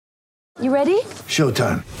You ready?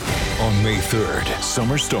 Showtime. On May 3rd,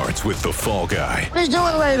 summer starts with The Fall Guy. Let's do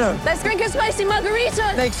it later. Let's drink a spicy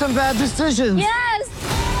margarita. Make some bad decisions. Yes.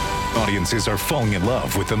 Audiences are falling in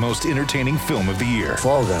love with the most entertaining film of the year.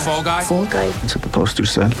 Fall Guy. Fall Guy? Fall Guy. That's what the poster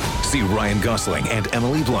said. See Ryan Gosling and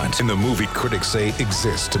Emily Blunt in the movie critics say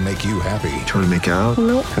exists to make you happy. Trying to make it out?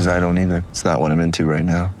 Nope. Because I don't either. It's not what I'm into right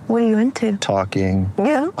now. What are you into? Talking.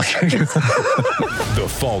 Yeah. The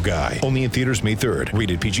Fall Guy. Only in theaters May 3rd.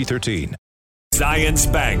 Rated PG-13.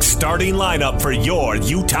 Zions Bank starting lineup for your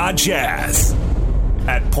Utah Jazz.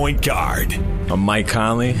 At point guard, I'm Mike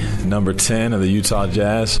Conley, number 10 of the Utah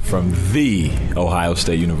Jazz from The Ohio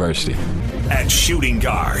State University. at shooting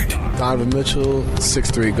guard, Donovan Mitchell,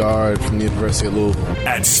 6'3" guard from the University of Louisville.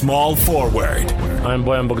 at small forward, I'm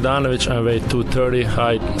Bojan Bogdanovic. I weigh 230,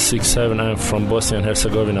 height 6'7". I'm from Bosnia and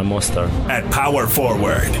Herzegovina, Mostar. at power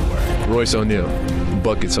forward, Royce O'Neal,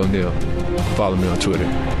 Buckets O'Neal. Follow me on Twitter.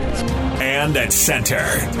 and at center.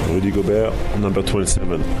 Rudy Gobert, number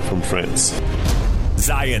 27 from France.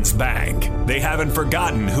 Zions Bank. They haven't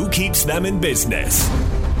forgotten who keeps them in business.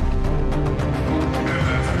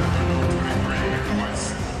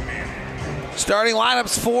 Starting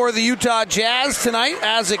lineups for the Utah Jazz tonight,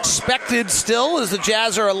 as expected still, as the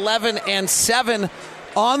Jazz are 11-7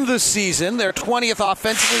 on the season. They're 20th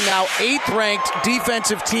offensively, now 8th-ranked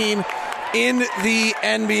defensive team in the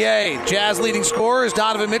NBA. Jazz leading scorer is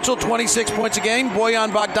Donovan Mitchell, 26 points a game.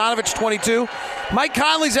 Bojan Bogdanovic, 22. Mike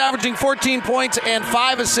Conley's averaging 14 points and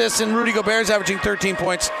 5 assists, and Rudy Gobert's averaging 13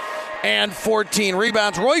 points and 14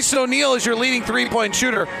 rebounds. Royce O'Neal is your leading three-point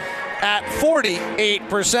shooter at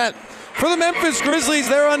 48%. For the Memphis Grizzlies,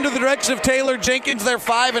 they're under the direction of Taylor Jenkins. They're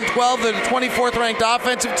 5-12. They're the 24th-ranked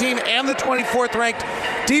offensive team and the 24th-ranked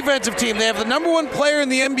defensive team. They have the number one player in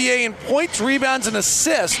the NBA in points, rebounds, and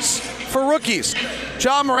assists for rookies.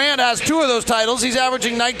 John Morant has 2 of those titles. He's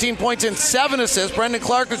averaging 19 points and 7 assists. Brendan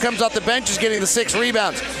Clark, who comes off the bench, is getting the 6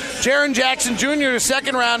 rebounds. Jaren Jackson Jr., his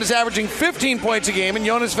second round, is averaging 15 points a game, and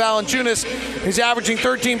Jonas Valanciunas is averaging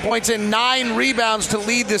 13 points and 9 rebounds to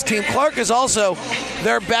lead this team. Clark is also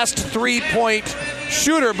their best three-point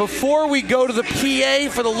shooter. Before we go to the PA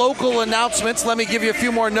for the local announcements, let me give you a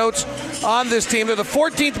few more notes on this team. They're the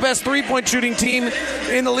 14th best three-point shooting team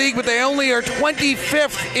in the league, but they only are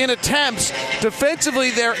 25th in attempts.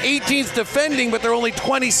 Defensively, they're 18th defending, but they're only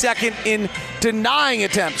 22nd in denying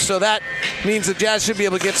attempts. So that means the Jazz should be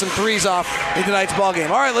able to get some threes off in tonight's ballgame.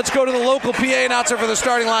 All right, let's go to the local PA announcer for the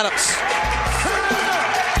starting lineups.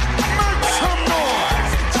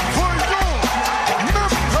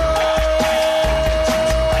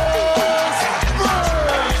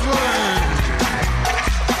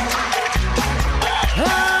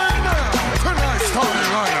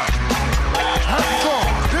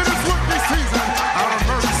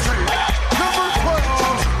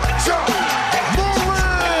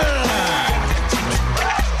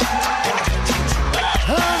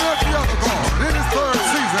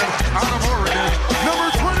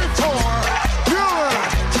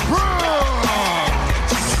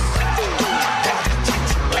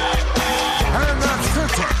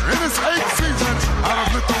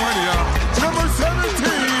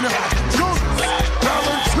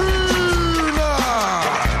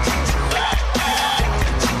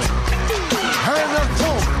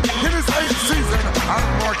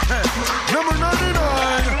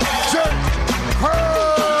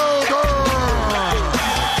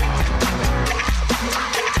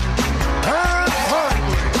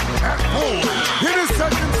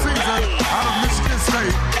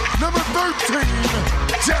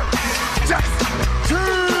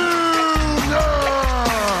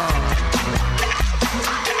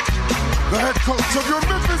 Coach of your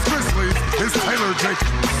Memphis Grizzlies is Taylor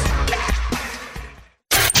Jenkins.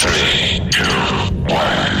 3, 2, 1.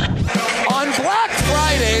 On Black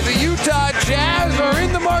Friday, the Utah Jazz are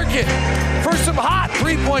in the market for some hot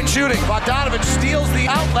three-point shooting. Bogdanovic steals the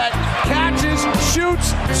outlet, catches,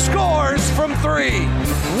 shoots, scores from 3.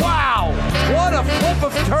 Wow, what a flip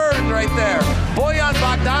of turn right there. Bojan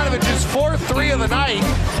Bogdanovic's 4th 3 of the night.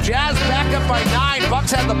 Jazz back up by 9.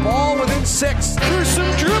 Bucks had the ball within 6. Through some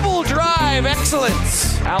dribble drive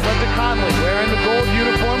excellence. Outlet to Conley, wearing the gold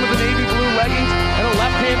uniform with the navy blue leggings and a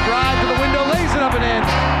left-hand drive to the window, lays it up and in.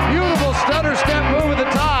 Beautiful stutter step move at the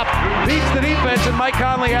top. Beats the defense, and Mike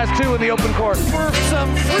Conley has 2 in the open court. For some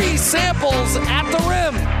free samples at the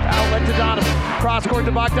rim. Outlet to Donovan. Cross court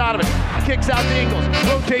to Bogdanovic. Kicks out to Ingles.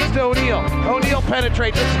 Rotates to O'Neal. O'Neal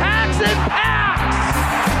penetrates. Attacks and packs!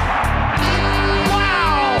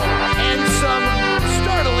 Wow! And some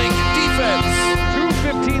startling defense.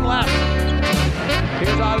 2:15 left.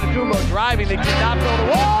 Here's Antetokounmpo driving. They did not build a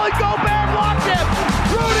wall. And Gobert blocked him.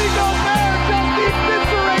 Rudy Gobert!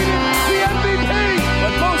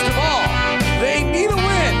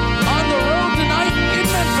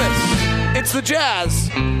 the Jazz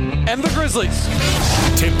and the Grizzlies.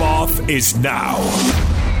 Tip-off is now.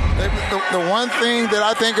 The one thing that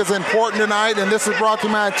I think is important tonight, and this is brought to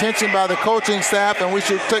my attention by the coaching staff, and we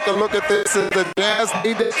should take a look at this, is the Jazz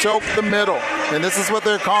need to choke the middle. And this is what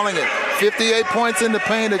they're calling it. 58 points in the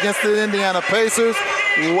paint against the Indiana Pacers.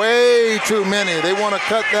 Way too many. They want to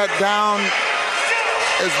cut that down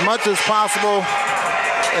as much as possible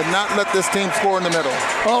and not let this team score in the middle.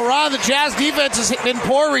 Well, Ron, the Jazz defense has been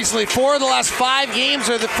poor recently. 4 of the last 5 games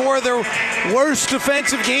are the 4 of their worst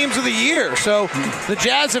defensive games of the year. So the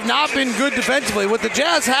Jazz have not been good defensively. What the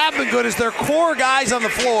Jazz have been good is their core guys on the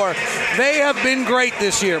floor. They have been great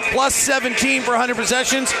this year. Plus 17 for 100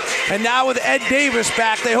 possessions. And now with Ed Davis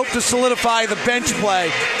back, they hope to solidify the bench play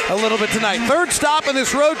a little bit tonight. Third stop in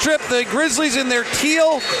this road trip, the Grizzlies in their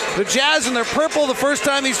teal, the Jazz in their purple. The first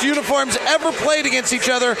time these uniforms ever played against each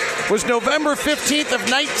other was November 15th of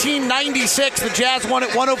 1996. The Jazz won it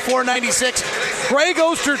 104-96. Greg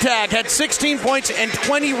Ostertag had 16 points and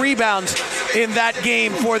 20 rebounds in that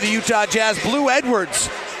game for the Utah Jazz. Blue Edwards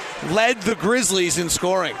led the Grizzlies in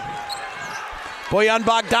scoring. Bojan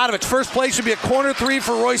Bogdanovic, first play should be a corner 3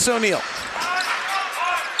 for Royce O'Neal.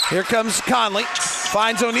 Here comes Conley.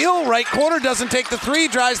 Finds O'Neal, right corner, doesn't take the 3,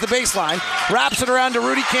 drives the baseline. Wraps it around to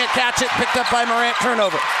Rudy, can't catch it, picked up by Morant,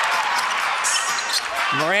 turnover.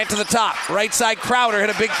 Morant to the top. Right side, Crowder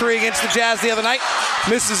hit a big 3 against the Jazz the other night.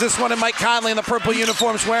 Misses this one, and Mike Conley in the purple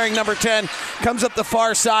uniforms wearing number 10 comes up the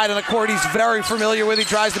far side on a court he's very familiar with. He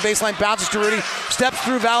drives the baseline, bounces to Rudy, steps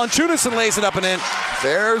through Valanciunas and lays it up and in.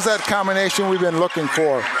 There's that combination we've been looking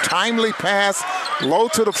for. Timely pass, low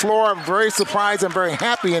to the floor. I'm very surprised and very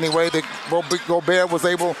happy anyway that Gobert was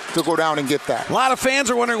able to go down and get that. A lot of fans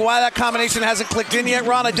are wondering why that combination hasn't clicked in yet,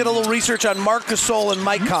 Ron. I did a little research on Marc Gasol and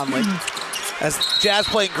Mike Conley. As Jazz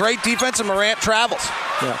playing great defense and Morant travels.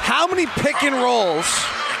 Yeah. How many pick and rolls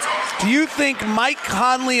do you think Mike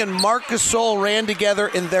Conley and Marc Gasol ran together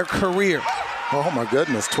in their career? Oh my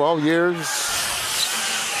goodness, 12 years,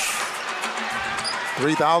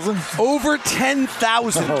 3,000? Over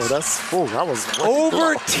 10,000. That was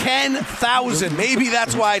over 10,000. Maybe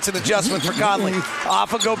that's why it's an adjustment for Conley.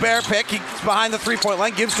 Off a Gobert pick, he's behind the 3-point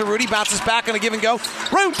line, gives to Rudy, bounces back on a give and go,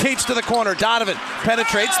 rotates to the corner. Donovan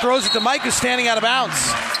penetrates, throws it to Mike, who's standing out of bounds.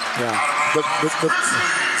 Yeah.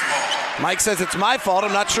 Mike says it's my fault.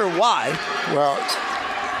 I'm not sure why. Well,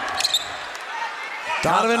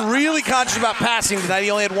 Donovan really conscious about passing tonight. He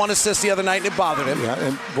only had 1 assist the other night, and it bothered him. Yeah,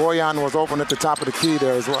 and Bojan was open at the top of the key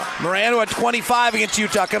there as well. Morant, who had 25 against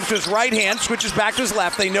Utah, comes to his right hand, switches back to his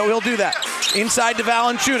left. They know he'll do that. Inside to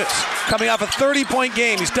Valanciunas. Coming off a 30-point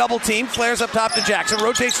game. He's double-teamed, flares up top to Jackson,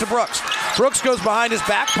 rotates to Brooks. Brooks goes behind his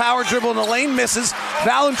back, power dribble in the lane, misses.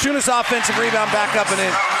 Valanciunas offensive rebound, back up and in.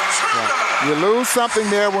 Yeah. You lose something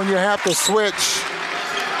there when you have to switch.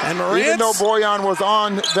 And Morant's, even though Bojan was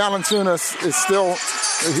on, Valanciunas is still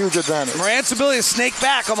a huge advantage. Morant's ability to snake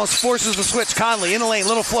back almost forces the switch. Conley in the lane,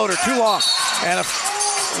 little floater, too long. And a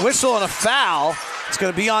whistle and a foul. It's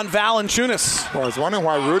going to be on Valanciunas. Well, I was wondering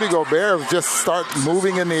why Rudy Gobert just start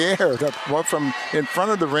moving in the air. That went from in front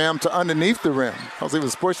of the rim to underneath the rim because he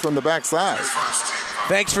was pushed from the backside.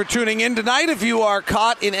 Thanks for tuning in tonight. If you are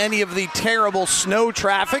caught in any of the terrible snow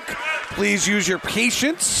traffic, please use your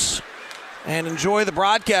patience and enjoy the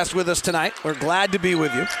broadcast with us tonight. We're glad to be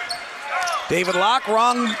with you. David Locke,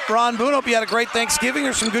 Ron Boone, hope you had a great Thanksgiving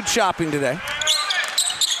or some good shopping today.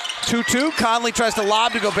 2-2, Conley tries to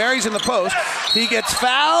lob to Gobert, he's in the post. He gets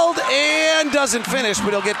fouled and doesn't finish, but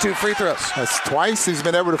he'll get 2 free throws. That's twice he's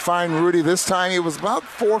been able to find Rudy. This time he was about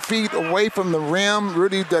 4 feet away from the rim.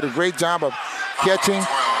 Rudy did a great job of catching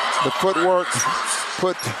the footwork,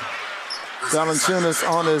 put Valanciunas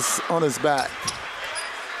on his back.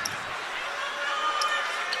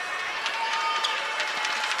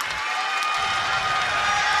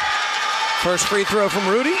 First free throw from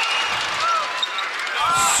Rudy.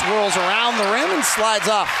 Swirls around the rim and slides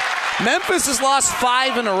off. Memphis has lost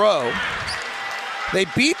 5 in a row. They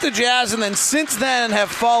beat the Jazz and then since then have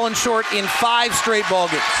fallen short in 5 straight ball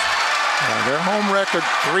games. Yeah, their home record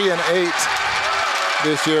 3-8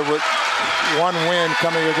 this year with 1 win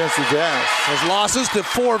coming against the Jazz. Those losses to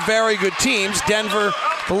 4 very good teams, Denver,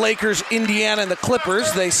 the Lakers, Indiana, and the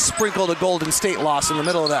Clippers. They sprinkled a Golden State loss in the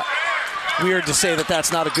middle of that. Weird to say that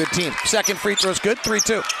that's not a good team. Second free throw's good,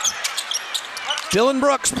 3-2. Dylan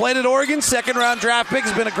Brooks played at Oregon, second-round draft pick.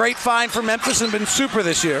 Has been a great find for Memphis and been super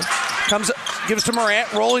this year. Gives to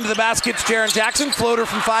Morant, rolling to the basket. Jaren Jackson, floater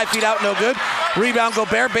from 5 feet out, no good. Rebound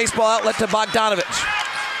Gobert, baseball outlet to Bogdanovic.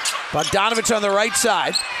 Bogdanovic on the right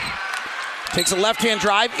side. Takes a left-hand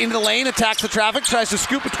drive into the lane, attacks the traffic, tries to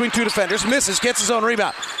scoop between 2 defenders, misses, gets his own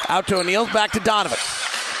rebound. Out to O'Neal, back to Donovan.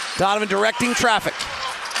 Donovan directing traffic.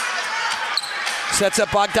 Sets up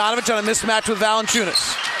Bogdanovich on a mismatch with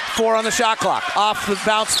Valanciunas. 4 on the shot clock. Off the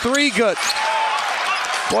bounce 3, good.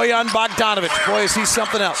 Bojan Bogdanovich. Boy, is he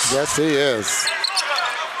something else. Yes, he is.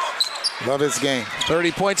 Love his game.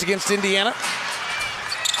 30 points against Indiana.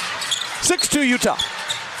 6-2 Utah.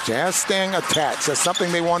 Jazz staying attached. That's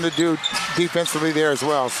something they wanted to do defensively there as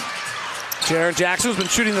well. Jaren Jackson has been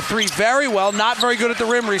shooting the 3 very well. Not very good at the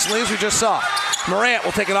rim recently, as we just saw. Morant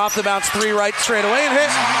will take it off the bounce 3 right straight away and hit.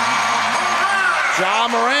 Ja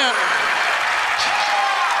Morant.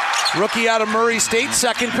 Rookie out of Murray State,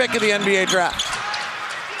 second pick of the NBA draft.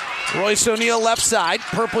 Royce O'Neal left side,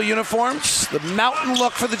 purple uniforms. The mountain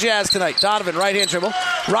look for the Jazz tonight. Donovan, right-hand dribble.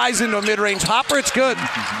 Rise into a mid-range hopper, it's good.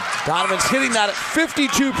 Donovan's hitting that at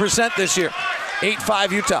 52% this year.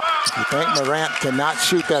 8-5 Utah. You think Morant cannot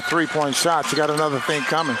shoot that three-point shot? You got another thing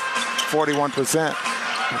coming. 41%.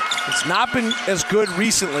 It's not been as good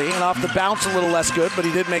recently, and off the bounce a little less good, but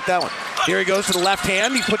he did make that one. Here he goes to the left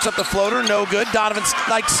hand. He puts up the floater, no good. Donovan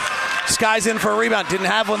skies in for a rebound. Didn't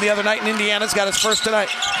have one the other night in Indiana's got his first tonight.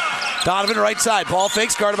 Donovan right side. Ball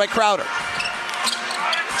fakes, guarded by Crowder.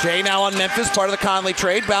 Jay now on Memphis, part of the Conley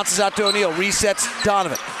trade. Bounces out to O'Neal. Resets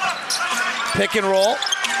Donovan. Pick and roll.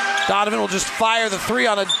 Donovan will just fire the 3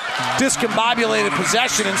 on a discombobulated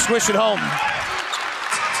possession and swish it home.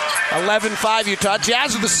 11-5 Utah.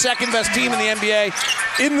 Jazz are the second best team in the NBA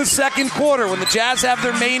in the second quarter. When the Jazz have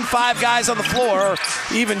their main 5 guys on the floor, or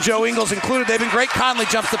even Joe Ingles included, they've been great. Conley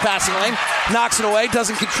jumps the passing lane, knocks it away,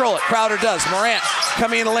 doesn't control it. Crowder does. Morant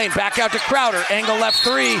coming in the lane, back out to Crowder. Angle left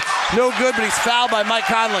 3, no good, but he's fouled by Mike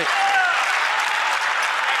Conley.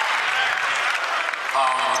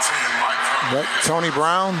 Tony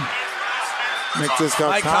Brown makes this call.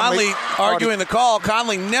 Mike Conley arguing the call.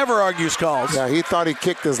 Conley never argues calls. Yeah, he thought he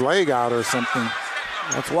kicked his leg out or something.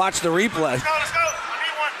 Let's watch the replay.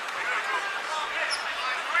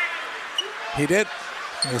 He did.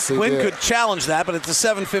 Yes, he Quinn did. could challenge that, but at the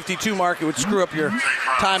 7:52 mark, it would screw up your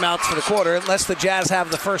timeouts for the quarter unless the Jazz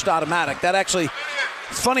have the first automatic. That actually,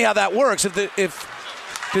 it's funny how that works. Depending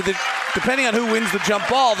on who wins the jump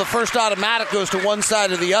ball, the first automatic goes to one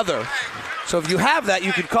side or the other. So if you have that,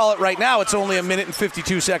 you could call it right now. It's only a minute and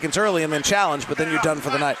 52 seconds early and then challenge, but then you're done for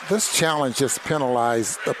the night. This challenge just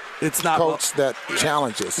penalized the coach that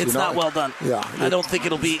challenges. It's not well done. Yeah. I don't think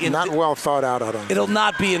it'll be. Not well thought out, I don't think. It'll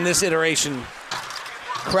not be in this iteration.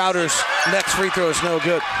 Crowder's next free throw is no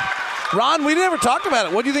good. Ron, we never talked about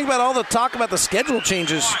it. What do you think about all the talk about the schedule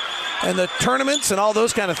changes and the tournaments and all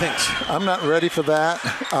those kind of things? I'm not ready for that.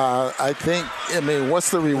 I mean, what's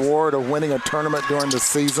the reward of winning a tournament during the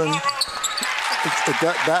season?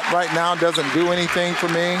 That right now doesn't do anything for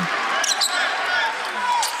me.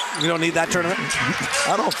 You don't need that tournament?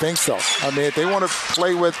 I don't think so. I mean, if they want to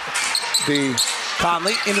play with the...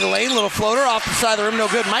 Conley into the lane, little floater off the side of the rim, no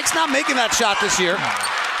good. Mike's not making that shot this year.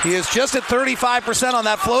 He is just at 35% on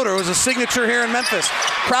that floater. It was a signature here in Memphis.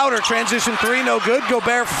 Crowder, transition 3, no good.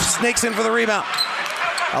 Gobert snakes in for the rebound.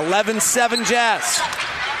 11-7 Jazz.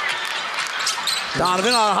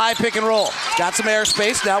 Donovan on a high pick and roll. Got some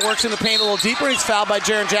airspace. Now works in the paint a little deeper. He's fouled by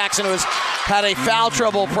Jaren Jackson, who has had a foul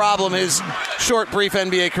trouble problem his short, brief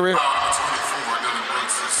NBA career.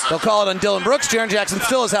 They'll call it on Dylan Brooks. Jaren Jackson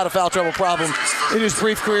still has had a foul trouble problem in his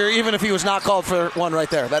brief career, even if he was not called for one right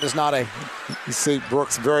there. That is not a... You see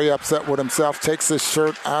Brooks very upset with himself, takes his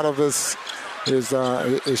shirt out of his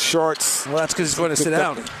shorts. Well, that's because he's going to sit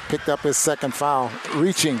down. Picked up his second foul,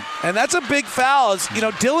 reaching. And that's a big foul.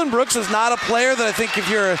 Dylan Brooks is not a player that I think if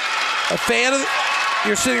you're a fan of,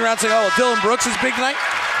 you're sitting around saying, oh, well, Dylan Brooks is big tonight.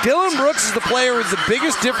 Dylan Brooks is the player with the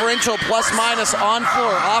biggest differential plus-minus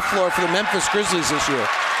on-floor, off-floor for the Memphis Grizzlies this year.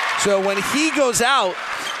 So when he goes out,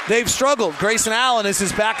 they've struggled. Grayson Allen is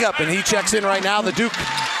his backup, and he checks in right now. The Duke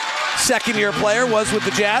second-year player was with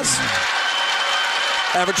the Jazz.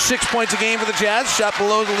 Averaged 6 points a game for the Jazz. Shot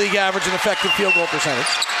below the league average in effective field goal percentage.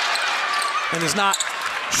 And is not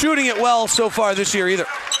shooting it well so far this year either.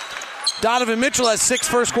 Donovan Mitchell has 6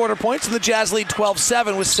 first-quarter points, and the Jazz lead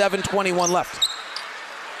 12-7 with 7:21 left.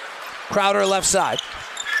 Crowder left side.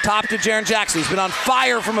 Top to Jaren Jackson. He's been on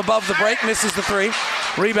fire from above the break. Misses the 3.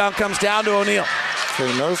 Rebound comes down to O'Neal.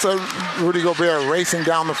 Okay, notice Rudy Gobert racing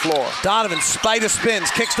down the floor. Donovan, spider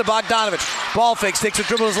spins, kicks to Bogdanovich. Ball fakes, takes a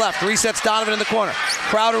dribble to his left. Resets Donovan in the corner.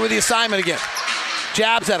 Crowder with the assignment again.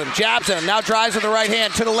 Jabs at him. Now drives with the right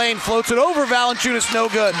hand to the lane. Floats it over Valanciunas. No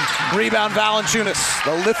good. Rebound Valanciunas.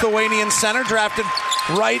 The Lithuanian center drafted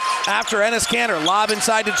right after Enes Kanter. Lob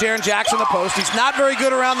inside to Jaren Jackson, the post. He's not very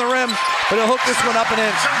good around the rim, but he'll hook this one up and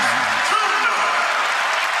in.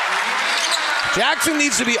 Jackson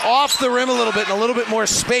needs to be off the rim a little bit and a little bit more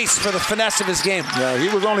space for the finesse of his game. Yeah, he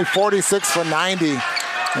was only 46 for 90,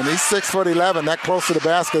 and he's 6'11". That close to the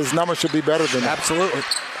basket, his number should be better than that. Absolutely.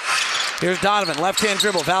 Here's Donovan, left-hand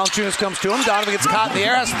dribble. Valanciunas comes to him. Donovan gets caught in the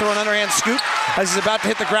air, has to throw an underhand scoop as he's about to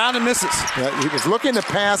hit the ground and misses. Yeah, he was looking to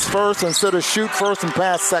pass first instead of shoot first and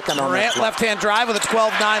pass second on that. Morant, left-hand drive with a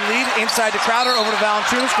 12-9 lead. Inside to Crowder, over to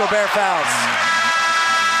Valanciunas. Gobert fouls.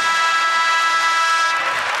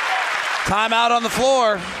 Timeout on the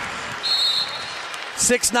floor.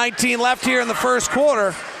 6:19 left here in the first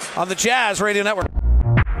quarter on the Jazz Radio Network.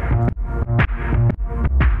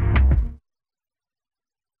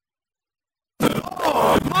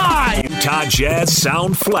 Utah Jazz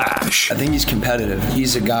Sound Flash. I think he's competitive.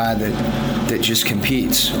 He's a guy that just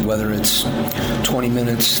competes, whether it's 20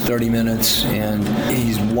 minutes, 30 minutes, and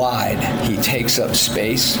he's wide. He takes up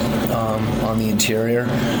space on the interior,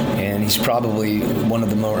 and he's probably one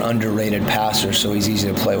of the more underrated passers, so he's easy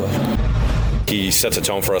to play with. He sets a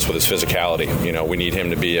tone for us with his physicality. You know, we need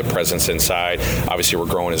him to be a presence inside. Obviously, we're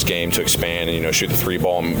growing his game to expand and, shoot the three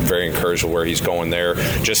ball. I'm very encouraged with where he's going there.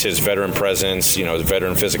 Just his veteran presence, his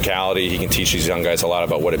veteran physicality. He can teach these young guys a lot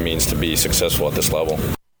about what it means to be successful at this level.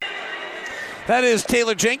 That is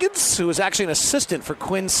Taylor Jenkins, who is actually an assistant for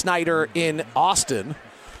Quinn Snyder in Austin,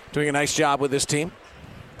 doing a nice job with this team.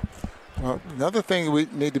 Well, another thing we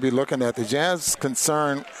need to be looking at, the Jazz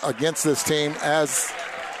concern against this team, as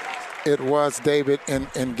it was, David,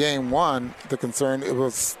 in game one, the concern, it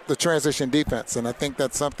was the transition defense. And I think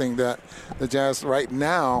that's something that the Jazz right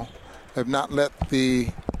now have not let the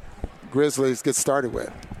Grizzlies get started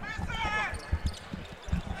with.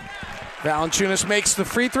 Valanciunas makes the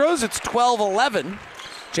free throws. It's 12-11.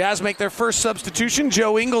 Jazz make their first substitution.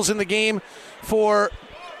 Joe Ingles in the game for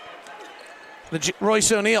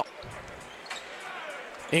Royce O'Neal.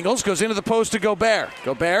 Ingles goes into the post to Gobert.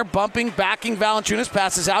 Gobert bumping, backing Valanciunas,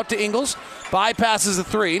 passes out to Ingles, bypasses the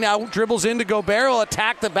three. Now dribbles into Gobert, will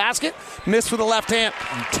attack the basket, missed with the left hand.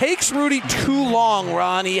 Takes Rudy too long,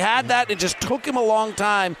 Ron. He had that, it just took him a long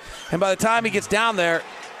time. And by the time he gets down there,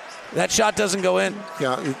 that shot doesn't go in.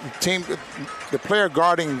 Yeah, the player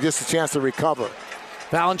guarding just a chance to recover.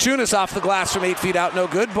 Valanciunas off the glass from 8 feet out, no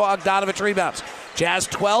good. Bogdanovich rebounds. Jazz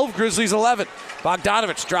 12, Grizzlies 11.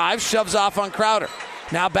 Bogdanovich drives, shoves off on Crowder.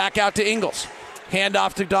 Now back out to Ingles. Hand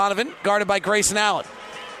off to Donovan, guarded by Grayson Allen.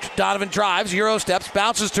 Donovan drives, Euro steps,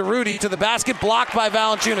 bounces to Rudy, to the basket, blocked by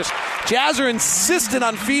Valanciunas. Jazz are insistent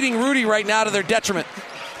on feeding Rudy right now to their detriment.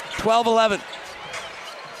 12-11.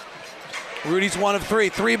 Rudy's 1 of 3.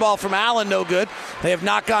 3 ball from Allen, no good. They have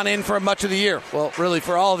not gone in for much of the year. Well, really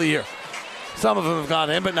for all of the year. Some of them have gone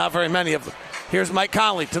in, but not very many of them. Here's Mike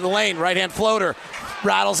Conley to the lane, right-hand floater.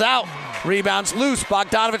 Rattles out. Rebounds loose.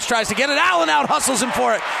 Bogdanovich tries to get it. Allen out, hustles him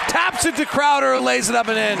for it. Taps it to Crowder, lays it up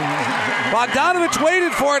and in. Bogdanovich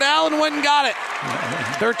waited for it. Allen went and got it.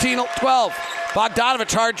 13-12.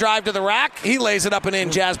 Bogdanovich, hard drive to the rack. He lays it up and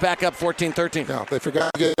in. Jazz back up 14-13. No, they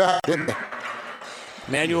forgot to get back, didn't they?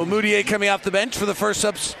 Emmanuel Mudiay coming off the bench for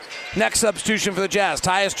the next substitution for the Jazz.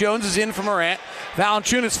 Tyus Jones is in for Morant.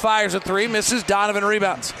 Valanciunas fires a 3, misses. Donovan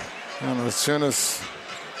rebounds. Valanciunas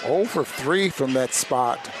 0 for 3 from that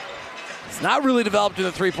spot. It's not really developed in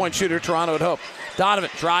the three-point shooter, Toronto would hope. Donovan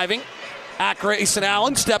driving at Grayson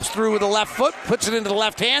Allen, steps through with the left foot, puts it into the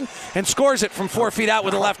left hand, and scores it from 4 feet out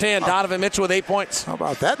with the left hand. Donovan Mitchell with 8 points. How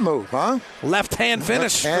about that move, huh? Left hand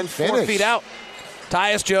finish Left hand from 4 finish. feet out.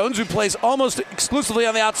 Tyus Jones, who plays almost exclusively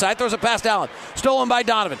on the outside, throws it past Allen. Stolen by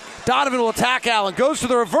Donovan. Donovan will attack Allen. Goes to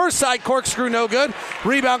the reverse side, corkscrew, no good.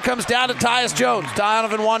 Rebound comes down to Tyus Jones.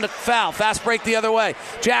 Donovan wanted to foul. Fast break the other way.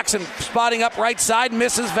 Jackson spotting up right side,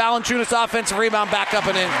 misses. Valanciunas offensive rebound, back up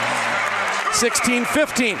and in.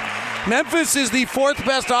 16-15. Memphis is the 4th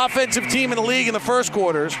best offensive team in the league in the first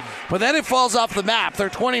quarters, but then it falls off the map. They're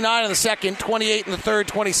 29 in the second, 28 in the third,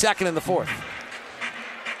 22nd in the fourth.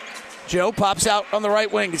 Joe pops out on the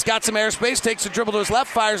right wing. He's got some airspace, takes a dribble to his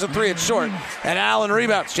left, fires a 3. It's short. And Allen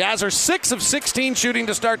rebounds. Jazz are 6 of 16 shooting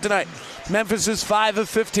to start tonight. Memphis is 5 of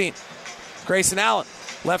 15. Grayson Allen,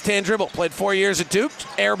 left-hand dribble. Played 4 years at Duke.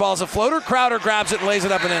 Airball's a floater. Crowder grabs it and lays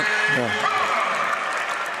it up and in.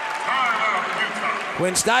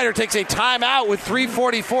 Quinn Snyder takes a timeout with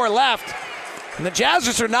 3:44 left. And the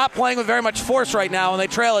Jazzers are not playing with very much force right now, and they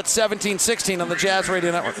trail at 17-16 on the Jazz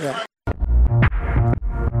Radio Network. Yeah.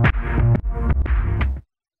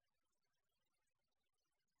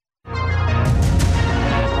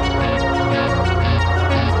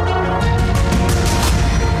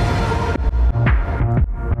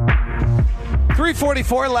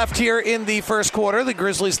 8:44 left here in the first quarter. The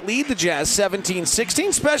Grizzlies lead the Jazz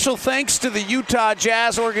 17-16. Special thanks to the Utah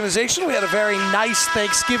Jazz organization. We had a very nice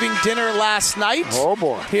Thanksgiving dinner last night. Oh,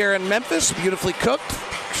 boy. Here in Memphis, beautifully cooked.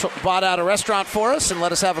 Bought out a restaurant for us and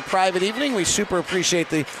let us have a private evening. We super appreciate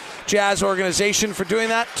the Jazz organization for doing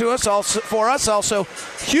that to us, Also,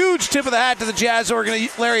 huge tip of the hat to the Jazz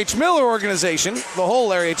Larry H. Miller organization, the whole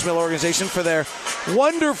Larry H. Miller organization, for their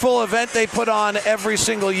wonderful event they put on every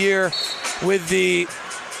single year with the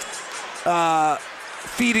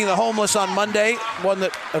feeding the homeless on Monday, one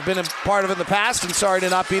that I've been a part of in the past, and sorry to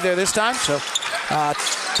not be there this time. So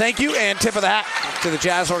thank you, and tip of the hat to the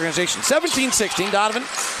Jazz organization. 17-16, Donovan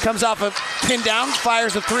comes off a pin down,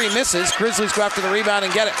 fires a three, misses. Grizzlies go after the rebound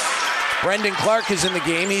and get it. Brendan Clark is in the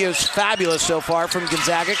game. He is fabulous so far from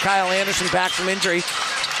Gonzaga. Kyle Anderson back from injury.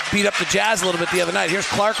 Beat up the Jazz a little bit the other night. Here's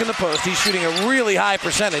Clark in the post. He's shooting a really high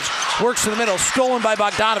percentage. Works to the middle. Stolen by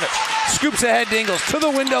Bogdanovich. Scoops ahead to Ingles. To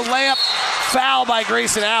the window. Layup. Foul by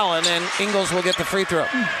Grayson Allen. And Ingles will get the free throw.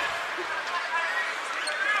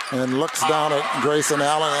 And looks down at Grayson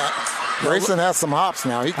Allen. Grayson has some hops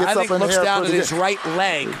now. He gets I think up in looks here. Down at his right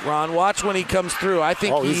leg, Ron. Watch when he comes through. I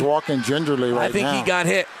think he's walking gingerly right now. I think he got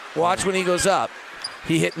hit. Watch when he goes up.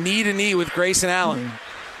 He hit knee to knee with Grayson Allen.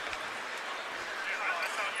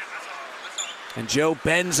 And Joe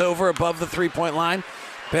bends over above the three-point line.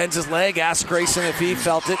 Bends his leg. Asks Grayson if he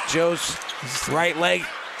felt it. Joe's right leg.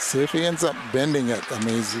 See if he ends up bending it. I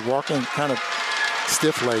mean, he's walking kind of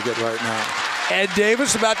stiff-legged right now. Ed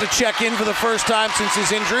Davis about to check in for the first time since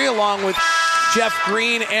his injury, along with Jeff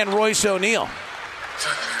Green and Royce O'Neal.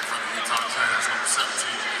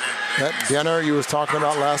 That dinner you was talking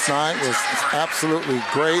about last night was absolutely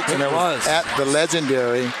great. And it was at the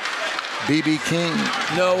legendary B.B. King.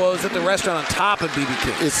 No, well, it was at the restaurant on top of B.B.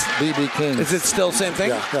 King. It's B.B. King. Is it still the same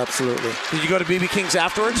thing? Yeah, absolutely. Did you go to B.B. King's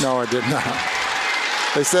afterwards? No, I did not.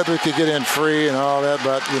 They said we could get in free and all that,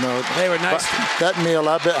 but, you know. They were nice. That meal,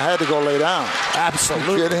 I had to go lay down.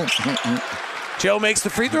 Absolutely. Joe makes the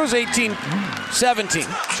free throws,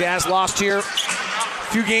 18-17. Jazz lost here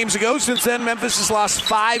a few games ago. Since then, Memphis has lost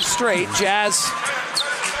 5 straight. Jazz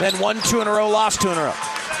then won 2 in a row, lost 2 in a row.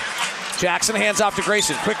 Jackson hands off to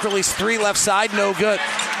Grayson. Quick release 3 left side, no good.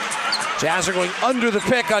 Jazz are going under the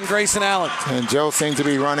pick on Grayson Allen. And Joe seems to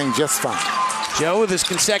be running just fine. Joe with his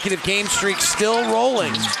consecutive game streak still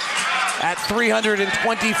rolling at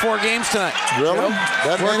 324 games tonight. Really? Joe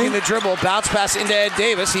That working many? the dribble, bounce pass into Ed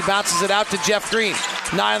Davis. He bounces it out to Jeff Green.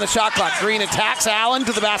 9 on the shot clock. Green attacks Allen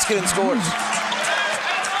to the basket and scores.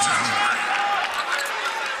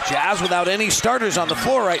 Jazz without any starters on the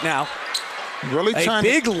floor right now. Really a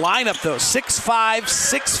big lineup, though. 6'5",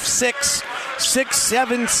 6'6",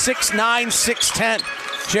 6'7", 6'9", 6'10".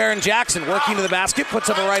 Jaren Jackson working to the basket, puts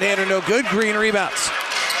up a right-hander, no good. Green rebounds.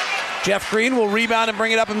 Jeff Green will rebound and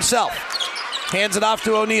bring it up himself. Hands it off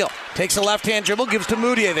to O'Neal. Takes a left-hand dribble, gives to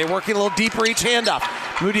Moutier. They're working a little deeper each handoff.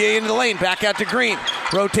 Moutier into the lane, back out to Green.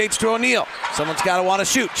 Rotates to O'Neal. Someone's got to want to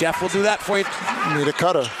shoot. Jeff will do that for you. Need a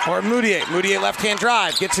cutter. Or Moutier. Moutier left-hand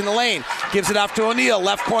drive, gets in the lane, gives it off to O'Neal.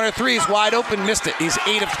 Left corner threes, wide open, missed it. He's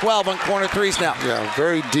 8 of 12 on corner threes now. Yeah,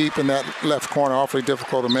 very deep in that left corner, awfully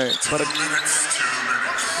difficult to make. But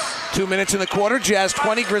 2 minutes in the quarter. Jazz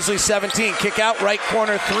 20, Grizzlies 17. Kick out, right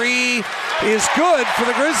corner 3 is good for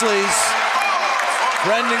the Grizzlies.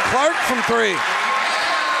 Brendan Clark from 3.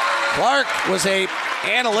 Clark was a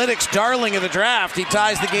analytics darling of the draft. He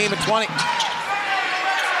ties the game at 20.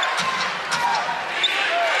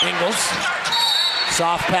 Ingles.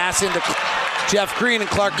 Soft pass into Jeff Green, and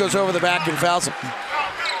Clark goes over the back and fouls him.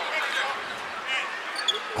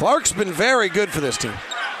 Clark's been very good for this team.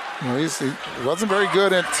 Well, he wasn't very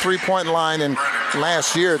good at three-point line, and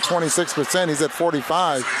last year, 26%. He's at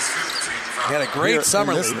 45. He had a great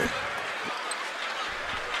summer league.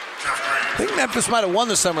 I think Memphis might have won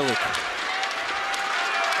the summer league.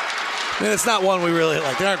 I mean, it's not one we really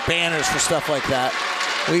like. There aren't banners for stuff like that.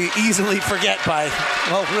 We easily forget by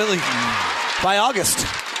August.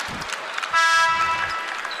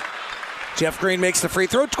 Jeff Green makes the free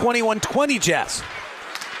throw, 21-20 Jazz.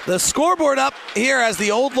 The scoreboard up here has the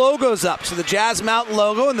old logos up. So the Jazz Mountain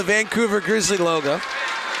logo and the Vancouver Grizzly logo.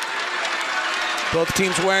 Both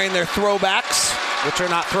teams wearing their throwbacks, which are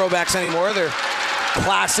not throwbacks anymore. They're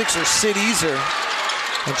classics or cities. And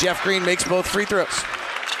Jeff Green makes both free throws.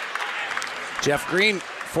 Jeff Green,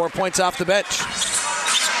 4 points off the bench.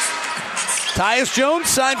 Tyus Jones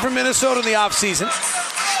signed from Minnesota in the offseason.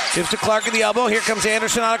 Gives to Clark at the elbow. Here comes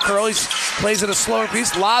Anderson on a curl. He plays it a slower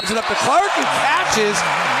piece. Lobs it up to Clark. He catches.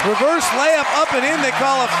 Reverse layup up and in. They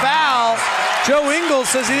call a foul. Joe Ingles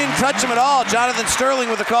says he didn't touch him at all. Jonathan Sterling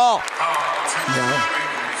with the call.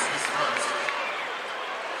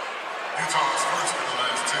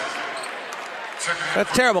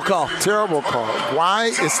 That's a terrible call. Terrible call.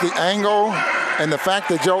 Why? It's the angle and the fact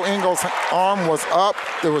that Joe Ingles' arm was up.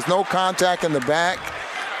 There was no contact in the back.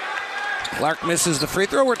 Clark misses the free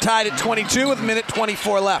throw. We're tied at 22 with a minute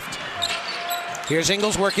 24 left. Here's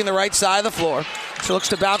Ingles working the right side of the floor. She looks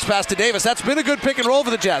to bounce pass to Davis. That's been a good pick and roll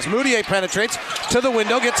for the Jazz. Moutier penetrates to the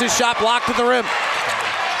window, gets his shot blocked at the rim.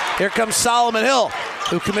 Here comes Solomon Hill,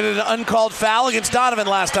 who committed an uncalled foul against Donovan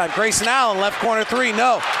last time. Grayson Allen, left corner three,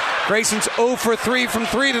 no. Grayson's 0 for 3 from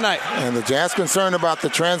 3 tonight. And the Jazz concerned about the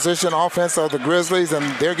transition offense of the Grizzlies, and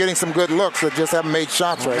they're getting some good looks that just haven't made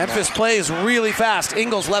shots right Memphis now. plays really fast.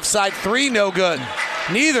 Ingles left side 3, no good.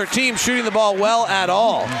 Neither team shooting the ball well at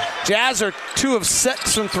all. Jazz are 2 of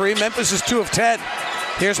 6 from 3. Memphis is 2 of 10.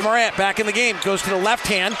 Here's Morant back in the game. Goes to the left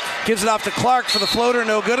hand. Gives it off to Clark for the floater.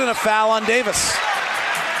 No good, and a foul on Davis.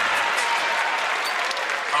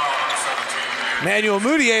 Manuel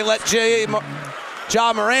Mudiay let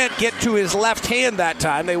Ja Morant get to his left hand that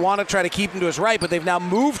time. They want to try to keep him to his right, but they've now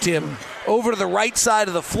moved him over to the right side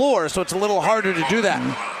of the floor, so it's a little harder to do that.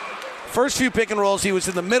 First few pick and rolls, he was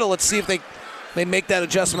in the middle. Let's see if they make that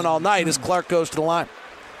adjustment all night as Clark goes to the line.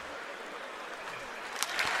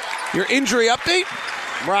 Your injury update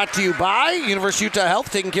brought to you by University of Utah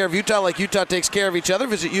Health, taking care of Utah like Utah takes care of each other.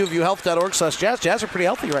 Visit uofuhealth.org/Jazz. Jazz are pretty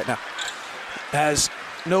healthy right now. Has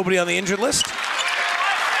nobody on the injured list.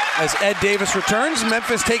 As Ed Davis returns,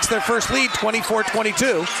 Memphis takes their first lead,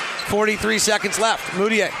 24-22. 43 seconds left.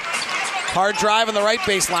 Moutier, hard drive on the right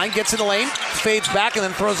baseline, gets in the lane, fades back, and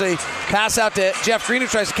then throws a pass out to Jeff Green, who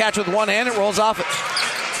tries to catch with one hand and rolls off it.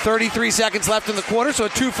 33 seconds left in the quarter, so a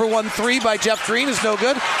 2-for-1 3 by Jeff Green is no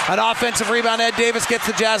good. An offensive rebound, Ed Davis gets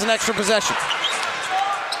the Jazz an extra possession.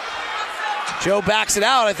 Joe backs it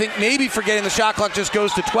out, I think maybe forgetting the shot clock just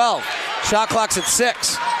goes to 12. Shot clock's at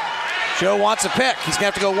 6. Joe wants a pick. He's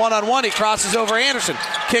going to have to go one-on-one. He crosses over Anderson.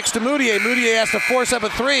 Kicks to Moutier. Moutier has to force up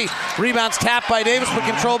a 3. Rebounds tapped by Davis, but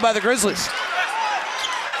controlled by the Grizzlies.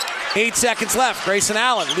 8 seconds left. Grayson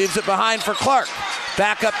Allen leaves it behind for Clark.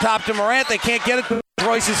 Back up top to Morant. They can't get it.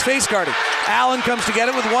 Royce's face guarding. Allen comes to get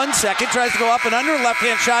it with 1 second. Tries to go up and under.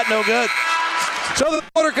 Left-hand shot, no good. So the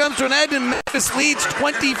quarter comes to an end, and Memphis leads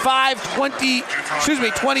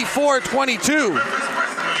 24-22.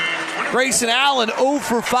 Grayson Allen 0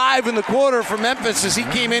 for 5 in the quarter for Memphis as he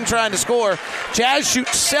came in trying to score. Jazz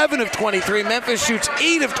shoots 7 of 23. Memphis shoots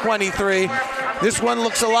 8 of 23. This one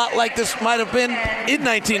looks a lot like this might have been in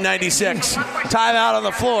 1996. Timeout on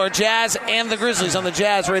the floor. Jazz and the Grizzlies on the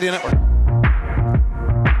Jazz Radio Network.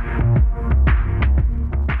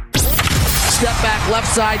 Step back,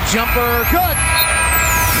 left side jumper. Good.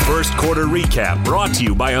 First quarter recap brought to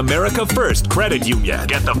you by America First Credit Union.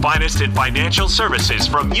 Get the finest in financial services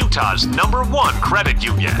from Utah's #1 credit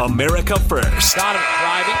union. America First. Donovan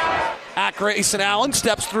driving at Grayson Allen.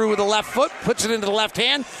 Steps through with the left foot, puts it into the left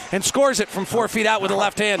hand, and scores it from 4 feet out with the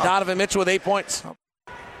left hand. Donovan Mitchell with 8 points.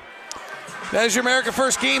 That is your America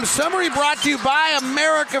First game summary brought to you by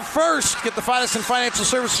America First. Get the finest in financial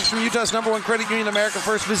services from Utah's #1 credit union, America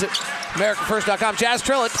First. Visit AmericaFirst.com. Jazz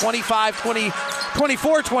trail at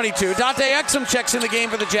 24-22. Dante Exum checks in the game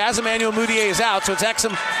for the Jazz. Emmanuel Mudiay is out, so it's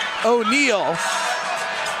Exum, O'Neal,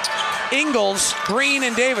 Ingles, Green,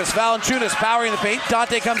 and Davis. Valanciunas powering the paint.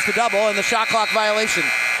 Dante comes to double, and the shot clock violation.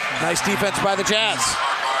 Nice defense by the Jazz.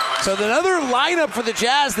 So another lineup for the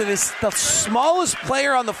Jazz that is the smallest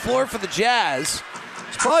player on the floor for the Jazz.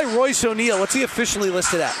 It's probably Royce O'Neal. What's he officially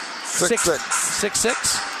listed at? 6'6".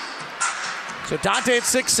 6'6". So Dante at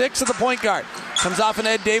 6'6" at the point guard. Comes off an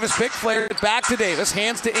Ed Davis pick, flares it back to Davis,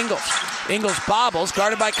 hands to Ingles. Ingles bobbles,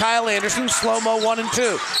 guarded by Kyle Anderson, slow-mo 1 and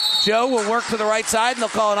 2. Joe will work to the right side, and they'll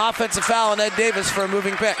call an offensive foul on Ed Davis for a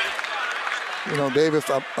moving pick. You know, David,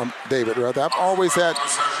 I've always had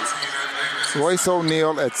Royce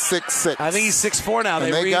O'Neal at 6'6". I think he's 6'4" now.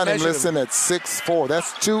 And they got him listed at 6'4".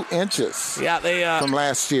 That's 2 inches. Yeah, from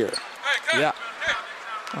last year. Yeah,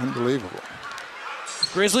 unbelievable.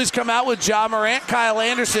 Grizzlies come out with Ja Morant, Kyle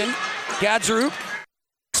Anderson, Gadzaruk,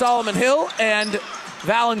 Solomon Hill, and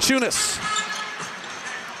Valanciunas.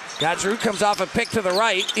 Gadzaruk comes off a pick to the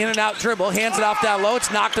right, in and out dribble, hands it off down low.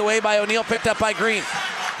 It's knocked away by O'Neal, picked up by Green.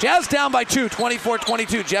 Jazz down by 2,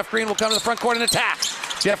 24-22. Jeff Green will come to the front court and attack.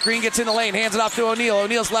 Jeff Green gets in the lane, hands it off to O'Neal.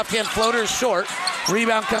 O'Neal's left-hand floater is short.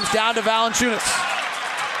 Rebound comes down to Valanciunas.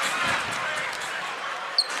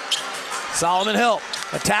 Solomon Hill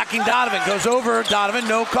attacking Donovan. Goes over Donovan.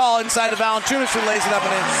 No call inside to Valanciunas, who lays it up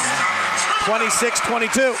and in.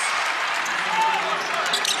 26-22.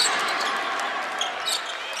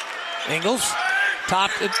 Ingles,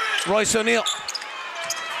 top to Royce O'Neal.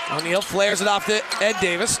 O'Neal flares it off to Ed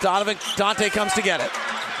Davis. Dante comes to get it.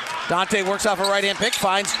 Dante works off a right-hand pick,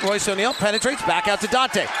 finds Royce O'Neal, penetrates, back out to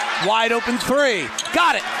Dante. Wide open three.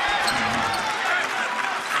 Got it.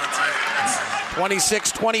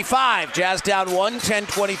 26-25. Jazz down 1,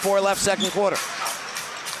 10-24 left second quarter.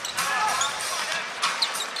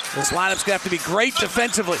 This lineup's going to have to be great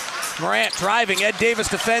defensively. Morant driving. Ed Davis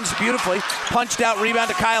defends beautifully. Punched out rebound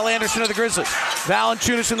to Kyle Anderson of the Grizzlies.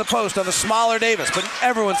 Valanciunas in the post on the smaller Davis, but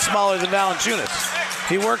everyone's smaller than Valanciunas.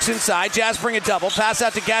 He works inside. Jazz bring a double. Pass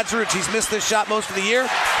out to Gadzuric. He's missed this shot most of the year,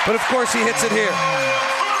 but of course he hits it here.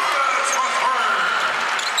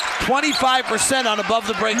 25% on above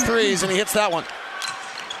the break threes, and he hits that one.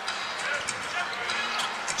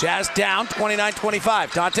 Jazz down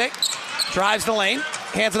 29-25. Dante drives the lane.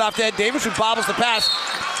 Hands it off to Ed Davis, who bobbles the pass.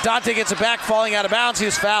 Dante gets it back, falling out of bounds. He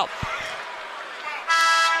is fouled.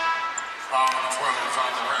 Foul number 12 is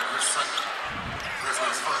on the red. His second.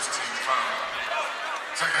 Grizzlies' first team foul.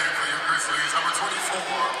 Checking in for your Grizzlies, number 24,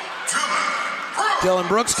 Dylan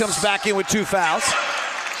Brooks comes back in with 2 fouls.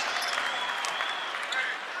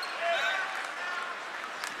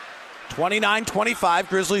 (29-25),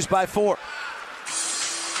 Grizzlies by 4.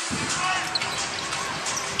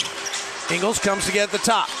 Ingles comes to get at the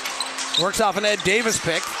top. Works off an Ed Davis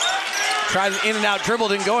pick. Tries an in and out dribble,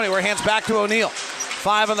 didn't go anywhere. Hands back to O'Neal.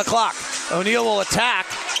 5 on the clock. O'Neal will attack,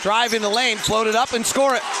 drive in the lane, float it up, and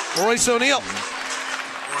score it. Royce O'Neal.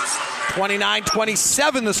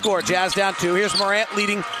 29-27 the score. Jazz down 2. Here's Morant,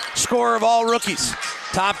 leading scorer of all rookies.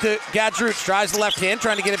 Top to Gadzuric. Drives the left hand,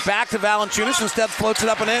 trying to get it back to Valanciunas. Instead, floats it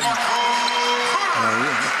up and in.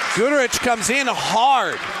 Guduric comes in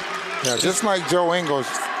hard. Yeah, just like Joe Ingles.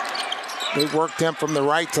 They worked him from the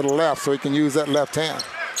right to the left so he can use that left hand.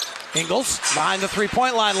 Ingles behind the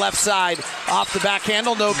three-point line, left side. Off the back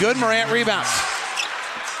handle, no good. Morant rebounds.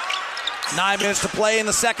 9 minutes to play in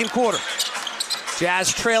the second quarter.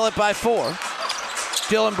 Jazz trail it by 4.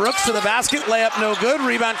 Dylan Brooks to the basket, layup no good.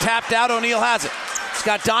 Rebound tapped out, O'Neal has it. He's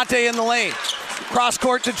got Dante in the lane. Cross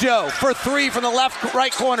court to Joe for 3 from the left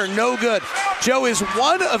right corner, no good. Joe is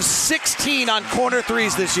 1 of 16 on corner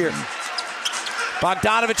threes this year.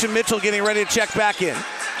 Bogdanovich and Mitchell getting ready to check back in.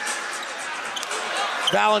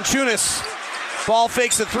 Valanciunas, ball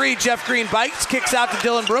fakes the 3. Jeff Green bites, kicks out to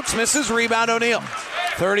Dylan Brooks, misses, rebound O'Neal.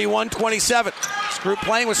 31-27. This group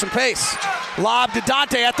playing with some pace. Lob to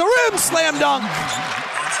Dante at the rim, slam dunk.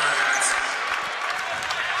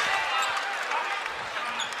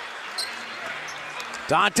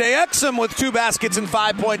 Dante Exum with 2 baskets and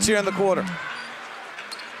 5 points here in the quarter.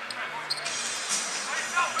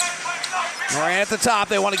 Morant at the top.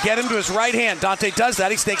 They want to get him to his right hand. Dante does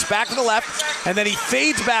that. He snakes back to the left, and then he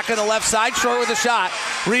fades back on the left side, short with a shot.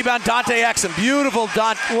 Rebound, Dante Exum. Beautiful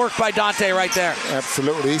work by Dante right there.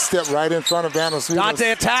 Absolutely. He stepped right in front of Valanciunas.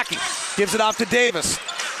 Dante attacking. Gives it off to Davis.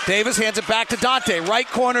 Davis hands it back to Dante. Right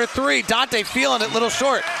corner 3. Dante feeling it, little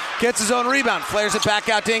short. Gets his own rebound. Flares it back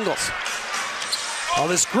out to Ingles. Well,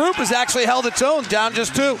 this group has actually held its own, down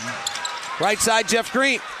just 2. Right side, Jeff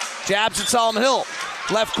Green. Jabs at Solomon Hill.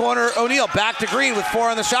 Left corner, O'Neal. Back to Green with 4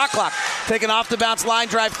 on the shot clock. Taking off the bounce line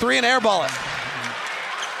drive 3 and airball it.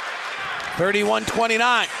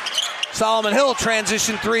 31-29. Solomon Hill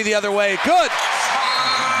transition 3 the other way. Good.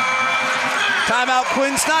 Timeout,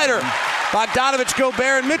 Quinn Snyder. Bogdanovich,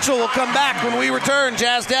 Gobert, and Mitchell will come back when we return.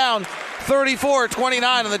 Jazz down 34-29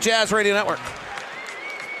 on the Jazz Radio Network.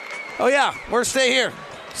 Oh yeah, we're stay here.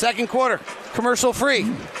 Second quarter, commercial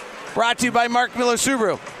free. Brought to you by Mark Miller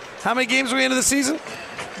Subaru. How many games are we into the season?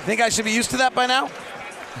 I think I should be used to that by now.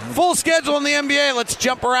 Full schedule in the NBA. Let's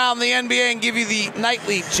jump around the NBA and give you the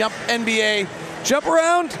nightly Jump NBA jump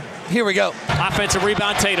around. Here we go. Offensive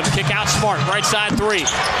rebound, Tatum. Kick out Smart. Right side 3.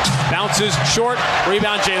 Bounces short.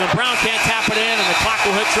 Rebound, Jaylen Brown can't tap it in, and the clock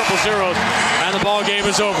will hit 0-0, and the ball game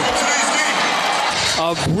is over.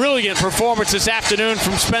 A brilliant performance this afternoon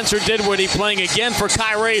from Spencer Dinwiddie, playing again for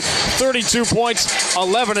Kyrie. 32 points,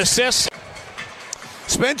 11 assists.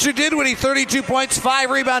 Spencer Dinwiddie, 32 points, 5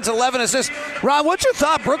 rebounds, 11 assists. Ron, what's your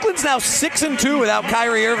thought? Brooklyn's now 6-2 without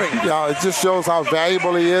Kyrie Irving. Yeah, it just shows how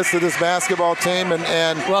valuable he is to this basketball team.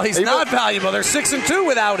 And well, he's not valuable. They're 6-2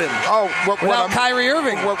 without him. Oh, without Kyrie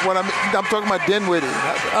Irving. I'm talking about Dinwiddie.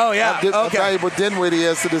 Oh yeah, how valuable Dinwiddie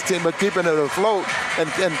is to this team, but keeping it afloat and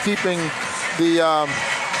keeping the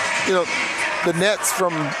the Nets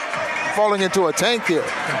from falling into a tank here.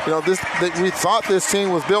 We thought this team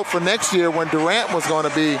was built for next year when Durant was going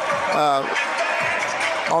to be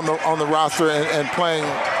on the roster and playing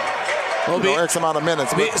X amount of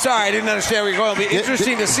minutes. Sorry, I didn't understand where you're going. It'll be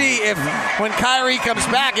interesting to see if when Kyrie comes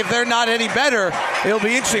back, if they're not any better, it'll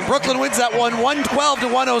be interesting. Brooklyn wins that one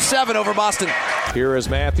 112-107 over Boston. Here is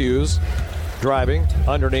Matthews. Driving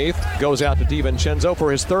underneath, goes out to DiVincenzo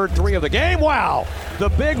for his third three of the game. Wow! The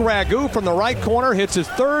big ragu from the right corner hits his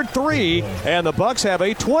third three, and the Bucks have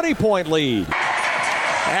a 20-point lead.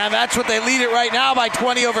 And that's what they lead it right now by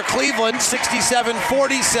 20 over Cleveland,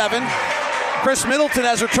 67-47. Chris Middleton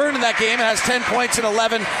has returned in that game and has 10 points and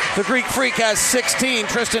 11. The Greek Freak has 16.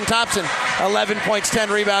 Tristan Thompson, 11 points,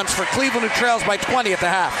 10 rebounds for Cleveland, who trails by 20 at the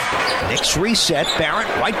half. Knicks reset. Barrett,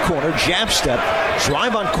 right corner, jab step,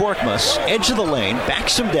 drive on Korkmaz, edge of the lane,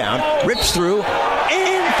 backs him down, rips through,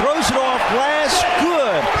 and throws it off glass.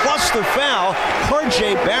 Good. Plus the foul.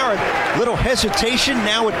 RJ Barrett, little hesitation,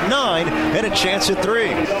 now at 9, and a chance at 3.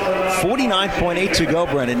 49.8 to go,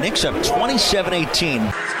 Brennan. Knicks up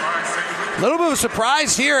 27-18. A little bit of a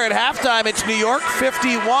surprise here at halftime. It's New York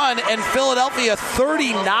 51 and Philadelphia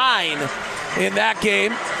 39 in that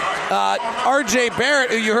game. RJ Barrett,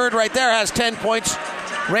 who you heard right there, has 10 points.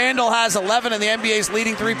 Randall has 11, and the NBA's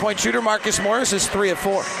leading three-point shooter, Marcus Morris, is 3 of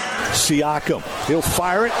 4. Siakam, he'll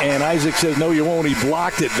fire it, and Isaac says, no, you won't. He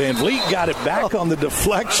blocked it. Van Vliet got it back on the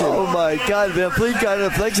deflection. Oh, my God. Van Vliet got a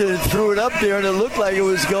deflection and threw it up there, and it looked like it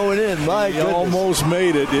was going in. My goodness. He almost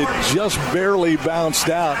made it. It just barely bounced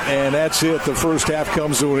out, and that's it. The first half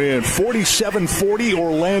comes to an end. 47-40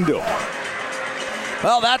 Orlando.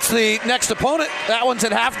 Well, that's the next opponent. That one's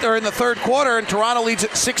at half there in the third quarter, and Toronto leads at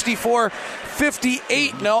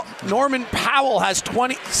 64-58. No, Norman Powell has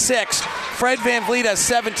 26. Fred VanVleet has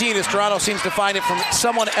 17, as Toronto seems to find it from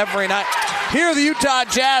someone every night. Here, the Utah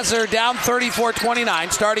Jazz are down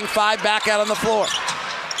 34-29, starting 5 back out on the floor.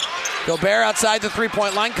 Gobert outside the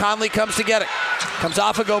three-point line. Conley comes to get it. Comes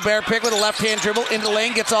off a Gobert pick with a left-hand dribble into the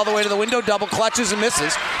lane, gets all the way to the window, double clutches and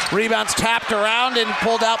misses. Rebounds tapped around and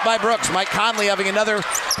pulled out by Brooks. Mike Conley having another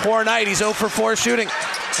poor night. He's 0 for 4 shooting,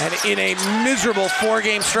 and in a miserable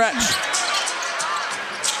 4-game stretch.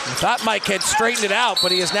 I thought Mike had straightened it out,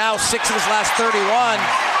 but he is now 6 of his last 31.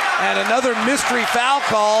 And another mystery foul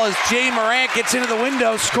call as Jay Morant gets into the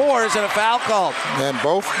window, scores, and a foul called. And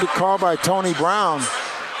both called by Tony Brown.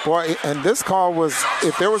 Boy, and this call was,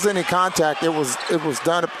 if there was any contact, it was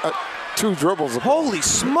done 2 dribbles. Holy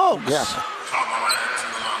smokes. Yeah.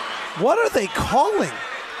 What are they calling?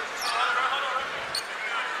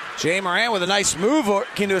 Jay Morant with a nice move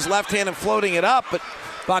into his left hand and floating it up, but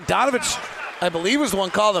Bogdanovich, I believe, was the one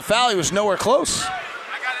calling the foul. He was nowhere close.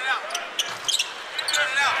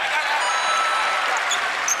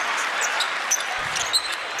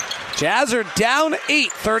 Jazz are down 8,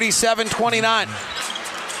 37-29.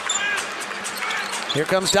 Here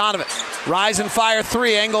comes Donovan. Rise and fire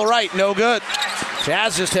 3, angle right, no good.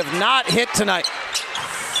 Jazz just have not hit tonight.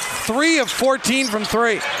 3 of 14 from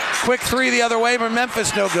 3. Quick 3 the other way, but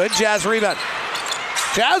Memphis no good. Jazz rebound.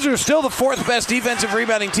 Jazz are still the 4th best defensive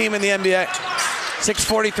rebounding team in the NBA.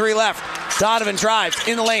 6:43 left. Donovan drives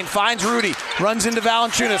in the lane, finds Rudy, runs into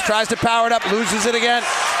Valanciunas, tries to power it up, loses it again.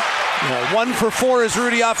 1 for 4 is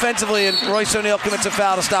Rudy offensively, and Royce O'Neal commits a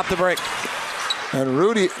foul to stop the break. And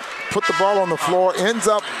Rudy put the ball on the floor, ends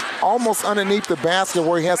up almost underneath the basket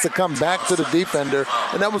where he has to come back to the defender,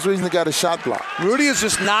 and that was the reason he got a shot block. Rudy has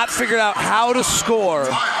just not figured out how to score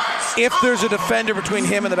if there's a defender between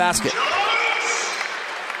him and the basket.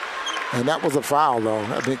 And that was a foul,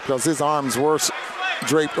 though, because his arms were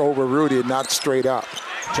draped over Rudy and not straight up.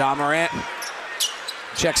 Ja Morant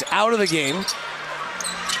checks out of the game.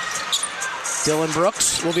 Dylan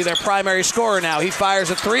Brooks will be their primary scorer now. He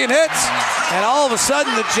fires a 3 and hits. And all of a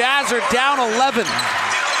sudden, the Jazz are down 11.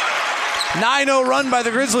 9-0 run by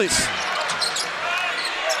the Grizzlies.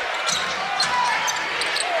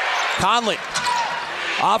 Conley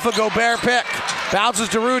off a Gobert pick. Bounces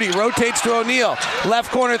to Rudy, rotates to O'Neal.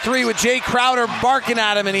 Left corner 3 with Jay Crowder barking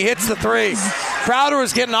at him, and he hits the 3. Crowder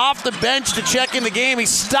was getting off the bench to check in the game. He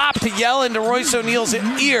stopped to yell into Royce O'Neal's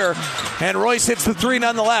ear, and Royce hits the 3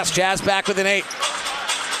 nonetheless. Jazz back with an 8.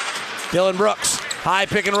 Dylan Brooks, high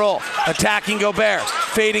pick and roll, attacking Gobert,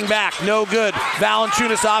 fading back, no good.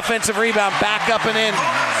 Valanciunas offensive rebound, back up and in.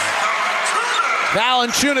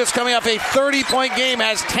 Valanciunas, coming off a 30-point game,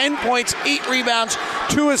 has 10 points, 8 rebounds,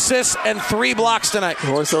 2 assists, and 3 blocks tonight.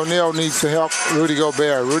 Royce O'Neal needs to help Rudy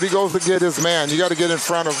Gobert. Rudy goes to get his man. You got to get in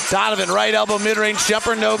front of Donovan, right elbow, mid-range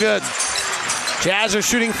jumper, no good. Jazz are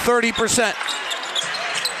shooting 30%.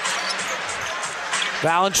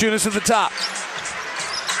 Valanciunas at the top.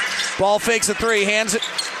 Ball fakes a 3, hands it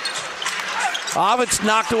off. It's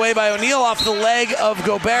knocked away by O'Neal off the leg of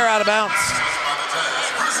Gobert, out of bounds.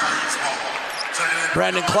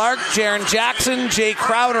 Brandon Clark, Jaren Jackson, Jay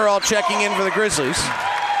Crowder all checking in for the Grizzlies.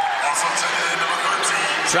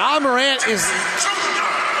 Ja Morant is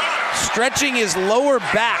stretching his lower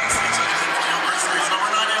back.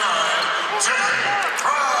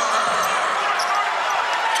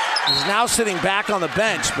 He's now sitting back on the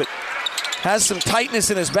bench, but has some tightness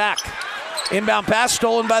in his back. Inbound pass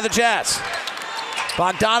stolen by the Jazz.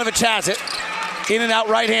 Bogdanovich has it. In and out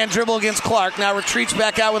right-hand dribble against Clark. Now retreats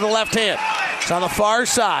back out with the left hand. It's on the far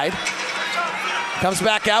side. Comes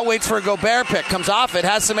back out, waits for a Gobert pick. Comes off it,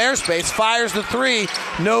 has some airspace, fires the three.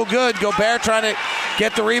 No good. Gobert trying to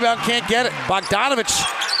get the rebound, can't get it. Bogdanovich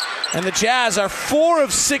and the Jazz are 4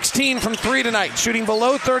 of 16 from three tonight, shooting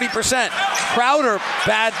below 30%. Crowder,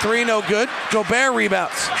 bad three, no good. Gobert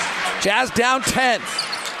rebounds. Jazz down 10.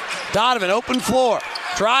 Donovan, open floor.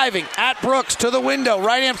 Driving at Brooks to the window.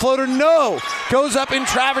 Right-hand floater, no. Goes up in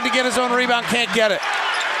traffic to get his own rebound, can't get it.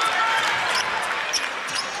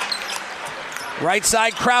 Right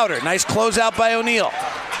side, Crowder. Nice closeout by O'Neal.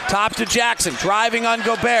 Top to Jackson. Driving on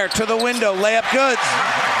Gobert to the window. Layup good.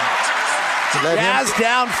 Jazz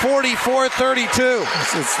down 44-32.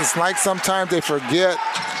 It's like sometimes they forget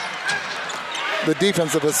the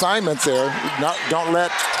defensive assignments there. Don't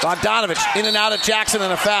let Bogdanovich in and out of Jackson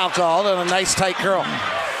and a foul called and a nice tight curl.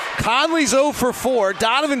 Conley's 0 for 4.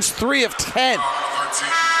 Donovan's 3 of 10.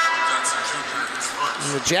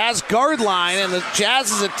 And the Jazz guard line, and the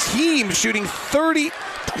Jazz is a team shooting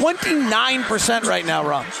 29% right now,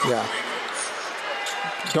 Ron. Yeah.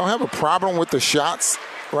 Don't have a problem with the shots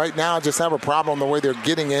right now, just have a problem the way they're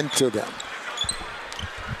getting into them.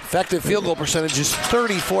 Effective field goal percentage is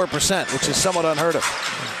 34%, which is somewhat unheard of.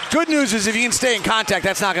 Good news is if you can stay in contact,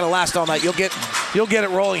 that's not going to last all night. You'll get it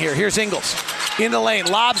rolling here. Here's Ingles in the lane,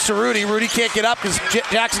 lobs to Rudy. Rudy can't get up because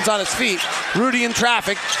Jackson's on his feet. Rudy in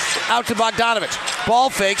traffic, out to Bogdanovich. Ball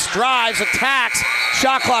fakes, drives, attacks,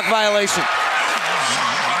 shot clock violation.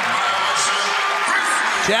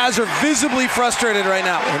 Jazz are visibly frustrated right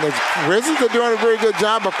now. And the Grizzlies are doing a very good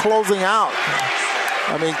job of closing out.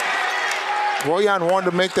 I mean, Bojan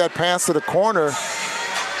wanted to make that pass to the corner.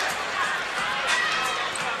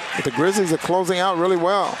 But the Grizzlies are closing out really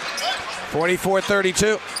well.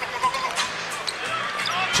 44-32.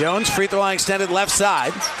 Jones, free throw line extended left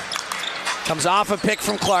side. Comes off a pick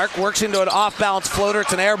from Clark. Works into an off-balance floater.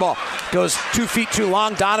 It's an air ball. Goes 2 feet too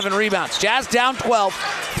long. Donovan rebounds. Jazz down 12.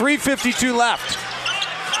 3:52 left.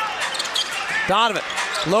 Donovan,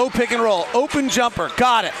 low pick and roll. Open jumper.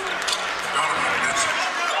 Got it.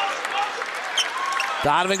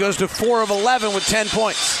 Donovan goes to 4 of 11 with 10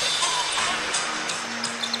 points.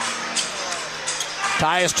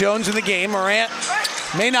 Tyus Jones in the game. Morant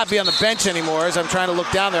may not be on the bench anymore as I'm trying to look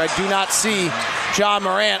down there. I do not see John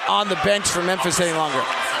Morant on the bench for Memphis any longer.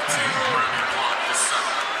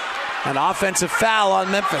 An offensive foul on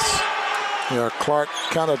Memphis. Yeah, Clark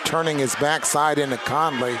kind of turning his backside into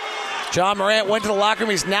Conley. John Morant went to the locker room.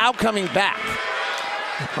 He's now coming back.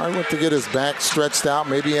 He probably went to get his back stretched out.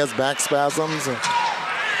 Maybe he has back spasms.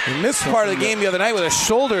 He missed part of the game the other night with a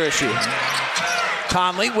shoulder issue.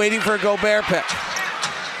 Conley waiting for a Gobert pick.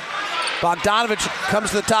 Bogdanovich comes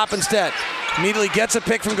to the top instead. Immediately gets a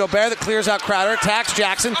pick from Gobert that clears out Crowder. Attacks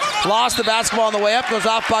Jackson. Lost the basketball on the way up. Goes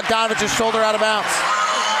off Bogdanovich's shoulder out of bounds.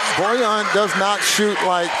 Bojan does not shoot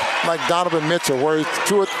like Donovan Mitchell, where he's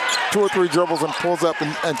two or three dribbles and pulls up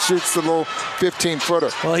and shoots the little 15-footer.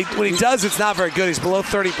 Well, when he does, it's not very good. He's below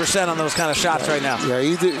 30% on those kind of shots right now. Yeah,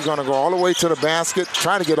 he's going to go all the way to the basket,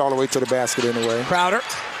 trying to get all the way to the basket anyway. Crowder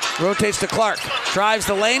rotates to Clark. Drives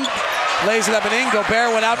the lane, lays it up and in.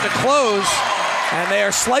 Gobert went out to close, and they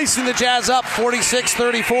are slicing the Jazz up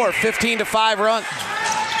 46-34, 15-5 run.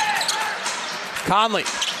 Conley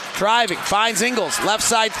driving, finds Ingles. Left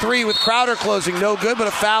side three with Crowder closing. No good, but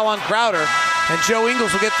a foul on Crowder. And Joe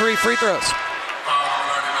Ingles will get 3 free throws.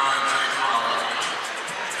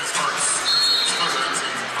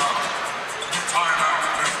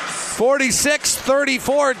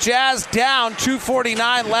 46-34, Jazz down,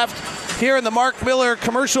 2:49 left here in the Mark Miller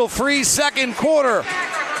commercial-free second quarter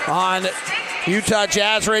on Utah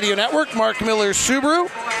Jazz Radio Network. Mark Miller Subaru.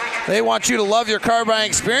 They want you to love your car buying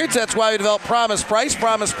experience. That's why we developed Promise Price.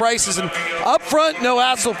 Promise Price is an upfront,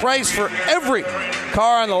 no-hassle price for every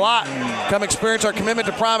car on the lot. Come experience our commitment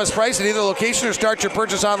to Promise Price at either location or start your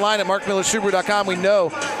purchase online at markmillersubaru.com. We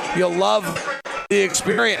know you'll love the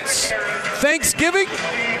experience. Thanksgiving.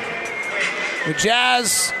 The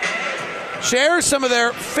Jazz share some of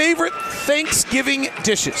their favorite Thanksgiving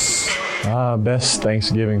dishes. Best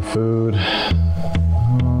Thanksgiving food.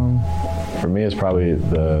 For me, it's probably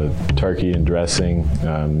the turkey and dressing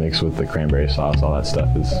mixed with the cranberry sauce. All that stuff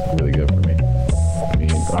is really good for me. I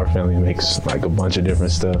mean, our family makes like a bunch of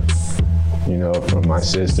different stuff. You know, from my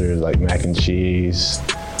sisters, like mac and cheese,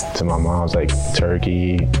 to my mom's like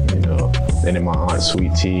turkey, you know, and then my aunt's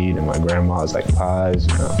sweet tea, and my grandma's like pies.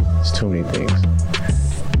 You know, it's too many things.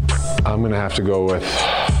 I'm gonna have to go with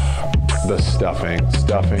the stuffing.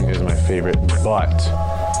 Stuffing is my favorite, but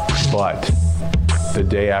the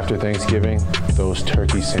day after Thanksgiving, those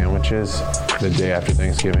turkey sandwiches, the day after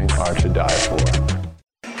Thanksgiving, are to die for.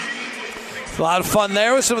 A lot of fun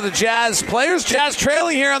there with some of the Jazz players. Jazz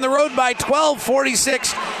trailing here on the road by 12,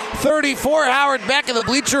 46-34. Howard Beck of the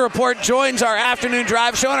Bleacher Report joins our afternoon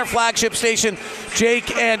drive show on our flagship station,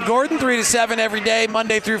 Jake and Gordon, 3 to 7 every day,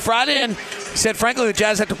 Monday through Friday. And he said, frankly, the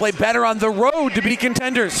Jazz have to play better on the road to be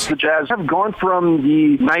contenders. The Jazz have gone from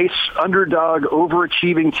the nice underdog,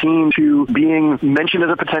 overachieving team to being mentioned as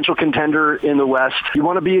a potential contender in the West. You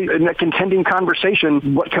want to be in that contending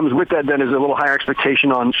conversation. What comes with that then is a little higher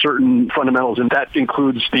expectation on certain fundamentals, and that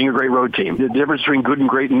includes being a great road team. The difference between good and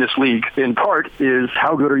great in this league, in part, is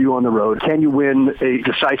how good are you on the road? Can you win a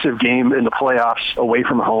decisive game in the playoffs away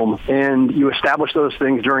from home? And you establish those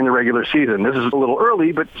things during the regular season. This is a little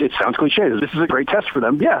early, but it sounds cliche. This is a great test for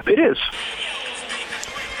them. Yeah, it is.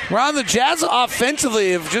 Ron, the Jazz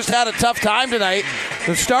offensively have just had a tough time tonight.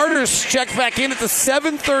 The starters checked back in at the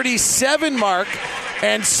 7:37 mark,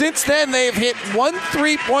 and since then they've hit 1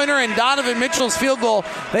 3-pointer and Donovan Mitchell's field goal.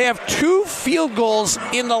 They have 2 field goals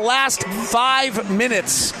in the last 5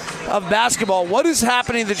 minutes of basketball. What is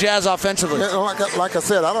happening to the Jazz offensively? Like I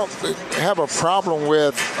said, I don't have a problem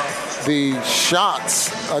with the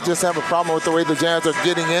shots. I just have a problem with the way the Jazz are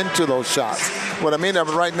getting into those shots. What I mean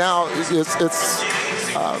right now is it's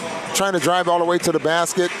trying to drive all the way to the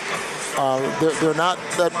basket. They're not,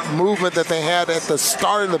 that movement that they had at the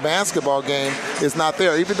start of the basketball game is not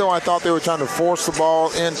there. Even though I thought they were trying to force the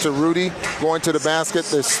ball into Rudy going to the basket,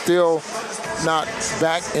 they're still not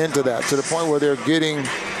back into that to the point where they're getting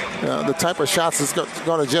the type of shots that's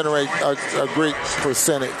going to generate a great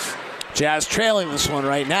percentage. Jazz trailing this one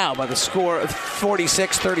right now by the score of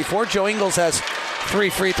 46-34. Joe Ingles has 3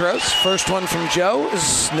 free throws. First one from Joe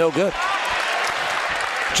is no good.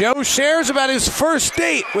 Joe shares about his first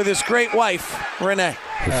date with his great wife, Renee.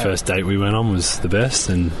 The first date we went on was the best,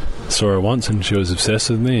 and saw her once and she was obsessed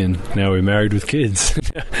with me, and now we're married with kids.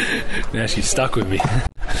 Now she's stuck with me.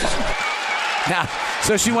 Now,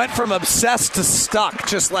 so she went from obsessed to stuck,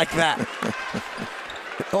 just like that.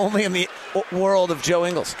 Only in the world of Joe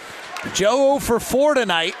Ingles. Joe 0 for 4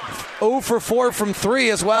 tonight. 0 for 4 from 3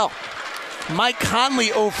 as well. Mike Conley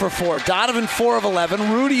 0 for 4. Donovan 4 of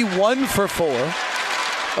 11. Rudy 1 for 4.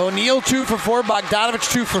 O'Neal 2 for 4.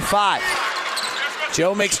 Bogdanovich 2 for 5.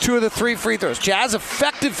 Joe makes 2 of the 3 free throws. Jazz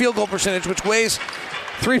effective field goal percentage, which weighs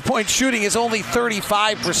 3-point shooting, is only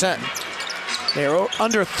 35%. They're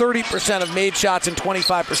under 30% of made shots and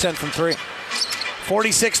 25% from 3.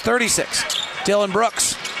 46-36. Dillon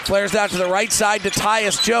Brooks flares out to the right side to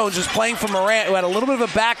Tyus Jones, who's playing for Morant, who had a little bit of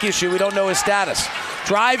a back issue. We don't know his status.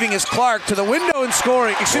 Driving is Clark to the window and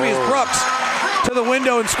scoring. Excuse me, is Brooks to the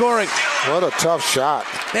window and scoring. What a tough shot.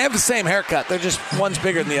 They have the same haircut. They're just one's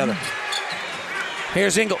bigger than the other.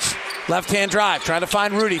 Here's Ingles. Left-hand drive, trying to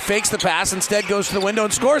find Rudy. Fakes the pass, instead goes to the window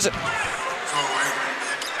and scores it.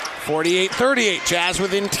 48-38. Jazz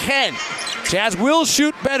within 10. Jazz will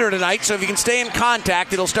shoot better tonight, so if you can stay in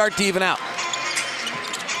contact, it'll start to even out.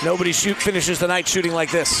 Nobody finishes the night shooting like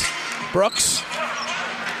this. Brooks,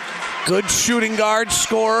 good shooting guard,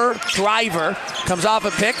 scorer, driver. Comes off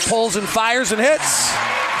a pick, pulls and fires and hits.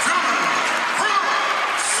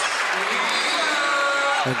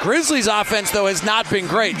 The Grizzlies' offense, though, has not been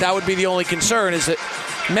great. That would be the only concern, is that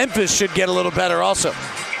Memphis should get a little better also.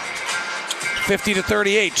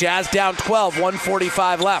 50-38. Jazz down 12,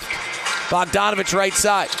 1:45 left. Bogdanovich right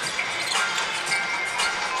side.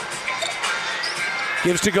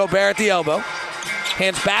 Gives to Gobert at the elbow.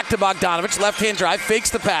 Hands back to Bogdanovich. Left-hand drive. Fakes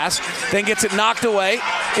the pass. Then gets it knocked away.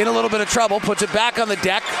 In a little bit of trouble. Puts it back on the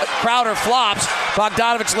deck. Crowder flops.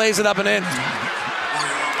 Bogdanovich lays it up and in.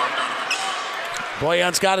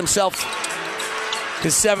 Bojan's got himself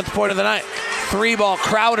his 7th point of the night. 3-ball.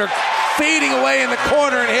 Crowder fading away in the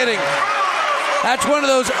corner and hitting. That's one of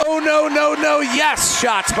those no, yes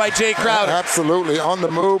shots by Jay Crowder. Absolutely. On the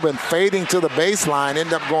move and fading to the baseline,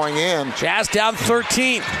 end up going in. Jazz down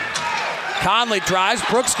 13. Conley drives.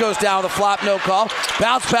 Brooks goes down with a flop, no call.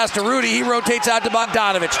 Bounce pass to Rudy. He rotates out to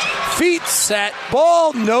Bogdanovich. Feet set.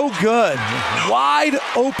 Ball no good. Wide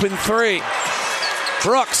open 3.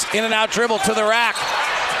 Brooks in and out dribble to the rack.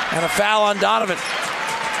 And a foul on Donovan.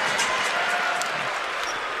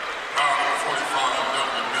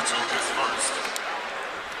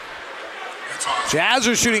 Jazz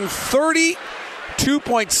are shooting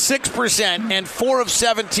 32.6% and 4 of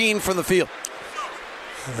 17 from the field.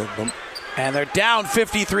 And they're down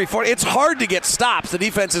 53-40. It's hard to get stops. The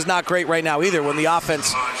defense is not great right now either when the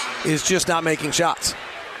offense is just not making shots.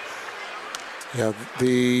 Yeah,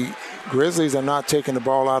 the Grizzlies are not taking the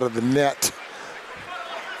ball out of the net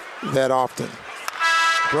that often.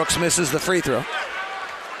 Brooks misses the free throw.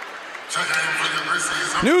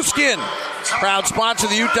 New Skin, proud sponsor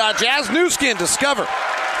of the Utah Jazz. New Skin, discover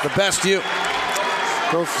the best you.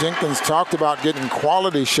 Coach Jenkins talked about getting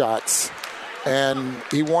quality shots, and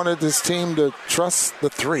he wanted his team to trust the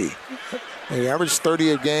three. They averaged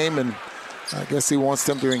 30 a game, and I guess he wants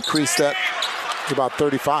them to increase that to about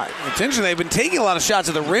 35. It's interesting. They've been taking a lot of shots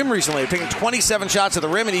at the rim recently. They've taken 27 shots at the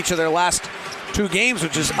rim in each of their last 2 games,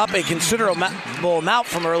 which is up a considerable amount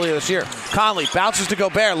from earlier this year. Conley bounces to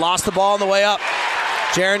Gobert, lost the ball on the way up.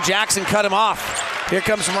 Jaren Jackson cut him off. Here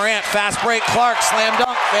comes Morant, fast break, Clark, slam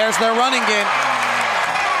dunk. There's their running game.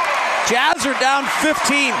 Jazz are down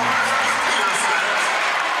 15.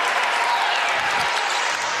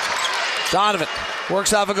 Donovan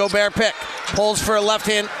works off a Gobert pick, pulls for a left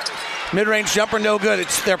hand mid-range jumper, no good.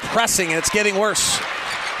 They're pressing, and it's getting worse.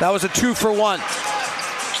 That was a 2-for-1.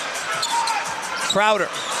 Crowder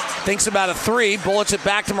thinks about a 3, bullets it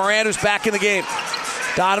back to Morant, who's back in the game.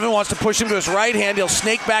 Donovan wants to push him to his right hand. He'll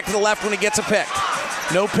snake back to the left when he gets a pick.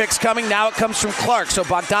 No picks coming. Now it comes from Clark, so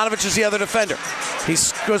Bogdanovich is the other defender. He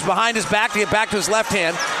goes behind his back to get back to his left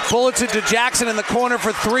hand. Bullets it to Jackson in the corner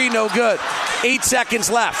for 3, no good. 8 seconds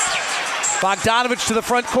left. Bogdanovich to the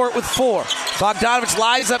front court with 4. Bogdanovich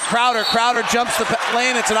lies up Crowder. Crowder jumps the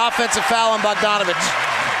lane. It's an offensive foul on Bogdanovich.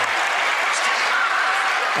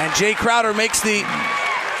 And Jay Crowder makes the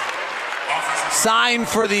sign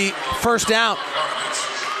for the first down.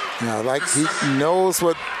 Yeah, like he knows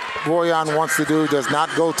what Bojan wants to do. Does not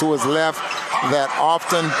go to his left that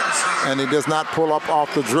often, and he does not pull up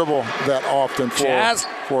off the dribble that often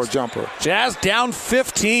for a jumper. Jazz down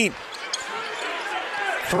 15.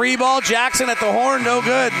 3-ball Jackson at the horn, no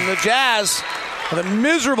good. And the Jazz with a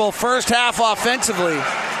miserable first half offensively.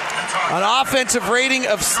 An offensive rating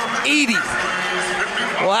of 80.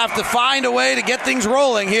 We'll have to find a way to get things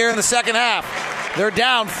rolling here in the second half. They're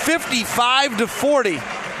down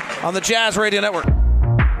 55-40 on the Jazz Radio Network.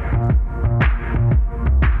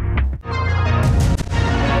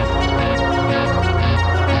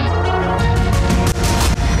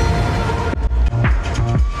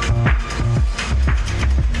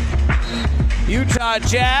 Utah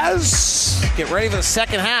Jazz get ready for the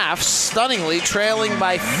second half, stunningly trailing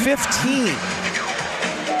by 15.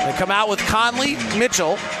 They come out with Conley,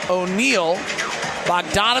 Mitchell, O'Neal,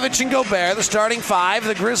 Bogdanovich, and Gobert, the starting 5.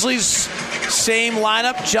 The Grizzlies, same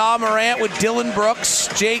lineup. Ja Morant with Dillon Brooks,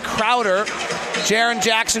 Jay Crowder, Jaren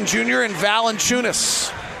Jackson Jr., and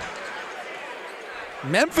Valanciunas.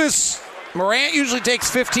 Memphis, Morant usually takes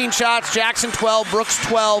 15 shots, Jackson 12, Brooks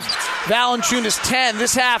 12, Valanciunas 10.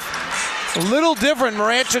 This half, a little different.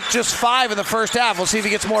 Morant took just 5 in the first half. We'll see if he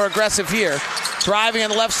gets more aggressive here. Driving on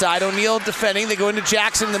the left side, O'Neal defending. They go into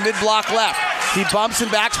Jackson in the mid-block left. He bumps and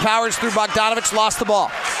backs, powers through Bogdanovich, lost the ball.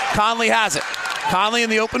 Conley has it. Conley in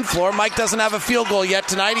the open floor. Mike doesn't have a field goal yet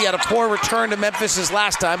tonight. He had a poor return to Memphis his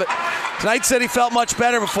last time, but tonight said he felt much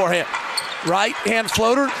better beforehand. Right hand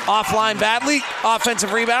floater, offline badly.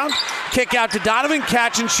 Offensive rebound. Kick out to Donovan.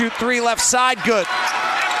 Catch and shoot 3 left side. Good.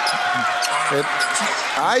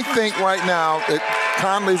 I think right now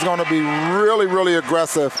Conley's going to be really, really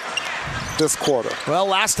aggressive this quarter. Well,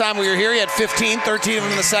 last time we were here, he had 15, 13 of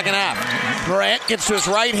them in the second half. Morant gets to his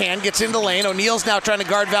right hand, gets into the lane. O'Neal's now trying to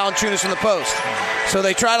guard Valanciunas from the post. So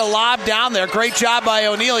they try to lob down there. Great job by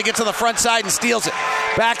O'Neal. He gets on the front side and steals it.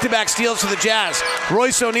 Back-to-back steals for the Jazz.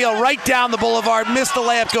 Royce O'Neal right down the boulevard, missed the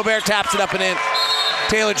layup. Gobert taps it up and in.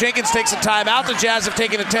 Taylor Jenkins takes a timeout. The Jazz have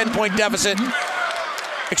taken a 10-point deficit.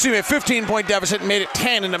 A 15-point deficit and made it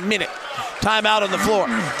 10 in a minute. Timeout on the floor.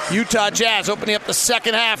 Utah Jazz opening up the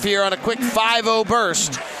second half here on a quick 5-0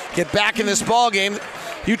 burst. Get back in this ball game.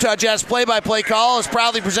 Utah Jazz play-by-play call is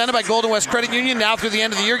proudly presented by Golden West Credit Union. Now through the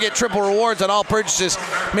end of the year, get triple rewards on all purchases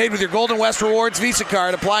made with your Golden West Rewards Visa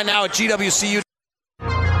card. Apply now at GWCU.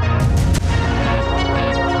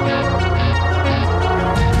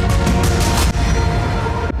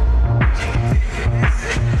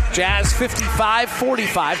 Jazz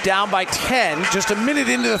 55-45, down by 10. Just a minute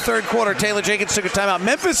into the third quarter, Taylor Jenkins took a timeout.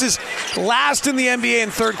 Memphis is last in the NBA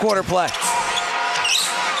in third quarter play.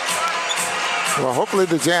 Well, hopefully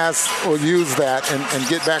the Jazz will use that and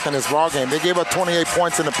get back in this ballgame. They gave up 28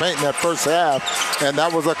 points in the paint in that first half, and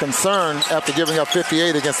that was a concern after giving up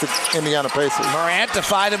 58 against the Indiana Pacers. Morant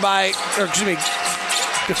defended by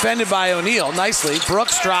O'Neal nicely.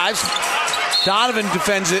 Brooks drives. Donovan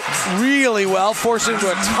defends it really well, forcing him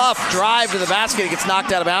to a tough drive to the basket. He gets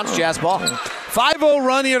knocked out of bounds. Jazz ball. 5-0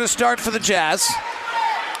 run here to start for the Jazz.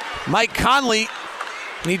 Mike Conley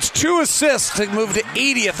Needs 2 assists to move to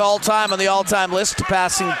 80th all-time on the all-time list,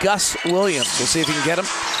 passing Gus Williams. We'll see if he can get him.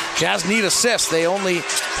 Jazz need assists. They only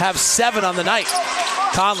have 7 on the night.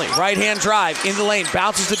 Conley, right-hand drive, in the lane,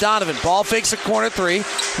 bounces to Donovan. Ball fakes a corner 3,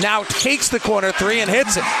 now takes the corner 3 and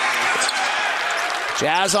hits it.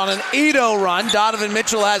 Jazz on an 8-0 run. Donovan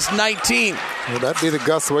Mitchell has 19. Would that be the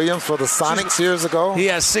Gus Williams for the Sonics years ago? He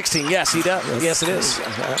has 16. Yes, he does. Yes, it is.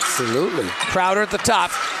 Absolutely. Crowder at the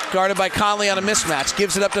top, guarded by Conley on a mismatch.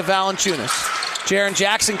 Gives it up to Valanciunas. Jaren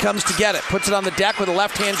Jackson comes to get it. Puts it on the deck with a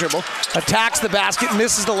left-hand dribble. Attacks the basket.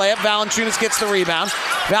 Misses the layup. Valanciunas gets the rebound.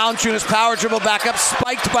 Valanciunas power dribble back up.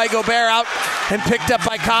 Spiked by Gobert out and picked up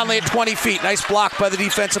by Conley at 20 feet. Nice block by the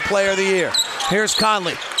Defensive Player of the Year. Here's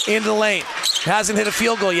Conley into the lane. Hasn't hit a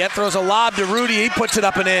field goal yet. Throws a lob to Rudy. He puts it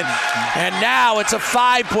up and in. And now it's a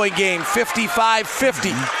 5-point game.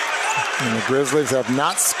 55-50. And the Grizzlies have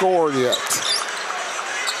not scored yet.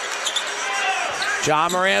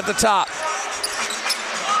 John Morant at the top.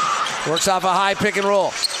 Works off a high pick and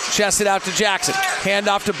roll. Chests it out to Jackson. Hand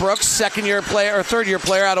off to Brooks, third-year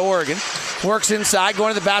player out of Oregon. Works inside,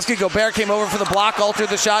 going to the basket. Gobert came over for the block, altered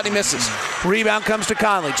the shot, and he misses. Rebound comes to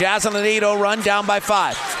Conley. Jazz on an 8-0 run, down by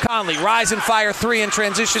 5. Conley, rise and fire 3 in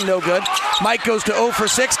transition, no good. Mike goes to 0 for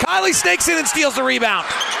 6. Conley snakes in and steals the rebound.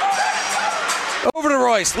 Over to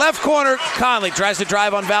Royce. Left corner. Conley tries to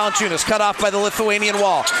drive on Valanciunas. Cut off by the Lithuanian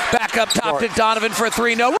wall. Back up top to Donovan for a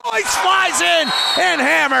 3. No. Royce flies in and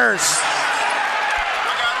hammers.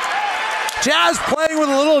 Jazz playing with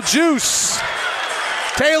a little juice.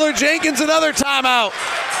 Taylor Jenkins, another timeout.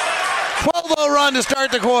 12-0 run to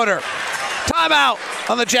start the quarter. Timeout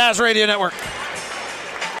on the Jazz Radio Network.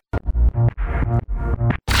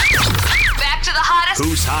 Back to the hottest.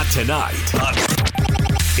 Who's hot tonight?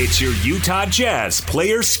 It's your Utah Jazz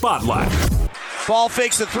Player Spotlight. Ball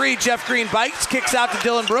fakes the 3. Jeff Green bites, kicks out to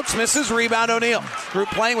Dillon Brooks, misses. Rebound O'Neal. Group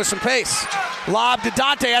playing with some pace. Lob to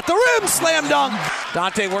Dante at the rim, slam dunk.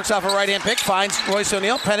 Dante works off a right-hand pick, finds Royce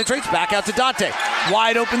O'Neal, penetrates, back out to Dante.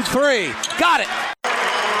 Wide open 3. Got it.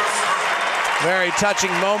 Very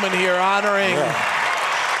touching moment here, honoring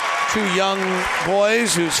 2 young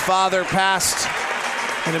boys whose father passed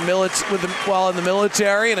in while in the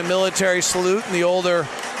military, in a military salute, and the older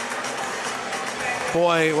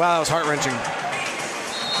boy, wow, that was heart-wrenching.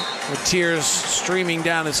 With tears streaming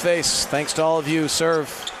down his face. Thanks to all of you who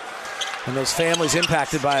serve and those families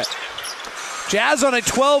impacted by it. Jazz on a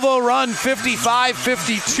 12-0 run,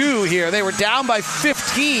 55-52 here. They were down by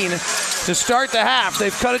 15 to start the half.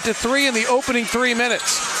 They've cut it to 3 in the opening 3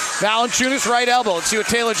 minutes. Valanciunas right elbow. Let's see what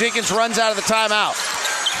Taylor Jenkins runs out of the timeout.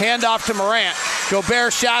 Hand off to Morant.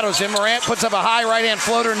 Gobert shadows him. Morant puts up a high right-hand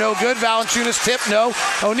floater, no good. Valanciunas tip, no.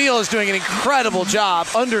 O'Neal is doing an incredible job,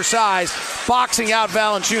 undersized, boxing out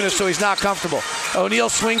Valanciunas so he's not comfortable. O'Neal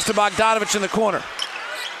swings to Bogdanovich in the corner.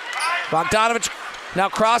 Bogdanovich now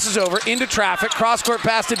crosses over into traffic. Cross-court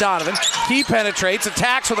pass to Donovan. He penetrates,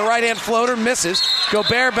 attacks with a right-hand floater, misses.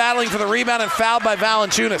 Gobert battling for the rebound and fouled by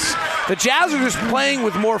Valanciunas. The Jazz are just playing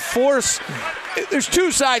with more force. There's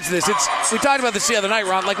 2 sides to this. We talked about this the other night,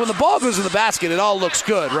 Ron. Like when the ball goes in the basket, it all looks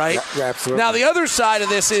good, right? Yeah, absolutely. Now the other side of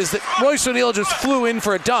this is that Royce O'Neal just flew in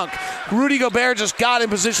for a dunk. Rudy Gobert just got in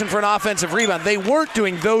position for an offensive rebound. They weren't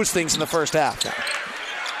doing those things in the first half.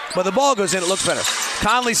 But the ball goes in, it looks better.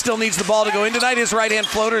 Conley still needs the ball to go in tonight. His right-hand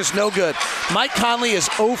floater is no good. Mike Conley is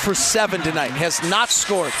 0 for 7 tonight. Has not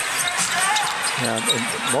scored. Yeah,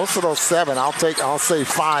 most of those 7, I'll say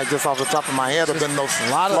 5 just off the top of my head have been those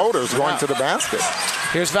floaters going to the basket.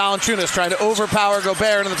 Here's Valanciunas trying to overpower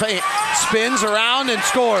Gobert into the paint. Spins around and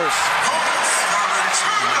scores.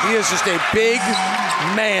 He is just a big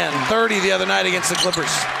man. 30 the other night against the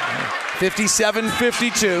Clippers.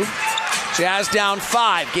 57-52. Jazz down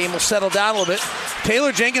 5. Game will settle down a little bit.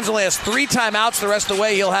 Taylor Jenkins only has 3 timeouts the rest of the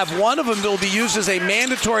way. He'll have one of them that will be used as a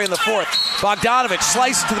mandatory in the 4th. Bogdanovich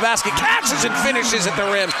slices to the basket, catches and finishes at the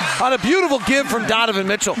rim on a beautiful give from Donovan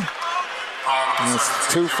Mitchell. And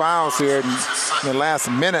it's 2 fouls here in the last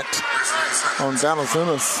minute on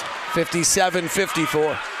Valanciunas.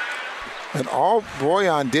 57-54. And all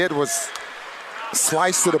Bojan did was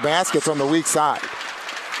slice to the basket from the weak side.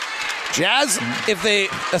 Jazz, if they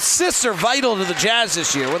assists are vital to the Jazz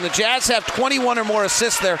this year. When the Jazz have 21 or more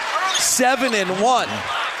assists, they're 7-1.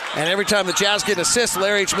 And every time the Jazz get assists,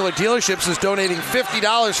 Larry H. Miller Dealerships is donating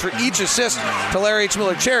 $50 for each assist to Larry H.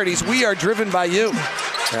 Miller Charities. We are driven by you.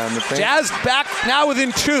 Jazz back now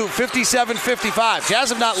within 2, 57-55. Jazz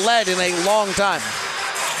have not led in a long time.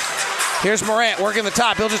 Here's Morant working the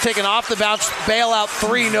top. He'll just take an off-the-bounce bailout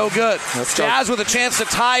 3, no good. Jazz with a chance to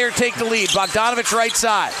tie or take the lead. Bogdanovich right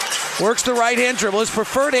side. Works the right-hand dribble. His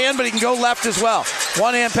preferred hand, but he can go left as well.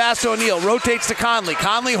 One-hand pass to O'Neal. Rotates to Conley.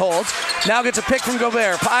 Conley holds. Now gets a pick from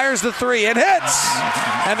Gobert. Fires the three and hits.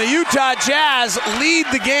 And the Utah Jazz lead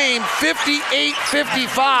the game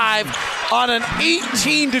 58-55 on an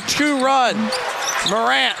 18-2 run.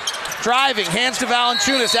 Morant driving. Hands to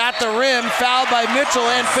Valanciunas at the rim. Fouled by Mitchell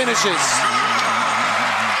and finishes.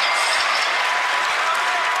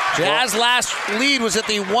 Jazz last lead was at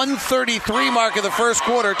the 133 mark of the first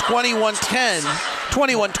quarter,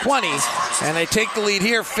 21-20, and they take the lead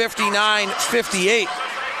here 59-58.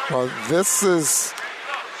 Well, this is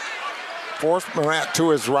force Morant to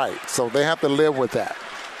his right, so they have to live with that.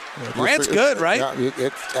 Morant's good, right? Yeah,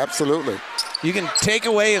 absolutely. You can take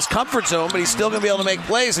away his comfort zone, but he's still going to be able to make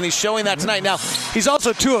plays, and he's showing that tonight. Now, he's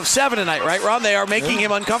also 2 of 7 tonight, right, Ron? They are making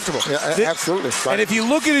him uncomfortable. Yeah, absolutely. And if you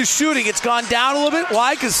look at his shooting, it's gone down a little bit.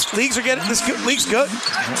 Why? Because league's good.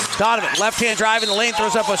 Donovan, left-hand drive in the lane,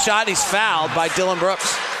 throws up a shot, and he's fouled by Dillon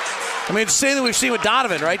Brooks. I mean, it's the same that we've seen with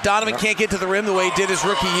Donovan, right? Donovan can't get to the rim the way he did his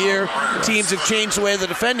rookie year. Teams have changed the way they're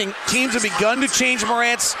defending. Teams have begun to change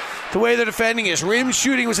Morant's the way they're defending. His rim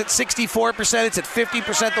shooting was at 64%. It's at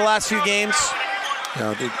 50% the last few games.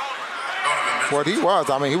 Yeah, what he was,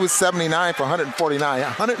 I mean, he was 79 for 149.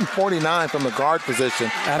 149 from the guard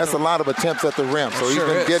position. That's a lot of attempts at the rim. So he's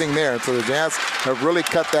been getting there. So the Jazz have really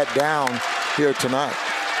cut that down here tonight.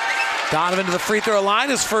 Donovan to the free throw line.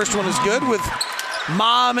 His first one is good with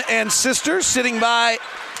mom and sister sitting by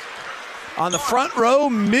on the front row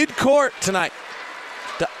mid-court tonight.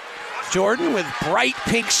 Jordan with bright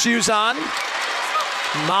pink shoes on.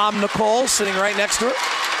 Mom Nicole sitting right next to her.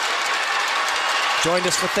 Joined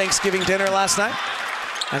us for Thanksgiving dinner last night.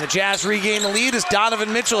 And the Jazz regain the lead as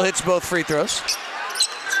Donovan Mitchell hits both free throws.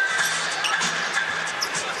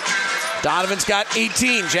 Donovan's got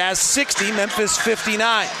 18. Jazz 60. Memphis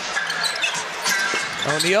 59.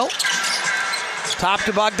 O'Neal. Top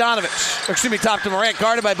to Bogdanovich. Excuse me, top to Morant.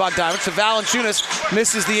 Guarded by Bogdanovich. So Valanciunas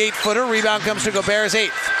misses the 8-footer. Rebound comes to Gobert's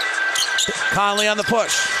 8th. Conley on the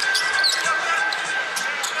push.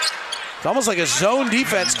 It's almost like a zone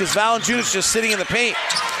defense because Valanciunas just sitting in the paint,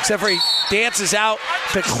 except for he dances out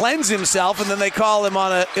to cleanse himself, and then they call him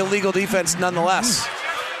on an illegal defense nonetheless.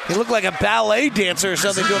 He looked like a ballet dancer or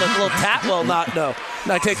something doing a little tap. Well, no,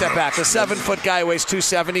 I take that back. The 7-foot guy who weighs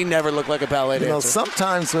 270 never looked like a ballet dancer. You know,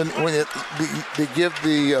 sometimes when they give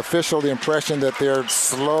the official the impression that they're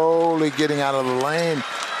slowly getting out of the lane,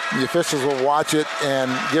 the officials will watch it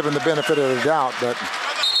and give him the benefit of the doubt, but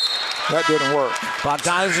that didn't work.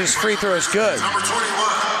 Bogdanovich's free throw is good.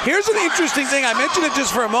 Here's an interesting thing. I mentioned it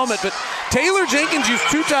just for a moment, but Taylor Jenkins used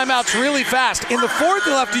 2 timeouts really fast. In the fourth,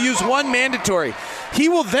 he'll have to use 1 mandatory. He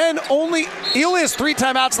only has 3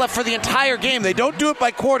 timeouts left for the entire game. They don't do it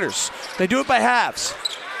by quarters. They do it by halves.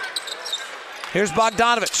 Here's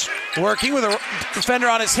Bogdanovich working with a defender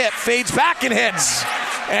on his hip. Fades back and hits.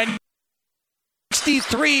 And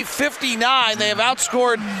 63-59. They have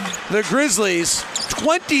outscored the Grizzlies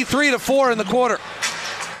 23-4 in the quarter.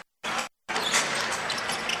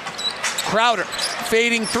 Crowder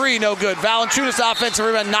fading 3, no good. Valanciunas offensive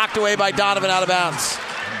rebound knocked away by Donovan out of bounds.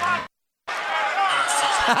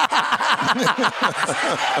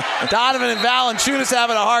 Donovan and Valanciunas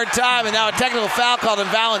having a hard time, and now a technical foul called on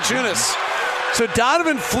Valanciunas. So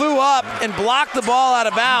Donovan flew up and blocked the ball out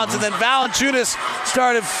of bounds, and then Valanciunas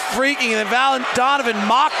started freaking, and then Donovan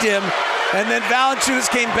mocked him, and then Valanciunas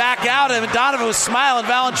came back out, and Donovan was smiling.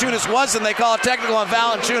 Valanciunas wasn't. They call a technical on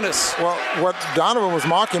Valanciunas. Well, what Donovan was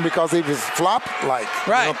mocking because he was flop-like.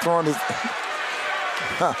 Right. You know, throwing his...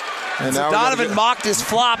 And so Donovan mocked his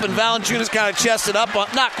flop, and Valanciunas kind of chested up,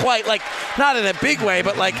 not quite, not in a big way,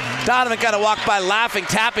 but Donovan kind of walked by laughing,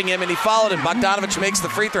 tapping him, and he followed him. Bogdanovich makes the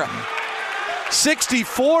free throw.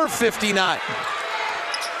 64-59.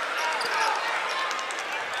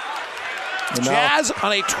 Jazz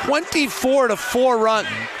on a 24-4 run.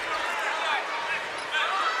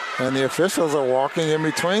 And the officials are walking in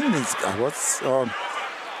between.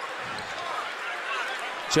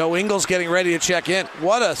 Joe Ingles getting ready to check in.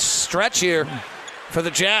 What a stretch here for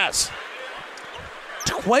the Jazz.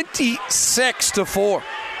 26-4.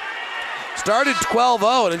 Started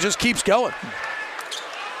 12-0, and it just keeps going.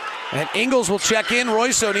 And Ingles will check in.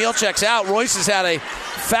 Royce O'Neal checks out. Royce has had a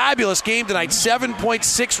fabulous game tonight.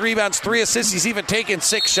 7.6 rebounds, 3 assists. He's even taken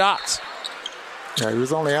 6 shots. Yeah, he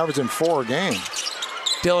was only averaging 4 a game.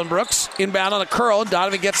 Dillon Brooks inbound on a curl, and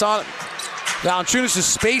Donovan gets on it. Valanciunas is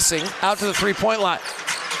spacing out to the 3-point line.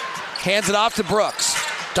 Hands it off to Brooks.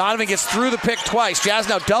 Donovan gets through the pick twice. Jazz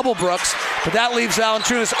now double Brooks, but that leaves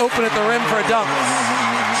Valanciunas open at the rim for a dunk.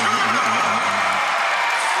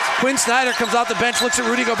 Quinn Snyder comes off the bench, looks at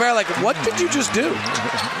Rudy Gobert like, what did you just do?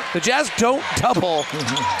 The Jazz don't double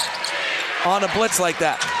on a blitz like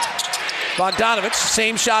that. Bogdanovich,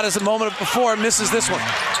 same shot as a moment before, misses this one.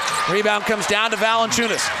 Rebound comes down to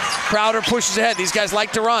Valanciunas. Crowder pushes ahead. These guys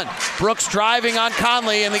like to run. Brooks driving on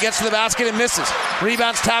Conley, and he gets to the basket and misses.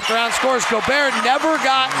 Rebounds tapped around, scores. Gobert never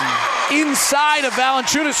got inside of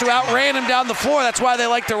Valanciunas, who outran him down the floor. That's why they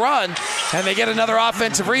like to run. And they get another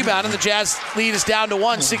offensive rebound, and the Jazz lead is down to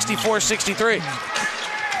 1, 64-63.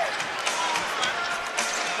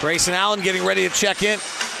 Grayson Allen getting ready to check in.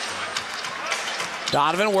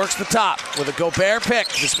 Donovan works the top with a Gobert pick.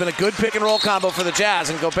 It's been a good pick and roll combo for the Jazz,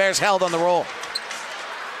 and Gobert's held on the roll.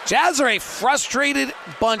 Jazz are a frustrated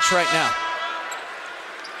bunch right now.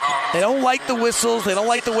 They don't like the whistles. They don't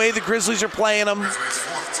like the way the Grizzlies are playing them.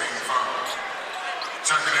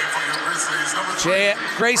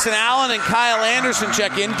 Grayson Allen and Kyle Anderson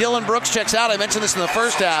check in. Dylan Brooks checks out. I mentioned this in the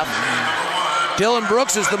first half. Dylan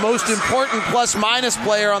Brooks is the most important plus-minus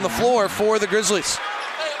player on the floor for the Grizzlies.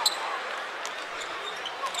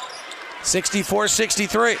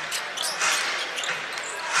 64-63.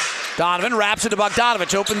 Donovan wraps it to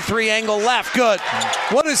Bogdanovich. Open three, angle left. Good.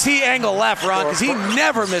 What does he angle left, Ron? Because he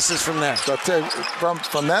never misses from there. So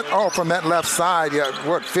from that left side,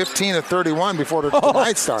 15 of 31 before the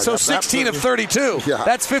night started. So 16 of 32. Yeah.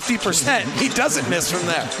 That's 50%. He doesn't miss from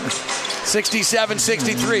there.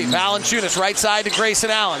 67-63. Valanciunas right side to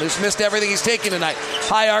Grayson Allen, who's missed everything he's taken tonight.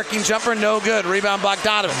 High arcing jumper, no good. Rebound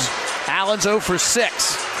Bogdanovich. Allen's 0 for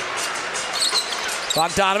 6.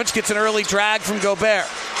 Bogdanovich gets an early drag from Gobert.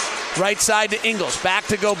 Right side to Ingles. Back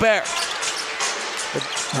to Gobert.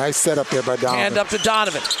 Nice setup there by Donovan. Hand up to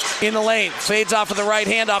Donovan. In the lane. Fades off with the right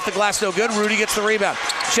hand. Off the glass. No good. Rudy gets the rebound.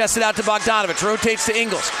 Chests it out to Bogdanovich. Rotates to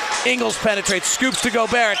Ingles. Ingles penetrates. Scoops to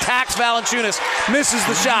Gobert. Attacks Valanciunas. Misses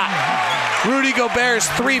the shot. Rudy Gobert is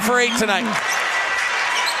 3 for 8 tonight.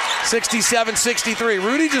 67-63.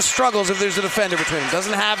 Rudy just struggles if there's a defender between them.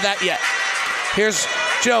 Doesn't have that yet. Here's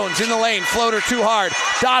Jones in the lane. Floater too hard.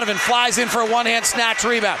 Donovan flies in for a one-hand snatch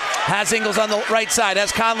rebound. Has Ingles on the right side.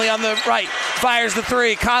 Has Conley on the right. Fires the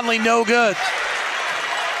three. Conley no good.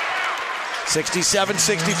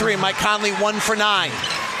 67-63. Mike Conley 1 for 9.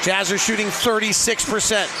 Jazz are shooting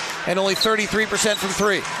 36% and only 33% from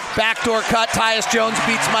three. Backdoor cut. Tyus Jones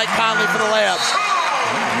beats Mike Conley for the layup.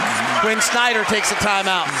 Quinn Snyder takes a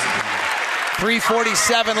timeout.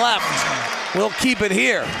 3:47 left. We'll keep it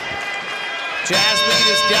here. Jazz lead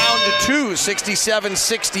is down to 2,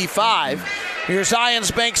 67-65. Here's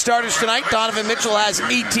Zions Bank starters tonight. Donovan Mitchell has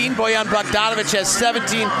 18. Bojan Bogdanovich has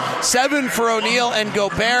 17. 7 for O'Neal and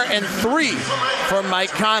Gobert, and 3 for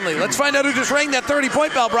Mike Conley. Let's find out who just rang that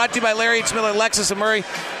 30-point bell. Brought to you by Larry H. Miller, Lexus of Murray,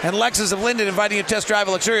 and Lexus of Linden, inviting you to test drive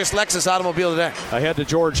a luxurious Lexus automobile today. Ahead to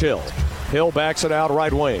George Hill. Hill backs it out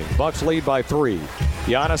right wing. Bucks lead by 3.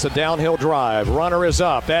 Giannis, a downhill drive. Runner is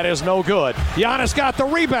up. That is no good. Giannis got the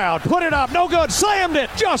rebound. Put it up. No good. Slammed it.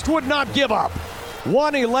 Just would not give up.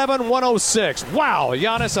 111-106. Wow.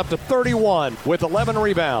 Giannis up to 31 with 11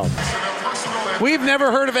 rebounds. We've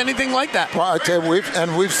never heard of anything like that. Well, I tell you,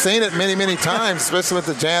 we've seen it many, many times, especially with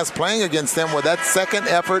the Jazz playing against them, where that second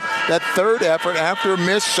effort, that third effort, after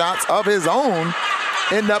missed shots of his own,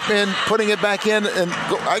 end up in putting it back in, and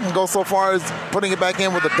I can go so far as putting it back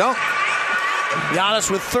in with a dunk. Giannis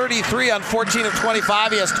with 33 on 14 of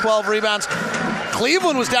 25. He has 12 rebounds.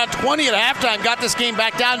 Cleveland was down 20 at halftime, got this game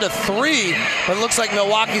back down to 3, but it looks like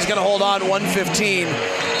Milwaukee's going to hold on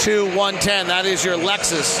 115-110. That is your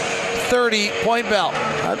Lexus 30-point bell.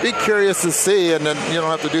 I'd be curious to see, and then you don't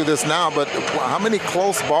have to do this now, but how many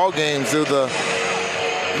close ball games do the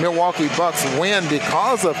Milwaukee Bucks win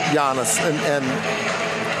because of Giannis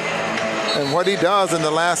and what he does in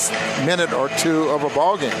the last minute or two of a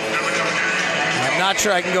ball game? I'm not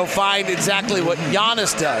sure I can go find exactly what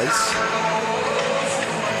Giannis does.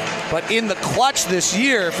 But in the clutch this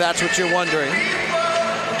year, if that's what you're wondering.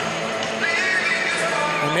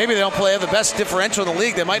 And maybe they don't play the best differential in the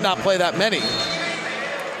league. They might not play that many.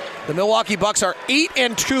 The Milwaukee Bucks are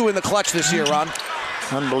 8-2 in the clutch this year, Ron.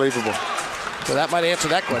 Unbelievable. So that might answer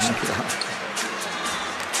that question.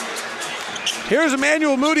 Here's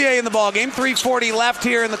Emmanuel Mudiay in the ballgame. 3:40 left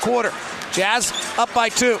here in the quarter. Jazz up by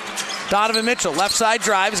 2. Donovan Mitchell, left side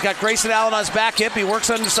drive. He's got Grayson Allen on his back hip. He works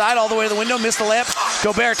on the side all the way to the window. Missed the layup.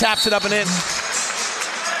 Gobert taps it up and in.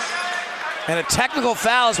 And a technical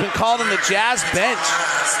foul has been called on the Jazz bench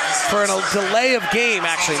for a delay of game,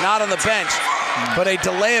 actually. Not on the bench, but a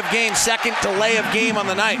delay of game. Second delay of game on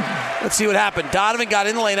the night. Let's see what happened. Donovan got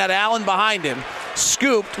in the lane, had Allen behind him.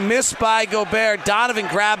 Scooped, missed by Gobert. Donovan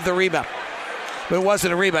grabbed the rebound. But it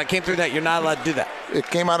wasn't a rebound. It came through net. You're not allowed to do that. It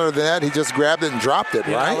came out of the net. He just grabbed it and dropped it,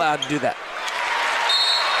 You're right? not allowed to do that.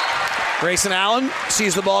 Grayson Allen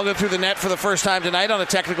sees the ball go through the net for the first time tonight on a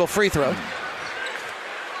technical free throw.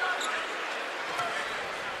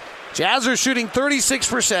 Jazz are shooting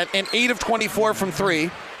 36% and 8 of 24 from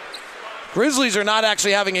 3. Grizzlies are not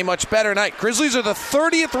actually having a much better night. Grizzlies are the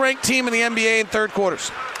 30th ranked team in the NBA in third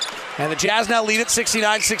quarters. And the Jazz now lead at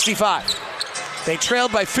 69-65. They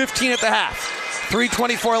trailed by 15 at the half.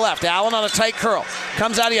 3:24 left. Allen on a tight curl.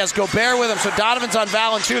 Comes out, he has Gobert with him, so Donovan's on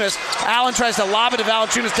Valanciunas. Allen tries to lob it to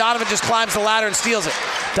Valanciunas. Donovan just climbs the ladder and steals it.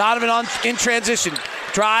 Donovan in transition.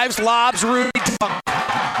 Drives, lobs, Rudy, dunk.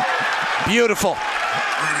 Beautiful.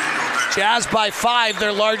 Jazz by 5.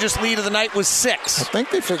 Their largest lead of the night was 6. I think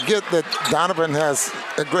they forget that Donovan has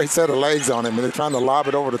a great set of legs on him, and they're trying to lob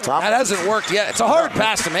it over the top. That hasn't worked yet. It's a hard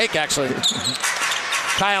pass to make, actually.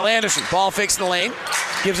 Kyle Anderson, ball fakes in the lane.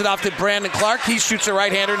 Gives it off to Brandon Clark. He shoots a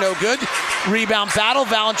right-hander, no good. Rebound battle.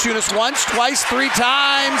 Valanciunas once, twice, 3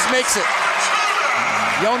 times. Makes it.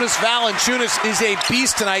 Jonas Valanciunas is a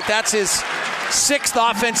beast tonight. That's his 6th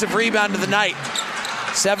offensive rebound of the night.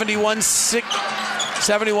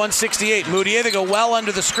 71-68. Moutier, they go well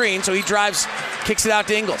under the screen, so he drives, kicks it out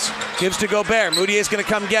to Ingles. Gives to Gobert. Moutier's going to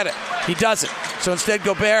come get it. He doesn't. So instead,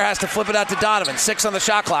 Gobert has to flip it out to Donovan. 6 on the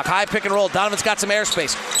shot clock. High pick and roll. Donovan's got some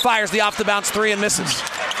airspace. Fires the off-the-bounce 3 and misses.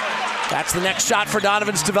 That's the next shot for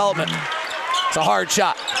Donovan's development. It's a hard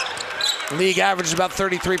shot. League average is about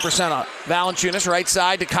 33% on it. Valanciunas, right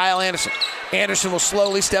side to Kyle Anderson. Anderson will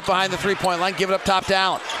slowly step behind the three-point line, give it up top to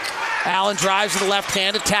Allen. Allen drives to the left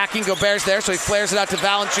hand, attacking. Gobert's there, so he flares it out to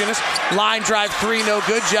Valanciunas. Line drive 3, no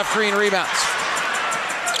good. Jeff Green rebounds.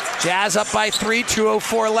 Jazz up by 3,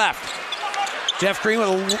 2:04 left. Jeff Green with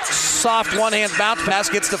a soft one-hand bounce pass,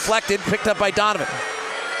 gets deflected, picked up by Donovan.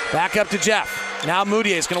 Back up to Jeff. Now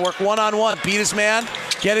Moutier is going to work one-on-one. Beat his man,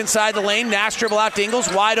 get inside the lane. Nash dribble out to Ingles.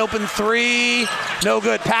 Wide open 3. No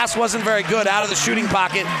good. Pass wasn't very good out of the shooting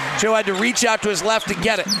pocket. Joe had to reach out to his left to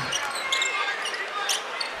get it.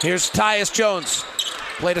 Here's Tyus Jones.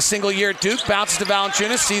 Played a single year at Duke. Bounces to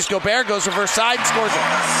Valanciunas. Sees Gobert. Goes reverse side and scores it.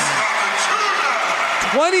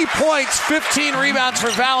 20 points, 15 rebounds for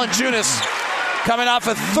Valanciunas. Coming off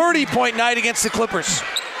a 30-point night against the Clippers.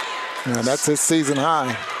 Yeah, that's his season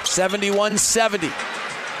high. 71-70.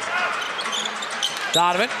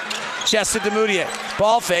 Donovan, chested to Moutier.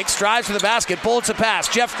 Ball fakes, drives to the basket, bullets a pass.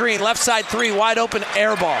 Jeff Green, left side 3, wide open,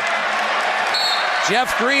 air ball.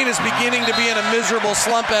 Jeff Green is beginning to be in a miserable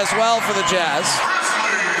slump as well for the Jazz.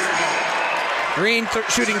 Green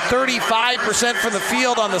shooting 35% from the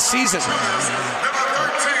field on the season.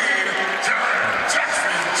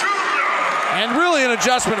 And really an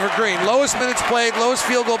adjustment for Green. Lowest minutes played, lowest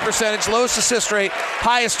field goal percentage, lowest assist rate,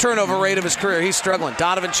 highest turnover rate of his career. He's struggling.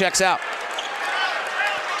 Donovan checks out.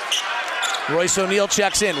 Royce O'Neal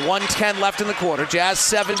checks in. 1:10 left in the quarter. Jazz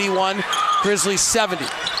 71, Grizzlies 70.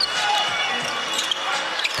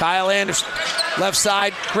 Kyle Anderson, left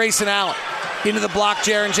side, Grayson Allen. Into the block,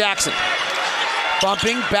 Jaren Jackson.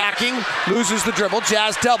 Bumping, backing, loses the dribble.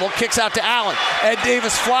 Jazz double, kicks out to Allen. Ed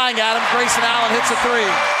Davis flying at him. Grayson Allen hits a 3.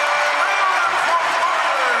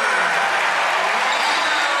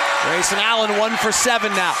 Grayson Allen 1 for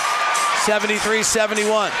 7 now.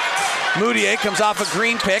 73-71. Moutier comes off a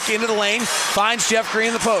Green pick into the lane, finds Jeff Green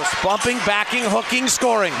in the post. Bumping, backing, hooking,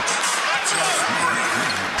 scoring.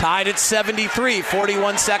 Tied at 73,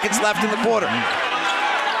 41 seconds left in the quarter.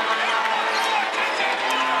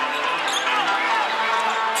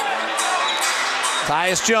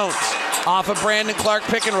 Tyus Jones off of Brandon Clark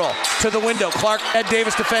pick and roll to the window. Clark, Ed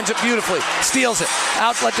Davis defends it beautifully, steals it.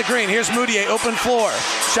 Outlet to Green. Here's Moutier, open floor.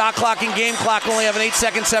 Shot clock and game clock only have an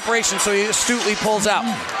 8-second separation, so he astutely pulls out.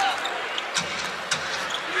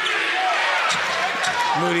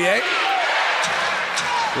 Moutier.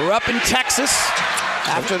 We're up in Texas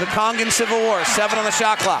after the Congan Civil War. 7 on the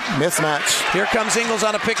shot clock. Mismatch. Here comes Ingles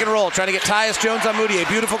on a pick and roll, trying to get Tyus Jones on Moutier.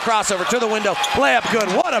 Beautiful crossover to the window. Layup good.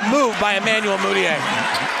 What a move by Emmanuel Moutier.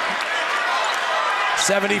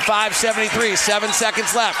 75-73, 7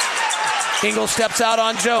 seconds left. Ingles steps out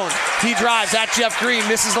on Jones. He drives at Jeff Green,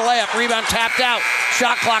 misses the layup. Rebound tapped out.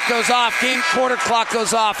 Shot clock goes off. Quarter clock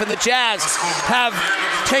goes off. And the Jazz have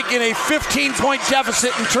taken a 15-point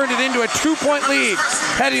deficit and turned it into a 2-point lead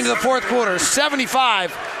heading to the fourth quarter.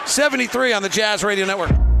 75-73 on the Jazz Radio Network.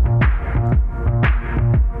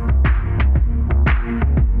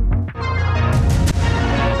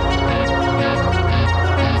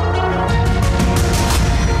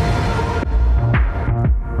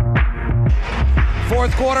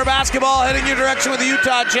 Fourth quarter basketball heading your direction with the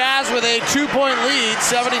Utah Jazz with a 2-point lead,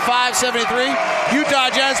 75-73.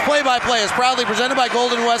 Utah Jazz play-by-play is proudly presented by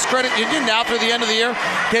Golden West Credit Union. Now through the end of the year,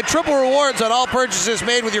 get triple rewards on all purchases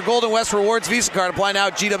made with your Golden West Rewards Visa card. Apply now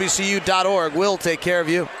at gwcu.org. We'll take care of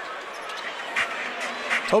you.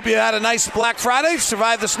 Hope you had a nice Black Friday.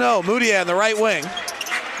 Survived the snow. Moutier on the right wing.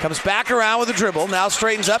 Comes back around with a dribble. Now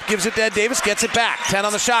straightens up. Gives it to Ed Davis. Gets it back. 10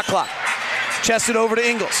 on the shot clock. Chested over to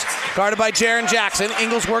Ingles. Guarded by Jaren Jackson.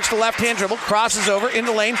 Ingles works the left-hand dribble. Crosses over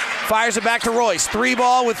into lane. Fires it back to Royce. 3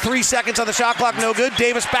 ball with 3 seconds on the shot clock. No good.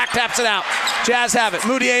 Davis back taps it out. Jazz have it.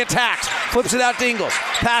 Moutier attacks. Flips it out to Ingles.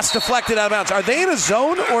 Pass deflected out of bounds. Are they in a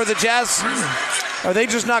zone or the Jazz, are they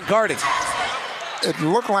just not guarding? It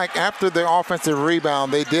looked like after the offensive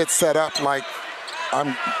rebound, they did set up like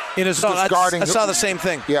in a zone. I saw the same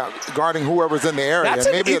thing. Yeah, guarding whoever's in the area.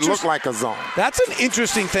 Maybe it looked like a zone. That's an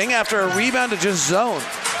interesting thing after a rebound to just zone.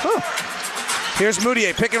 Huh. Here's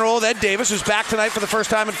Moutier, pick and roll with Ed Davis, who's back tonight for the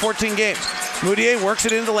first time in 14 games. Moutier works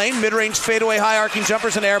it into the lane, mid-range fadeaway, high arcing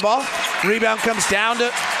jumpers and air ball. Rebound comes down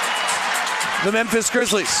to the Memphis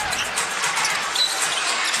Grizzlies.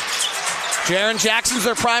 Jaren Jackson's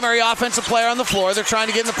their primary offensive player on the floor. They're trying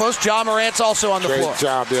to get in the post. Ja Morant's also on the floor. Great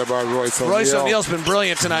job there by Royce O'Neal. Royce O'Neal's been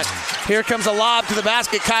brilliant tonight. Here comes a lob to the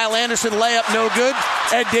basket. Kyle Anderson layup, no good.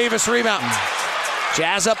 Ed Davis rebound.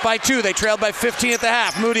 Jazz up by 2. They trailed by 15 at the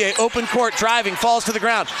half. Moutier, open court, driving, falls to the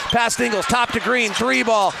ground. Past Ingles, top to Green, 3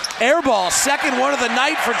 ball, air ball. Second one of the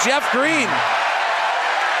night for Jeff Green.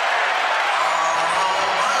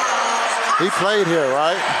 He played here,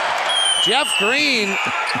 right? Jeff Green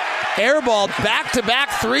airballed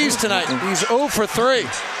back-to-back threes tonight. He's 0 for 3.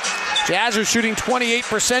 Jazz are shooting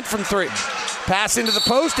 28% from 3. Pass into the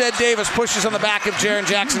post. Ed Davis pushes on the back of Jaren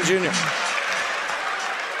Jackson Jr.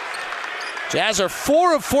 Jazz are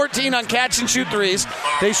 4 of 14 on catch-and-shoot threes.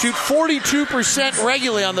 They shoot 42%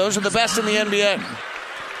 regularly on those, are the best in the NBA.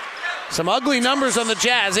 Some ugly numbers on the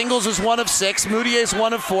Jazz. Ingles is 1 of 6. Moutier's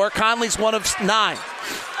 1 of 4. Conley's 1 of 9.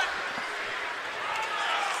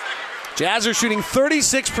 Jazz are shooting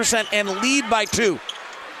 36% and lead by 2.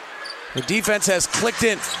 The defense has clicked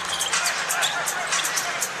in.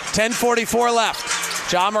 10:44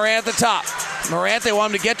 left. Ja Morant at the top. Morant, they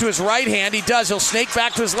want him to get to his right hand. He does. He'll snake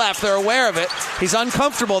back to his left. They're aware of it. He's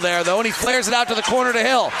uncomfortable there, though, and he flares it out to the corner to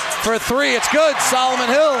Hill. For a 3, it's good. Solomon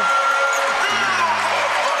Hill.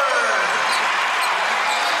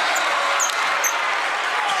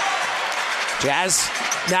 Jazz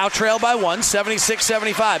now trail by 1,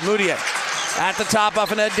 76-75. Moutier at the top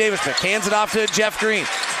off an Ed Davis pick. Hands it off to Jeff Green.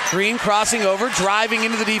 Green crossing over, driving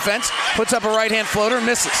into the defense. Puts up a right-hand floater,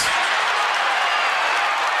 misses.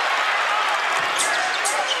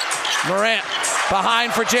 Morant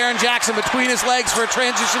behind for Jaren Jackson, between his legs for a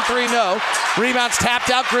transition 3, no. Rebounds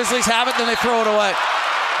tapped out, Grizzlies have it, then they throw it away.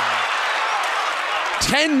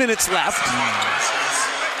 10 minutes left.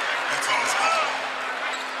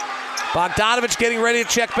 Bogdanovich getting ready to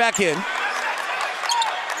check back in.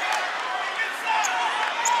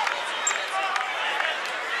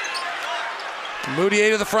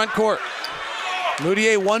 Moutier to the front court.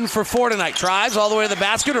 Moutier 1 for 4 tonight. Drives all the way to the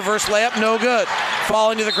basket. Reverse layup, no good.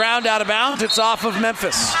 Falling to the ground, out of bounds. It's off of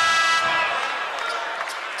Memphis.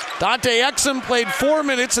 Dante Exum played 4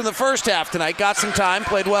 minutes in the first half tonight. Got some time,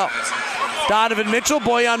 played well. Donovan Mitchell,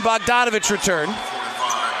 Bojan Bogdanovic returned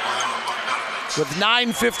with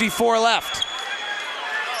 9:54 left.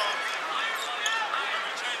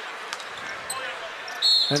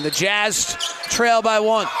 And the Jazz trail by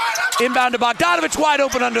 1. Inbound to Bogdanovic, wide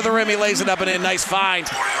open under the rim. He lays it up and in. Nice find.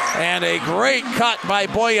 And a great cut by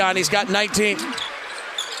Bojan. He's got 19.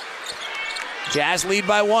 Jazz lead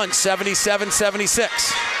by 1,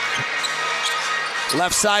 77-76.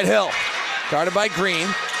 Left side Hill. Guarded by Green.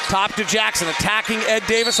 Top to Jackson. Attacking Ed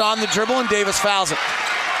Davis on the dribble, and Davis fouls it.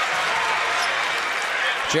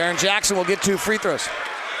 Jaren Jackson will get 2 free throws.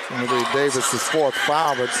 It'll be Davis' 4th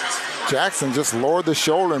foul, but Jackson just lowered the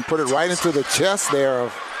shoulder and put it right into the chest there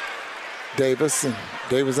of Davis, and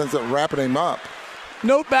Davis ends up wrapping him up.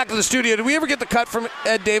 Note back to the studio, did we ever get the cut from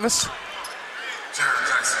Ed Davis? Jaren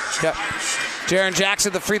Jackson. Yep. Jaren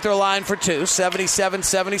Jackson, the free throw line for 2,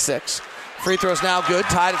 77-76. Free throws now good,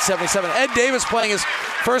 tied at 77. Ed Davis playing his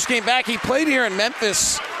first game back. He played here in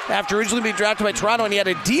Memphis after originally being drafted by Toronto, and he had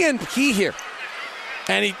a DNP here.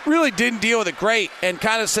 And he really didn't deal with it great, and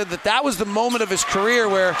kind of said that was the moment of his career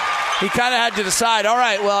where he kind of had to decide, all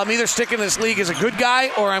right, well, I'm either sticking in this league as a good guy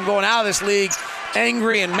or I'm going out of this league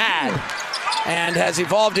angry and mad. And has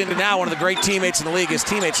evolved into now one of the great teammates in the league. His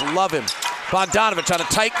teammates love him. Bogdanovich on a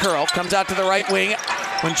tight curl, comes out to the right wing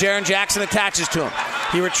when Jaren Jackson attaches to him.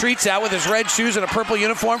 He retreats out with his red shoes and a purple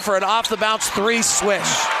uniform for an off-the-bounce 3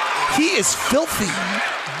 swish. He is filthy.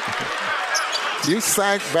 You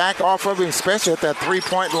sank back off of him, especially at that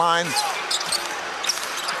 3-point line.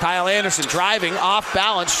 Kyle Anderson driving, off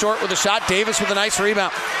balance, short with a shot. Davis with a nice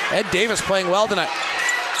rebound. Ed Davis playing well tonight.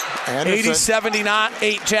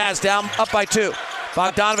 80-79, Jazz down, up by 2.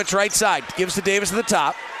 Bogdanovich right side, gives to Davis at the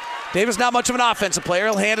top. Davis not much of an offensive player.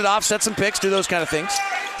 He'll hand it off, set some picks, do those kind of things.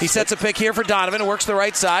 He sets a pick here for Donovan, works the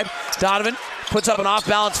right side. Donovan puts up an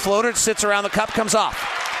off-balance floater, sits around the cup, comes off.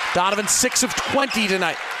 Donovan 6 of 20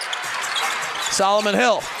 tonight. Solomon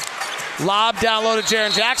Hill. Lob down low to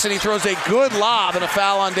Jaren Jackson. He throws a good lob and a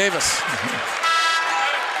foul on Davis.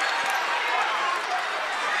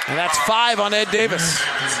 And that's 5 on Ed Davis.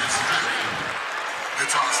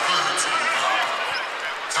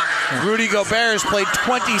 Rudy Gobert has played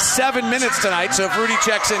 27 minutes tonight, so if Rudy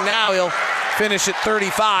checks in now, he'll finish at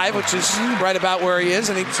 35, which is right about where he is,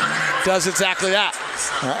 and he does exactly that.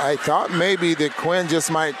 I thought maybe that Quinn just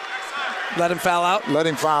might let him foul out.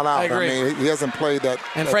 I agree. mean, he hasn't played that.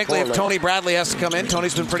 And that frankly, if poorly. Tony Bradley has to come in,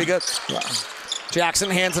 Tony's been pretty good. Yeah. Jackson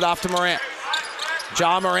hands it off to Morant.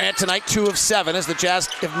 Ja Morant tonight 2 of 7 as the Jazz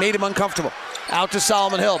have made him uncomfortable. Out to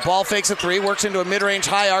Solomon Hill. Ball fakes a 3, works into a mid-range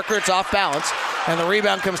high arcer. It's off balance. And the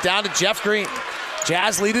rebound comes down to Jeff Green.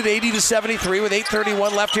 Jazz lead at 80-73 with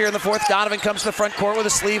 8:31 left here in the fourth. Donovan comes to the front court with a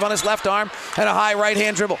sleeve on his left arm and a high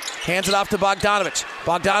right-hand dribble. Hands it off to Bogdanovich.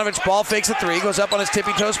 Bogdanovich ball fakes a 3, goes up on his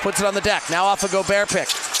tippy toes, puts it on the deck. Now off a Gobert pick.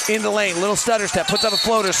 In the lane, little stutter step, puts up a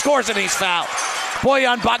floater, scores, and he's fouled.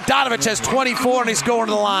 Bojan Bogdanovich has 24 and he's going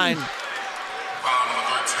to the line.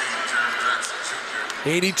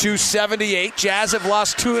 82-78. Jazz have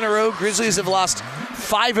lost 2 in a row. Grizzlies have lost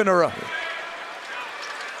 5 in a row.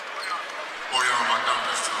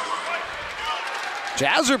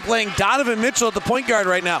 Jazz are playing Donovan Mitchell at the point guard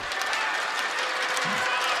right now.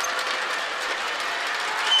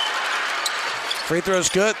 Free throw's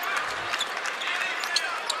good.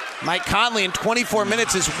 Mike Conley in 24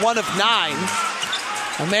 minutes is 1 of 9.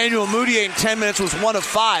 Emmanuel Mudiay in 10 minutes was 1 of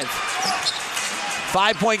 5.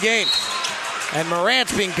 5-point game. And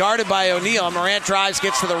Morant's being guarded by O'Neal. Morant drives,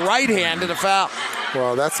 gets to the right hand and a foul.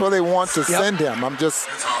 Well, that's where they want to send him. I'm just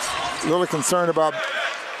really concerned about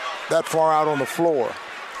that far out on the floor.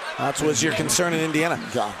 That was your concern in Indiana.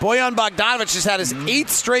 Yeah. Bojan Bogdanovich has had his 8th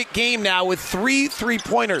straight game now with 3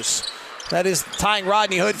 3-pointers. That is tying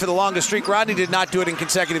Rodney Hood for the longest streak. Rodney did not do it in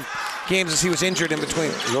consecutive games as he was injured in between.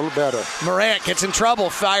 A little better. Morant gets in trouble,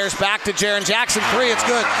 fires back to Jaren Jackson. 3, it's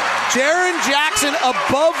good. Jaren Jackson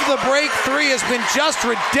above the break 3 has been just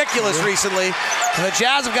ridiculous recently. And the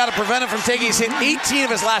Jazz have got to prevent him from taking his hit 18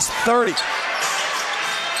 of his last 30.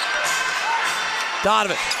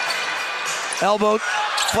 Donovan. Elbow,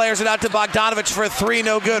 flares it out to Bogdanovich for a 3,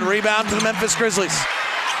 no good. Rebound to the Memphis Grizzlies.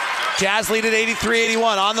 Jazz lead at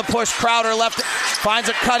 83-81. On the push, Crowder left, finds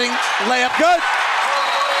a cutting layup, good.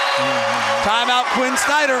 Timeout, Quinn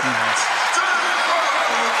Snyder.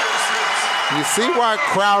 You see why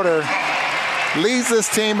Crowder leads this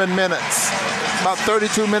team in minutes. About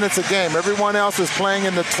 32 minutes a game. Everyone else is playing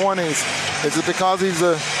in the 20s. Is it because he's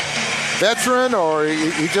a veteran or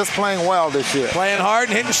he's just playing well this year? Playing hard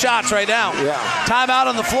and hitting shots right now. Yeah. Timeout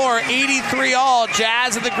on the floor, 83-all.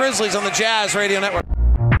 Jazz and the Grizzlies on the Jazz Radio Network.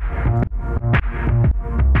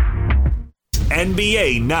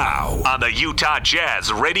 NBA Now on the Utah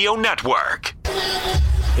Jazz Radio Network.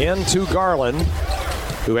 Into Garland,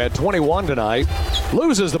 who had 21 tonight,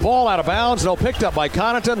 loses the ball out of bounds. No, picked up by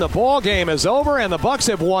Connaughton. The ball game is over, and the Bucks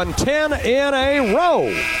have won 10 in a row.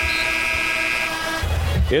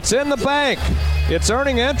 It's in the bank. It's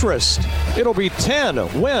earning interest. It'll be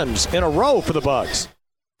 10 wins in a row for the Bucks.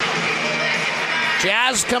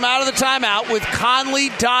 Jazz come out of the timeout with Conley,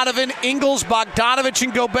 Donovan, Ingles, Bogdanovich,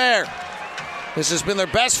 and Gobert. This has been their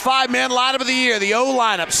best 5-man lineup of the year. The O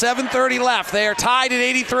lineup, 7:30 left. They are tied at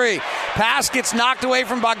 83. Pass gets knocked away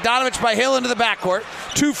from Bogdanovich by Hill into the backcourt.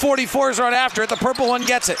 2:44s run after it. The purple one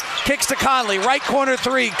gets it. Kicks to Conley. Right corner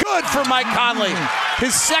 3. Good for Mike Conley.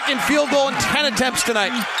 His second field goal in 10 attempts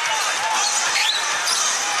tonight.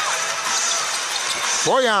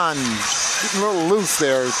 Bojan getting a little loose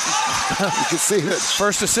there. You can see that.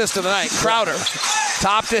 First assist of the night. Crowder.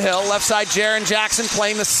 Top to Hill. Left side, Jaren Jackson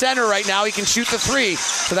playing the center right now. He can shoot the 3,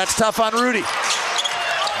 so that's tough on Rudy.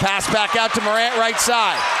 Pass back out to Morant, right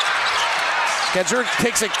side. Gedzer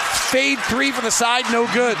takes a fade 3 from the side,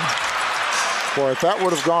 no good. Boy, if that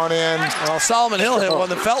would have gone in. Well, Solomon Hill hit one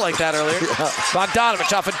that felt like that earlier.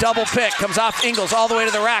 Bogdanovich off a double pick. Comes off Ingles all the way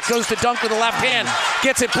to the rack. Goes to dunk with the left hand.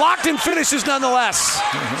 Gets it blocked and finishes nonetheless.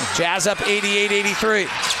 Jazz up 88-83.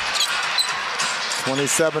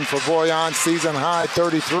 27 for Bojan, season high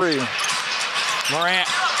 33. Morant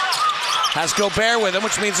has Gobert with him,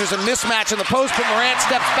 which means there's a mismatch in the post, but Morant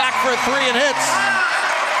steps back for a three and hits.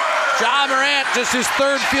 Ja Morant, just his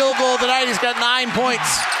third field goal of the night. He's got 9 points.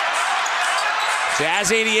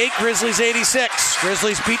 Jazz 88, Grizzlies 86.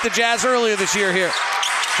 Grizzlies beat the Jazz earlier this year here.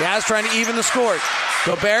 Jazz trying to even the score.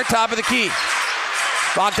 Gobert, top of the key.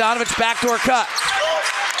 Bogdanovich, backdoor cut.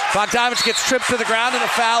 Bogdanovich gets tripped to the ground and a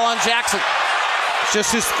foul on Jackson. It's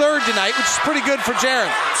just his third tonight, which is pretty good for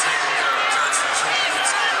Jaren.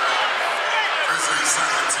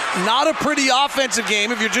 Not a pretty offensive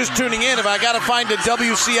game if you're just tuning in. If I got to find a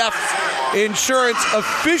WCF Insurance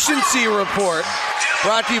Efficiency Report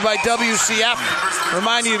brought to you by WCF,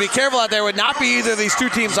 reminding you to be careful out there. Would not be either of these two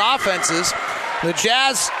teams' offenses. The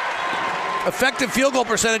Jazz effective field goal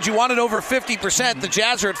percentage, you wanted over 50%. The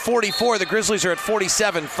Jazz are at 44. The Grizzlies are at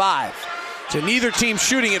 47.5. So neither team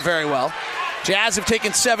shooting it very well. Jazz have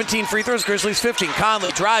taken 17 free throws. Grizzlies 15.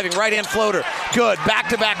 Conley driving, right-hand floater. Good.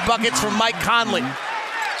 Back-to-back buckets from Mike Conley.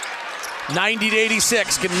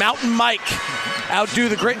 90-86. Can Mountain Mike outdo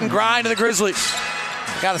the grit and grind of the Grizzlies?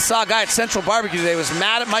 Saw a guy at Central Barbecue today was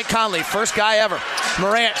mad at Mike Conley. First guy ever.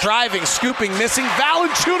 Morant driving, scooping, missing.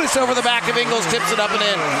 Valanciunas over the back of Ingles, tips it up and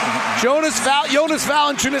in. Jonas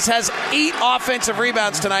Valanciunas has 8 offensive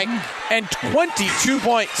rebounds tonight and 22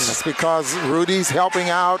 points. That's because Rudy's helping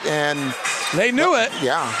out, and they knew it.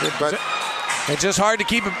 Yeah, but it's just hard to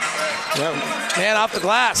keep him man off the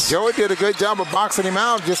glass. Joey did a good job of boxing him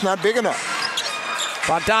out, just not big enough.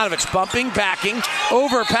 Bogdanovich bumping, backing,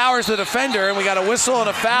 overpowers the defender, and we got a whistle and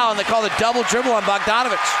a foul, and they call the double dribble on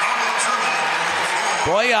Bogdanovich.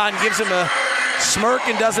 Bojan gives him a smirk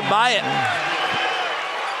and doesn't buy it.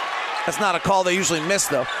 That's not a call they usually miss,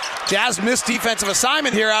 though. Jazz missed defensive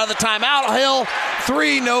assignment here out of the timeout. Hill,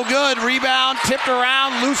 three, no good. Rebound, tipped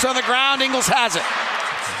around, loose on the ground. Ingles has it.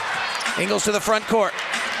 Ingles to the front court.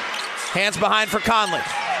 Hands behind for Conley.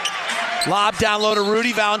 Lob down low to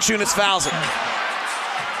Rudy. Valanciunas fouls it.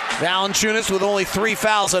 Valanciunas with only 3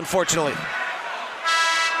 fouls, unfortunately.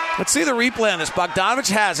 Let's see the replay on this. Bogdanovich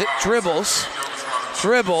has it. Dribbles.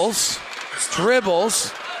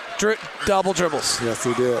 Double dribbles. Yes,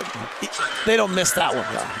 he did. They don't miss that one.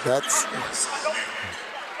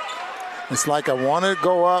 It's like I want to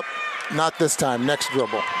go up. Not this time. Next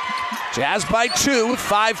dribble. Jazz by 2 with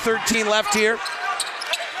 5:13 left here.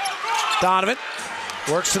 Donovan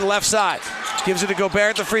works to the left side. Gives it to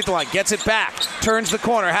Gobert at the free throw line. Gets it back. Turns the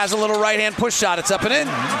corner. Has a little right-hand push shot. It's up and in.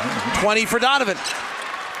 20 for Donovan.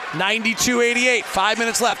 92-88. 5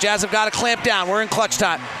 minutes left. Jazz have got to clamp down. We're in clutch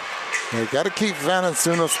time. They got to keep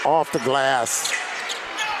Valanciunas off the glass.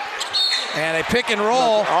 And a pick and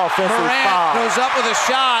roll. Morant goes up with a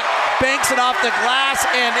shot. Banks it off the glass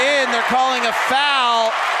and in. They're calling a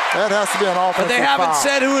foul. That has to be an offensive foul. But they haven't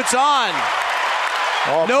said who it's on.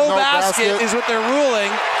 No basket is what they're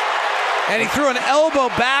ruling. And he threw an elbow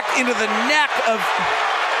back into the neck of,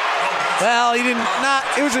 well, he didn't,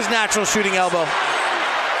 it was his natural shooting elbow.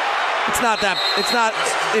 It's not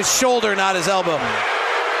his shoulder, not his elbow.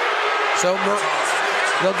 So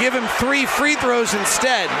they'll give him 3 free throws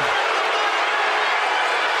instead.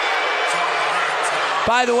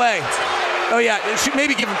 By the way, it should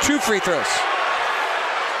maybe give him 2 free throws.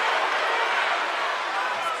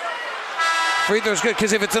 Free throw's good,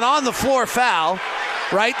 because if it's an on-the-floor foul,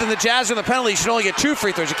 right, then the Jazz on the penalty should only get 2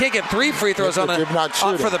 free throws. You can't get 3 free throws for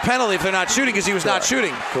the penalty if they're not shooting, because he was not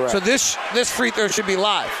shooting. Correct. So this free throw should be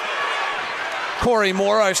live. Corey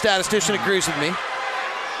Moore, our statistician, agrees with me.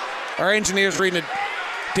 Our engineer's reading a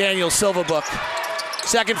Daniel Silva book.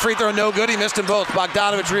 Second free throw, no good. He missed them both.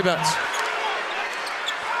 Bogdanovich rebounds.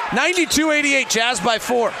 92-88, Jazz by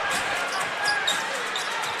 4.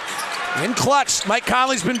 In clutch, Mike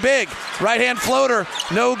Conley's been big. Right-hand floater,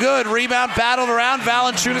 no good. Rebound, battled around.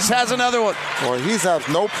 Valanciunas has another one. Well, he's had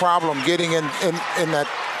no problem getting in that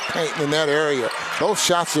paint, in that area. Those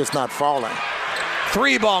shots just not falling.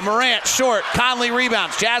 3 ball, Morant, short. Conley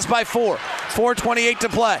rebounds. Jazz by 4. 4:28 to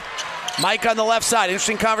play. Mike on the left side.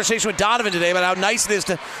 Interesting conversation with Donovan today about how nice it is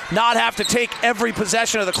to not have to take every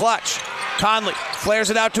possession of the clutch. Conley flares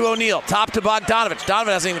it out to O'Neal. Top to Bogdanovich.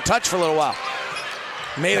 Donovan hasn't even touched for a little while.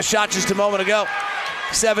 Made a shot just a moment ago.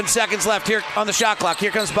 7 seconds left here on the shot clock.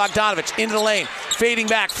 Here comes Bogdanovich into the lane. Fading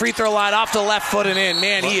back. Free throw line off to the left foot and in.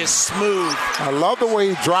 Man, he is smooth. I love the way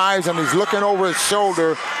he drives and he's looking over his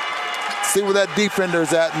shoulder. See where that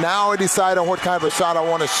defender's at. Now I decide on what kind of a shot I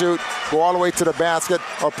want to shoot. Go all the way to the basket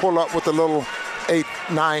or pull up with a little 8,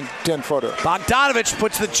 9, 10 footer. Bogdanovich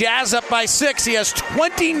puts the Jazz up by 6. He has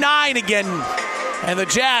 29 again. And the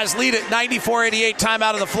Jazz lead at 94-88.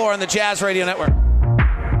 Timeout on the floor on the Jazz Radio Network.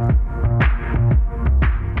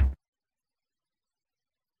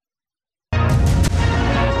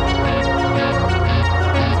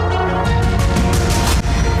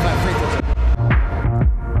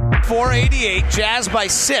 Jazz by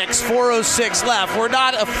 6, 4:06 left. We're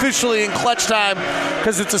not officially in clutch time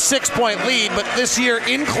because it's a 6-point lead, but this year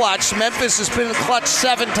in clutch, Memphis has been in clutch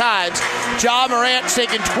 7 times. Ja Morant's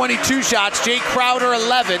taken 22 shots, Jay Crowder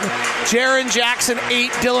 11, Jaren Jackson 8,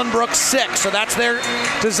 Dylan Brooks 6. So that's their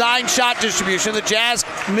design shot distribution. The Jazz,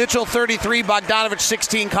 Mitchell 33, Bogdanovich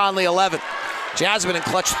 16, Conley 11. Jazz have been in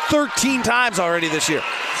clutch 13 times already this year.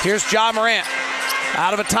 Here's Ja Morant.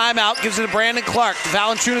 Out of a timeout, gives it to Brandon Clark.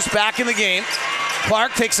 Valanciunas back in the game.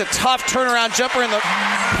 Clark takes a tough turnaround jumper in the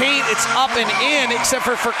paint. It's up and in, except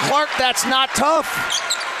for Clark, that's not tough.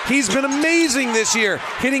 He's been amazing this year,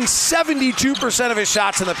 hitting 72% of his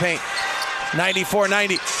shots in the paint.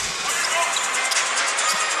 94-90.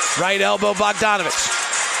 Right elbow, Bogdanovich.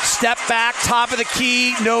 Step back, top of the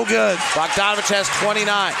key, no good. Bogdanovich has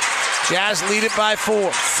 29. Jazz lead it by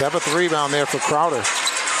 4. 7th rebound there for Crowder.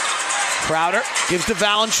 Crowder gives to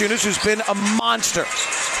Valanciunas, who's been a monster.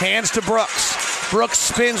 Hands to Brooks. Brooks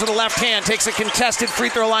spins with the left hand, takes a contested free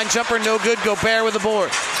throw line jumper, no good. Gobert with the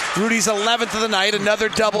board. Rudy's 11th of the night, another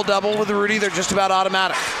double-double with Rudy. They're just about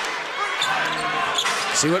automatic.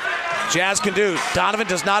 See what Jazz can do. Donovan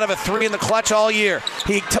does not have a 3 in the clutch all year.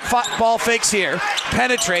 He ball fakes here,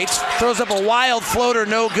 penetrates, throws up a wild floater,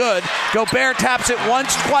 no good. Gobert taps it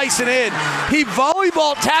once, twice, and in. He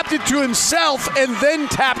volleyball tapped it to himself and then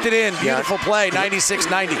tapped it in. Beautiful play,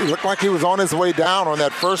 96-90. It looked like he was on his way down on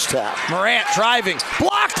that first tap. Morant driving,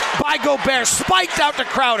 blocked by Gobert, spiked out to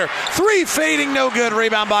Crowder. 3 fading, no good.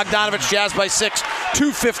 Rebound Bogdanovich, Jazz by 6,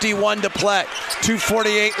 2:51 to play.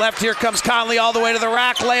 2:48 left. Here comes Conley all the way to the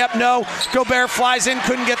rack. Layup, no. Gobert flies in,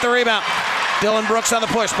 couldn't get the rebound. Dylan Brooks on the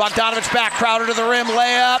push. Bogdanovich back, Crowder to the rim.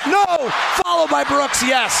 Layup, no. Followed by Brooks,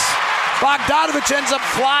 yes. Bogdanovich ends up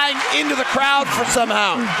flying into the crowd for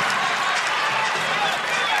somehow.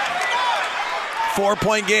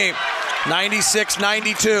 4-point game,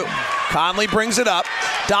 96-92. Conley brings it up.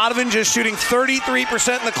 Donovan just shooting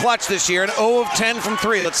 33% in the clutch this year and 0 of 10 from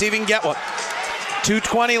 3. Let's see if he can get one.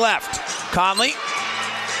 2:20 left. Conley.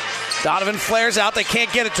 Donovan flares out. They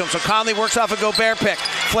can't get it to him, so Conley works off a Gobert pick.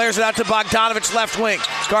 Flares it out to Bogdanovich, left wing.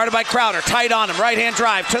 Guarded by Crowder. Tight on him. Right-hand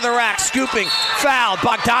drive to the rack. Scooping. Foul.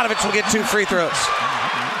 Bogdanovich will get 2 free throws.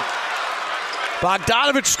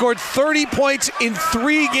 Bogdanovich scored 30 points in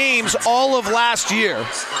 3 games all of last year.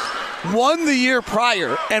 Won the year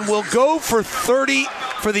prior and will go for 30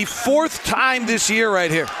 for the 4th time this year right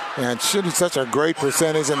here. And shooting such a great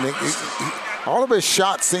percentage, and all of his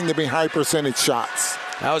shots seem to be high percentage shots.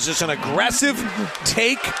 That was just an aggressive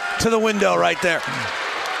take to the window right there.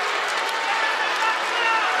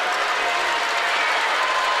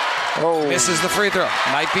 Oh. Misses the free throw.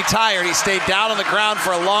 Might be tired. He stayed down on the ground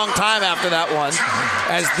for a long time after that one,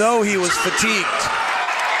 as though he was fatigued.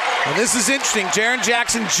 Well, this is interesting. Jaren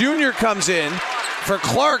Jackson Jr. comes in for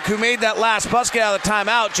Clark, who made that last basket out of the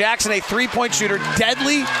timeout. Jackson, a 3-point shooter,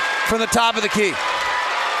 deadly from the top of the key.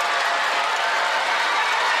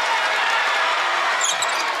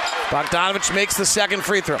 Bogdanovich makes the second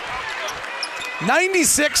free throw.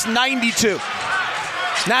 96-92.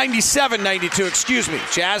 97-92, excuse me.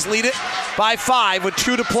 Jazz lead it by 5 with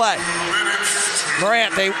 2 to play.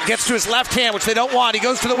 Morant gets to his left hand, which they don't want. He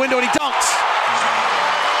goes to the window and he dunks.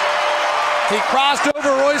 He crossed over.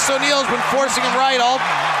 Royce O'Neal's been forcing him right all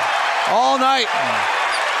night.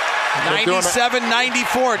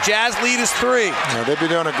 97-94. Jazz lead is 3. Yeah, they've been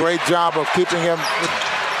doing a great job of keeping him.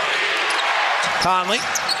 Conley.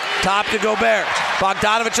 Top to Gobert.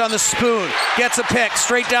 Bogdanovich on the spoon. Gets a pick.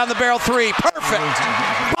 Straight down the barrel 3. Perfect.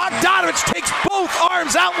 Bogdanovich takes both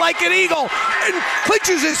arms out like an eagle and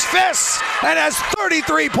clenches his fists and has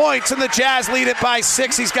 33 points, and the Jazz lead it by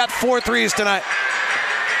 6. He's got 4 threes tonight.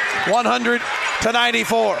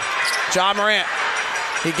 100-94. Ja Morant.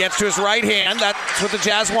 He gets to his right hand. That's what the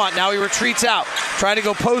Jazz want. Now he retreats out. Trying to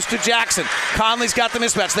go post to Jackson. Conley's got the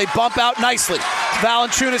mismatch. They bump out nicely.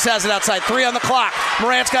 Valanciunas has it outside. 3 on the clock.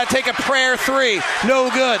 Morant's got to take a prayer 3.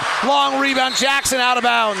 No good. Long rebound. Jackson out of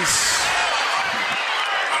bounds.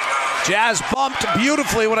 Jazz bumped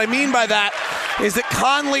beautifully. What I mean by that is that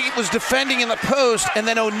Conley was defending in the post, and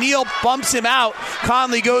then O'Neal bumps him out.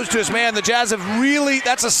 Conley goes to his man. The Jazz have really,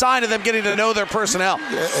 that's a sign of them getting to know their personnel.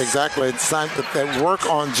 Yeah, exactly. It's time that they work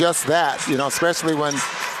on just that, especially when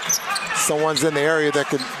someone's in the area that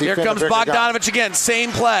could defend. Here comes Bogdanovich again.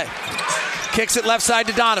 Same play. Kicks it left side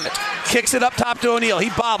to Donovan. Kicks it up top to O'Neal. He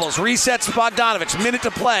bobbles. Resets Bogdanovich. Minute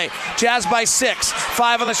to play. Jazz by 6.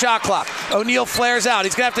 5 on the shot clock. O'Neal flares out.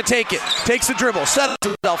 He's going to have to take it. Takes the dribble. Settles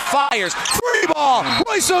himself. Fires. 3-ball.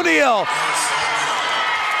 Royce O'Neal.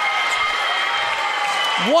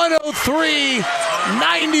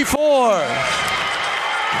 103-94.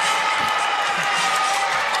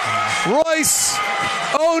 Royce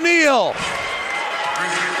O'Neal.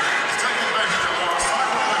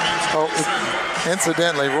 Oh,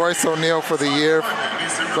 incidentally, Royce O'Neal for the year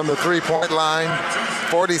from the three-point line,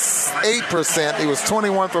 48%. He was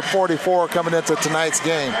 21 for 44 coming into tonight's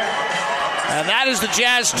game. And that is the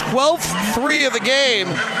Jazz 12th three of the game.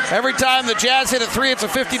 Every time the Jazz hit a three, it's a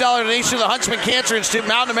 $50 donation to the Huntsman Cancer Institute.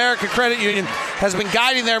 Mountain America Credit Union has been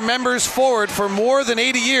guiding their members forward for more than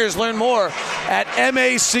 80 years. Learn more at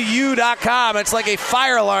macu.com. It's like a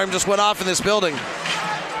fire alarm just went off in this building.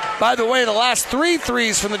 By the way, the last three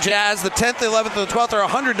threes from the Jazz, the 10th, the 11th, and the 12th, are a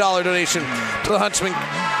 $100 donation to the Huntsman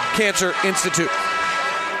Cancer Institute.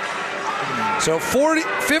 So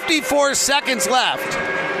 54 seconds left.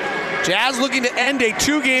 Jazz looking to end a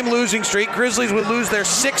two-game losing streak. Grizzlies would lose their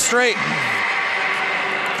sixth straight.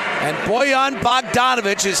 And Bojan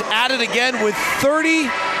Bogdanovic is at it again with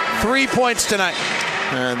 33 points tonight.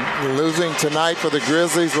 And losing tonight for the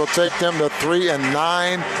Grizzlies will take them to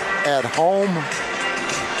 3-9 at home.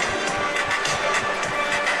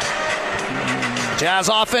 Jazz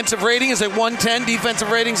offensive rating is at 110, defensive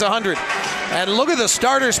rating is 100. And look at the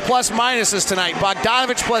starters plus minuses tonight.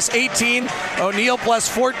 Bogdanovic plus 18, O'Neal plus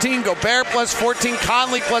 14, Gobert plus 14,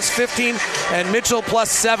 Conley plus 15, and Mitchell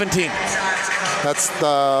plus 17. That's the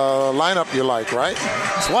lineup you like, right?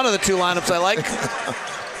 It's one of the two lineups I like.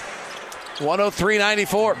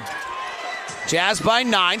 103-94. Jazz by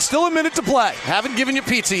 9. Still a minute to play. Haven't given you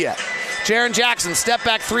pizza yet. Jaren Jackson, step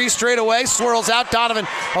back three straight away, swirls out. Donovan,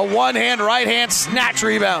 a one-hand, right-hand snatch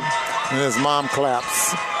rebound. And his mom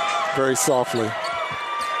claps very softly.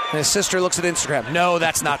 And his sister looks at Instagram. No,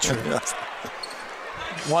 that's not true.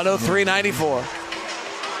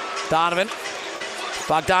 103-94. Donovan.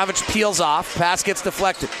 Bogdanovic peels off. Pass gets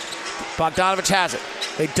deflected. Bogdanovic has it.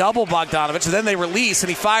 They double Bogdanovic, and then they release, and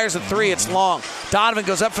he fires a three. It's long. Donovan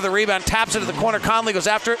goes up for the rebound, taps it to the corner. Conley goes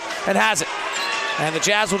after it and has it. And the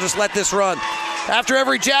Jazz will just let this run. After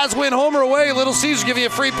every Jazz win, home or away, Little Caesars give you a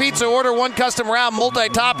free pizza. Order one custom round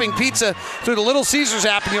multi-topping pizza through the Little Caesars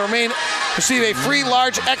app, and you receive a free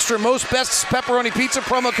large extra most best pepperoni pizza.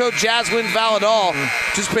 Promo code JazzWin valid all.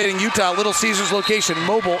 Participating Utah Little Caesars location.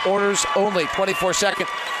 Mobile orders only. 24-second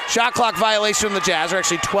shot clock violation from the Jazz, or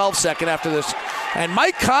actually 12-second after this. And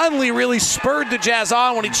Mike Conley really spurred the Jazz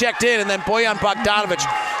on when he checked in, and then Bojan Bogdanovic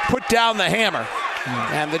put down the hammer.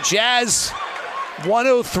 And the Jazz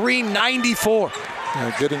 103-94.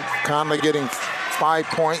 Conley getting 5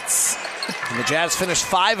 points. And the Jazz finished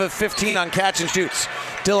 5 of 15 on catch and shoots.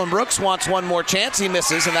 Dylan Brooks wants one more chance. He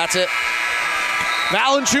misses, and that's it.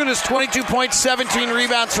 Valanciunas, 22 points, 17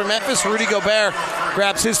 rebounds for Memphis. Rudy Gobert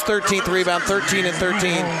grabs his 13th rebound, 13 and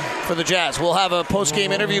 13 for the Jazz. We'll have a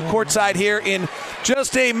post-game interview courtside here in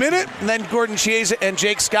just a minute. And then Gordon Chiesa and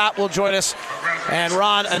Jake Scott will join us. And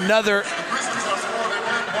Ron, another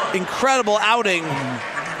incredible outing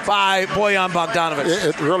by Bojan Bogdanovic.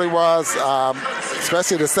 It really was,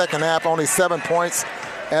 especially the second half, only 7 points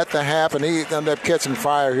at the half, and he ended up catching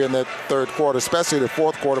fire here in that third quarter, especially the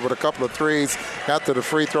fourth quarter with a couple of threes, got to the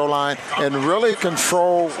free throw line, and really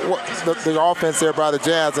control the offense there by the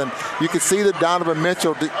Jazz. And you could see that Donovan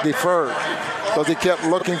Mitchell deferred because he kept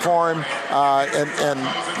looking for him and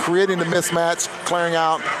creating the mismatch, clearing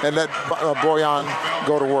out, and let Bojan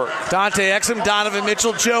go to work. Dante Exum, Donovan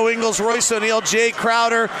Mitchell, Joe Ingles, Royce O'Neal, Jay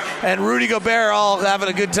Crowder, and Rudy Gobert all having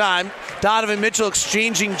a good time. Donovan Mitchell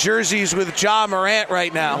exchanging jerseys with Ja Morant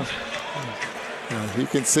right now. You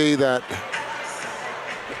can see that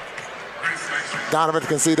Donovan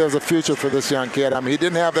can see there's a future for this young kid. I mean, he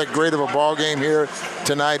didn't have that great of a ball game here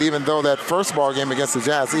tonight, even though that first ball game against the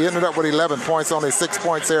Jazz, he ended up with 11 points, only 6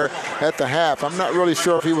 points there at the half. I'm not really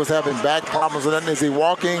sure if he was having back problems or anything. Is he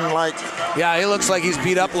walking like... Yeah, he looks like he's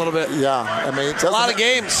beat up a little bit. Yeah, I mean... A lot of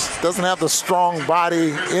games. Doesn't have the strong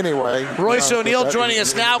body anyway. Royce O'Neal joining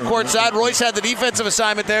us now courtside. Royce had the defensive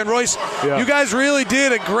assignment there. And Royce, you guys really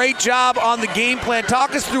did a great job on the game plan.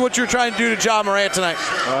 Talk us through what you're trying to do to Ja Morant tonight.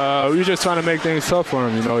 We were just trying to make things tough for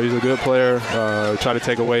him. You know, he's a good player. Try to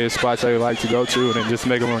take away his spots that he likes to go to and then just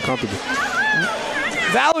make him uncomfortable.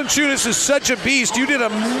 Valanciunas is such a beast. You did a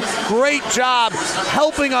great job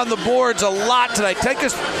helping on the boards a lot tonight. Take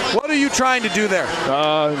us. What are you trying to do there?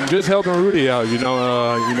 Just helping Rudy out. You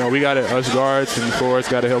know, we got us guards and forwards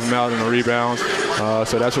got to help him out in the rebounds.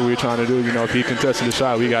 So that's what we're trying to do. You know, if he contested the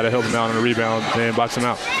shot, we got to help him out on the rebound and box him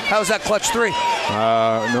out. How was that clutch three?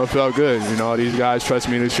 It felt good. You know, these guys trust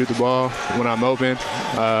me to shoot the ball when I'm open,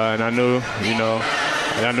 and I knew, you know,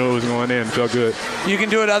 I knew it was going in. It felt good. You can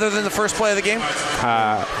do it other than the first play of the game?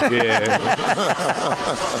 Yeah.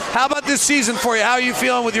 How about this season for you? How are you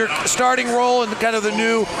feeling with your starting role and kind of the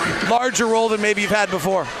new, larger role than maybe you've had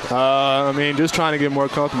before? I mean, just trying to get more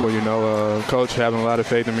comfortable, Coach having a lot of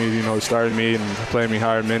faith in me, starting me and playing me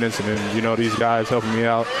higher minutes, and then, these guys helping me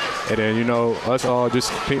out. And then, us all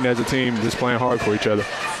just competing as a team, just playing hard for each other.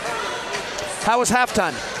 How was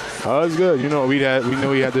halftime? It was good. We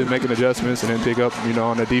knew we had to make an adjustments and then pick up,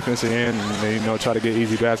 on the defensive end and, try to get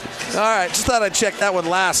easy baskets. All right. Just thought I'd check that one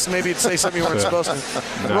last. Maybe you'd say something you weren't supposed to.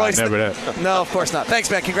 No, Royce, never that. No, of course not.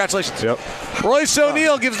 Thanks, man. Congratulations. Yep. Royce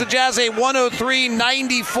O'Neal gives the Jazz a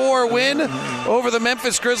 103-94 win over the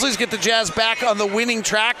Memphis Grizzlies. Get the Jazz back on the winning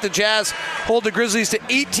track. The Jazz hold the Grizzlies to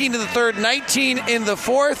 18 in the third, 19 in the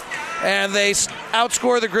fourth. And they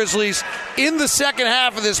outscore the Grizzlies in the second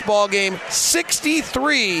half of this ball game,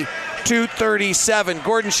 63-37.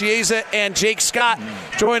 Gordon Chiesa and Jake Scott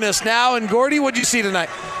join us now. And Gordy, what'd you see tonight?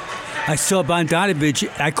 I saw Bogdanović,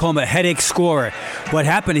 I call him a headache scorer. What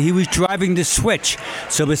happened, he was driving the switch.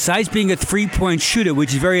 So besides being a three-point shooter,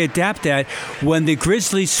 which is very adept at, when the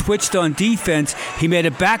Grizzlies switched on defense, he made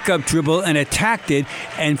a backup dribble and attacked it,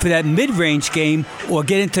 and for that mid-range game, or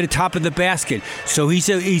get into the top of the basket. So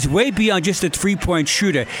he's way beyond just a three-point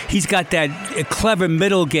shooter. He's got that clever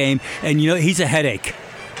middle game, and he's a headache.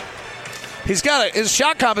 His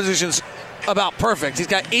shot composition's about perfect. He's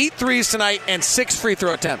got 8 threes tonight and 6 free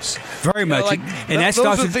throw attempts. Very much. Those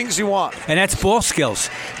are the things you want. And that's ball skills.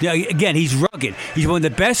 Again, he's rugged. He's one of the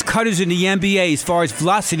best cutters in the NBA as far as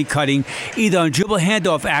velocity cutting, either on dribble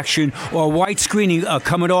handoff action or white screening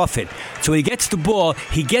coming off it. So when he gets the ball,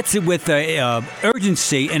 he gets it with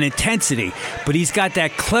urgency and intensity. But he's got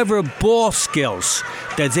that clever ball skills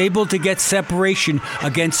that's able to get separation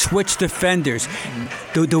against switch defenders.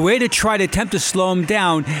 The way to try to attempt to slow him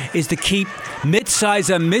down is to keep mid-size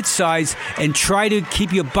on mid-size and try to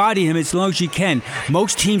keep your body him as long as you can.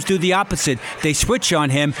 Most teams do the opposite. They switch on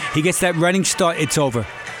him. He gets that running start. It's over.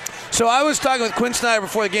 So I was talking with Quinn Snyder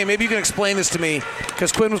before the game. Maybe you can explain this to me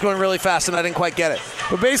because Quinn was going really fast and I didn't quite get it.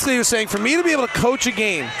 But basically he was saying for me to be able to coach a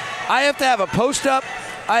game, I have to have a post-up,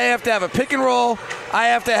 I have to have a pick and roll, I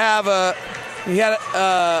have to have a... He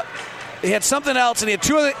had something else, and he had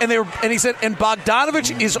 2 other, and he said, and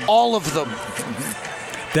Bogdanović is all of them.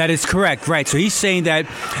 That is correct, right. So he's saying that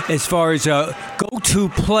as far as go-to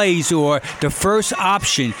plays or the first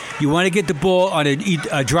option, you want to get the ball on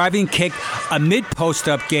a driving kick, a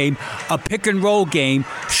mid-post-up game, a pick-and-roll game,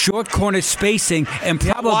 short corner spacing, and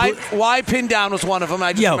probably... Wide pin down was one of them,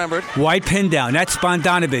 I just remembered. Wide pin down. That's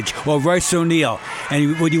Bogdanović or Royce O'Neal.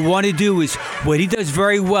 And what you want to do is, what he does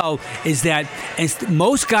very well is that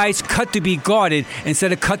most guys cut to be guarded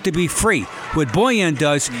instead of cut to be free. What Bojan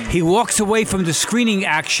does, he walks away from the screening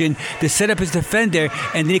action to set up his defender,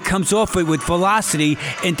 and then he comes off it with velocity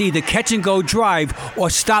into either catch-and-go drive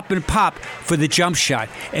or stop and pop for the jump shot.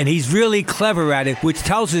 And he's really clever at it, which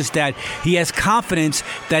tells us that he has confidence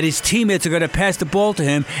that his teammates are going to pass the ball to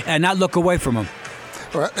him and not look away from him.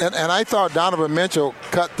 And I thought Donovan Mitchell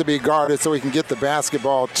cut to be guarded so he can get the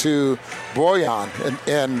basketball to Bojan.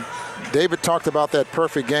 And David talked about that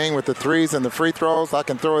perfect game with the threes and the free throws. I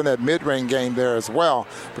can throw in that mid-range game there as well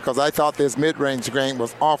because I thought this mid-range game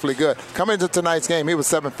was awfully good. Coming into tonight's game, he was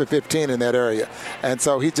 7 for 15 in that area. And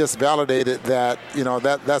so he just validated that,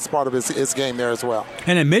 that's part of his game there as well.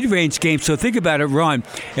 And a mid-range game, so think about it, Ron.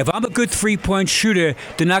 If I'm a good three-point shooter,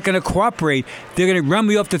 they're not going to cooperate. They're going to run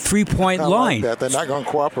me off the three-point line. Like that. They're not going to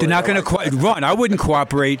cooperate. They're not going to cooperate. Ron, I wouldn't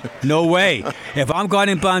cooperate. No way. If I'm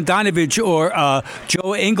guarding Bogdanović or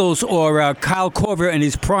Joe Ingles or Kyle Korver in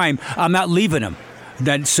his prime, I'm not leaving him.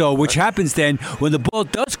 Which happens then when the ball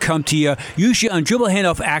does come to you, usually on dribble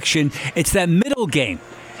handoff action, it's that middle game.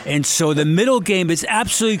 And so the middle game is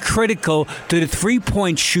absolutely critical to the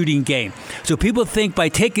three-point shooting game. So people think by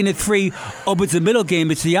taking the three, it's the middle game.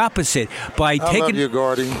 It's the opposite. I love you,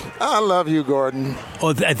 Gordon. I love you, Gordon.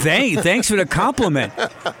 Oh, thanks for the compliment.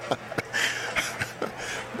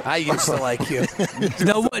 I used to like you.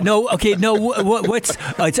 What's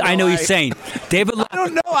I know he's saying. David. I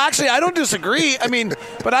don't know. Actually, I don't disagree.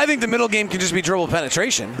 But I think the middle game can just be dribble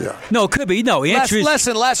penetration. Yeah. No, it could be. No, the answer is less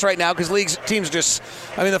and less right now because teams just.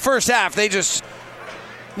 The first half they just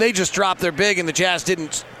dropped their big and the Jazz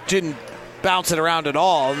didn't bounce it around at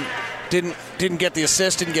all. Didn't get the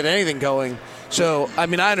assist. Didn't get anything going. So, I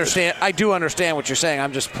understand. I do understand what you're saying.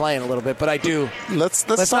 I'm just playing a little bit, but I do. Let's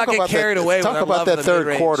not get carried away with our love of the Talk about that third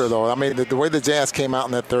mid-range. quarter, though. The way the Jazz came out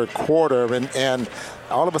in that third quarter, and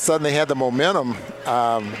all of a sudden they had the momentum.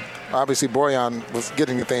 Obviously, Bojan was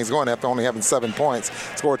getting things going after only having 7 points.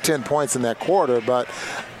 Scored 10 points in that quarter, but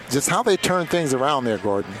just how they turn things around there,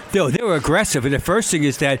 Gordon. They were aggressive. And the first thing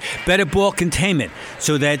is that better ball containment,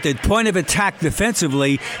 so that the point of attack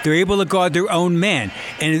defensively, they're able to guard their own man.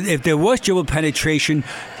 And if there was dribble penetration,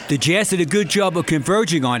 the Jazz did a good job of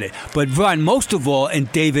converging on it. But, Ron, most of all,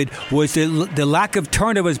 and David, was the lack of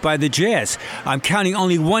turnovers by the Jazz. I'm counting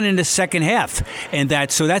only one in the second half.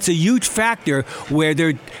 And so that's a huge factor where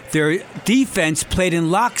their defense played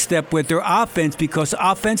in lockstep with their offense, because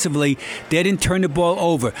offensively they didn't turn the ball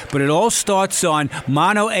over. But it all starts on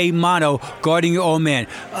mano-a-mano, guarding your own man.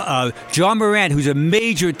 John Morant, who's a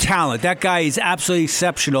major talent, that guy is absolutely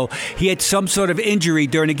exceptional. He had some sort of injury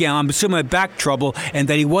during the game. I'm assuming back trouble, and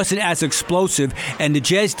that he wasn't as explosive, and the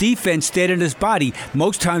Jazz defense stayed in his body.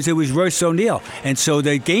 Most times it was Royce O'Neal, and so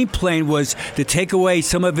the game plan was to take away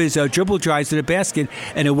some of his dribble drives to the basket,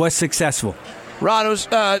 and it was successful. Ron, it was,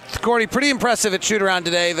 Gordy, pretty impressive at shoot-around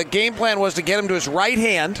today. The game plan was to get him to his right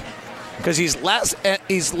hand, because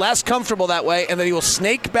he's less comfortable that way, and then he will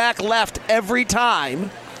snake back left every time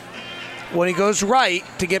when he goes right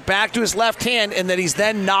to get back to his left hand, and that he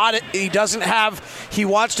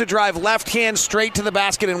wants to drive left hand straight to the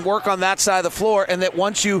basket and work on that side of the floor, and that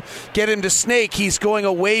once you get him to snake, he's going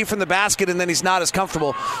away from the basket, and then he's not as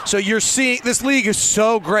comfortable. So you're seeing, this league is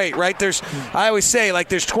so great, right? I always say, like,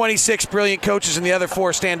 there's 26 brilliant coaches and the other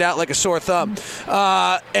 4 stand out like a sore thumb.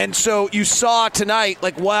 And so you saw tonight,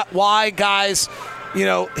 like, why guys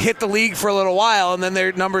hit the league for a little while, and then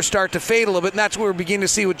their numbers start to fade a little bit, and that's what we're beginning to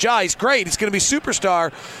see with Ja. He's great. He's going to be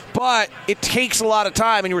superstar, but it takes a lot of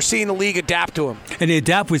time, and we're seeing the league adapt to him. And the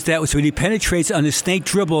adapt was that, so when he penetrates on the snake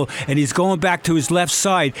dribble and he's going back to his left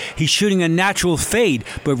side, he's shooting a natural fade.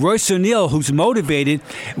 But Royce O'Neal, who's motivated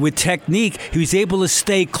with technique, he was able to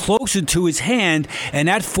stay closer to his hand, and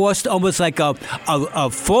that forced almost like a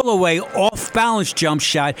fall-away, off-balance jump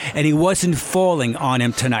shot, and he wasn't falling on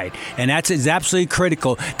him tonight. And that's absolutely critical.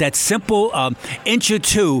 That simple inch or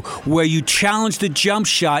two where you challenge the jump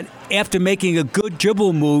shot after making a good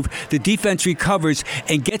dribble move, the defense recovers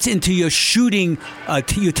and gets into your shooting.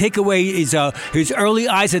 You take away his early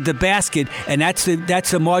eyes at the basket, and that's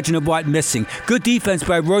the margin of what missing. Good defense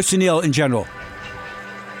by Royce O'Neal in general.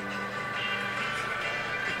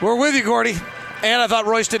 We're with you, Gordy. And I thought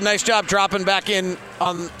Royce did a nice job dropping back in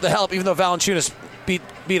on the help, even though Valanciunas beat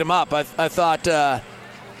him up. I thought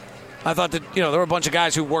that there were a bunch of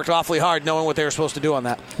guys who worked awfully hard knowing what they were supposed to do on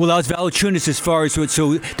that. Well, that was Valanciunas as far as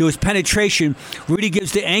so there was penetration. Rudy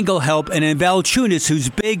gives the angle help, and then Valanciunas, who's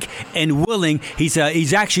big and willing, he's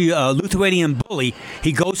actually a Lithuanian bully.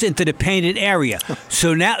 He goes into the painted area.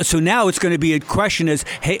 So now it's going to be a question as,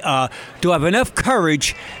 hey, do I have enough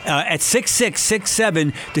courage at 6'6",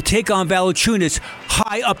 6'7" to take on Valanciunas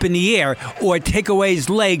high up in the air, or take away his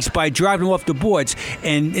legs by driving him off the boards?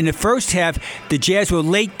 And in the first half, the Jazz were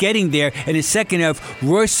late getting there. In the second half,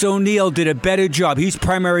 Royce O'Neal did a better job. He's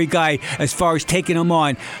primary guy as far as taking him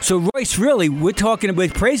on. So Royce, really, we're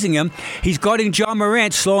praising him. He's guarding John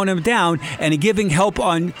Morant, slowing him down, and giving help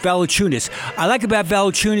on Valanciunas. I like about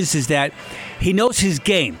Valanciunas is that he knows his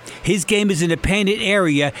game. His game is in the painted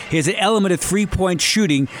area. He has an element of three-point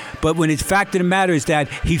shooting, but when it's fact of the matter is that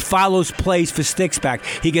he follows plays for sticks back.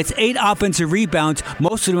 He gets 8 offensive rebounds.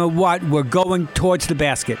 Most of them were going towards the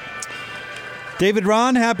basket. David,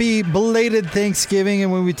 Ron, happy belated Thanksgiving, and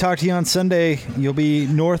when we talk to you on Sunday, you'll be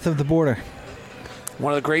north of the border.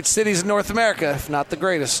 One of the great cities in North America, if not the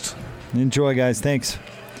greatest. Enjoy, guys. Thanks.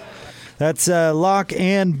 That's Locke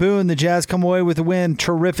and Boone. The Jazz come away with a win.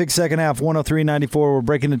 Terrific second half, 103-94. We're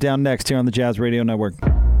breaking it down next here on the Jazz Radio Network.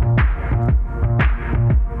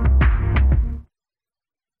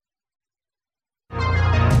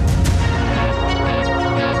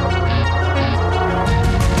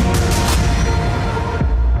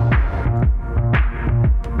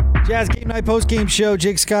 Jazz Game Night post-game show.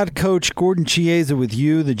 Jake Scott, Coach Gordon Chiesa with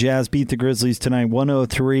you. The Jazz beat the Grizzlies tonight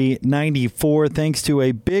 103-94 thanks to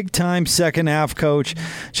a big-time second half, Coach.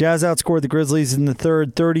 Jazz outscored the Grizzlies in the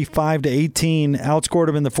third 35-18. Outscored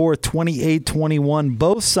them in the fourth 28-21.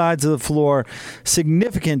 Both sides of the floor.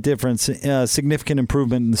 Significant difference, significant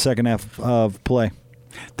improvement in the second half of play.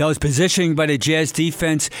 That was positioning by the Jazz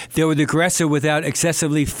defense. They were the aggressor without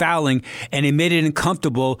excessively fouling, and it made it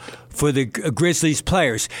uncomfortable for the Grizzlies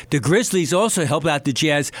players. The Grizzlies also helped out the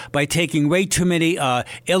Jazz by taking way too many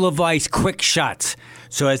ill-advised quick shots.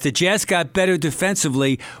 So as the Jazz got better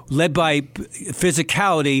defensively, led by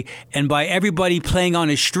physicality and by everybody playing on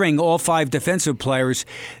a string, all 5 defensive players,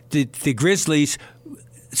 the Grizzlies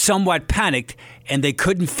somewhat panicked, and they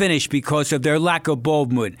couldn't finish because of their lack of ball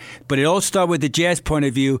movement. But it all started with the Jazz point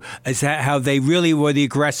of view, as how they really were the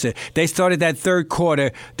aggressor. They started that third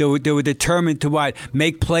quarter, they were determined to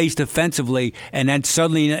make plays defensively, and then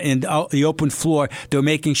suddenly in the open floor, they were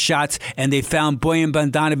making shots, and they found Bojan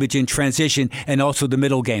Bogdanovic in transition and also the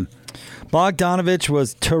middle game. Bogdanovic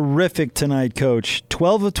was terrific tonight, Coach.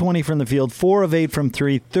 12 of 20 from the field, 4 of 8 from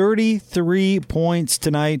 3, 33 points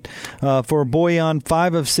tonight for Bojan,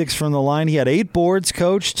 5 of 6 from the line. He had 8 boards,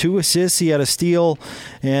 Coach, 2 assists. He had a steal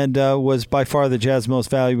and was by far the Jazz most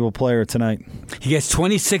valuable player tonight. He gets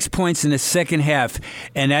 26 points in the second half,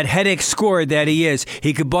 and that headache scorer that he is,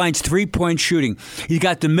 he combines three-point shooting. He's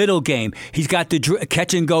got the middle game. He's got the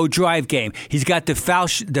catch-and-go drive game. He's got the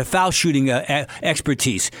foul shooting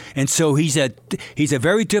expertise. And so he's a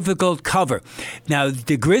very difficult cover. Now,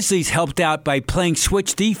 the Grizzlies helped out by playing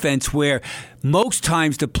switch defense where most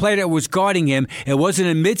times the player that was guarding him, it wasn't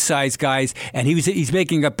a mid-sized guys, and he's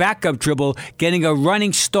making a backup dribble, getting a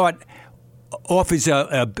running start off his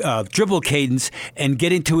dribble cadence and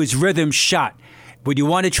getting to his rhythm shot. What you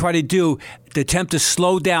want to try to do to attempt to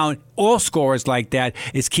slow down all scorers like that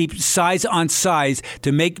is keep size on size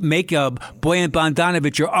to make Bojan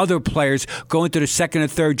Bogdanovic or other players go into the second or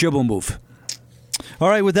third dribble move. All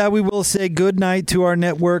right, with that, we will say good night to our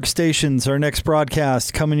network stations. Our next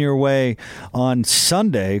broadcast coming your way on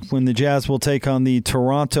Sunday when the Jazz will take on the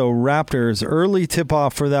Toronto Raptors. Early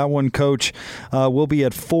tip-off for that one, Coach, will be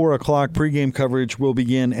at 4 o'clock. Pre-game coverage will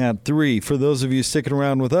begin at 3. For those of you sticking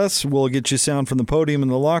around with us, we'll get you sound from the podium in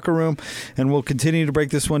the locker room, and we'll continue to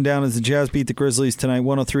break this one down as the Jazz beat the Grizzlies tonight,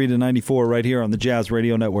 103-94, right here on the Jazz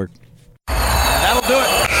Radio Network. That'll do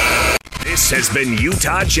it. This has been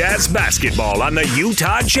Utah Jazz Basketball on the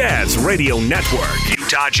Utah Jazz Radio Network.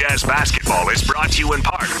 Utah Jazz Basketball is brought to you in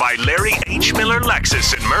part by Larry H. Miller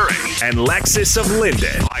Lexus in Murray and Lexus of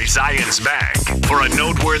Linden. By Zions Bank. For a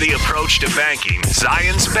noteworthy approach to banking,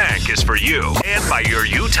 Zions Bank is for you. And by your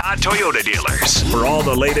Utah Toyota dealers. For all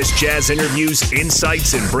the latest Jazz interviews,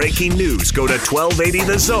 insights, and breaking news, go to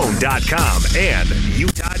 1280thezone.com and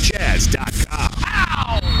utahjazz.com.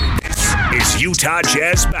 This is Utah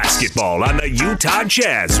Jazz Basketball on the Utah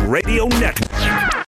Jazz Radio Network.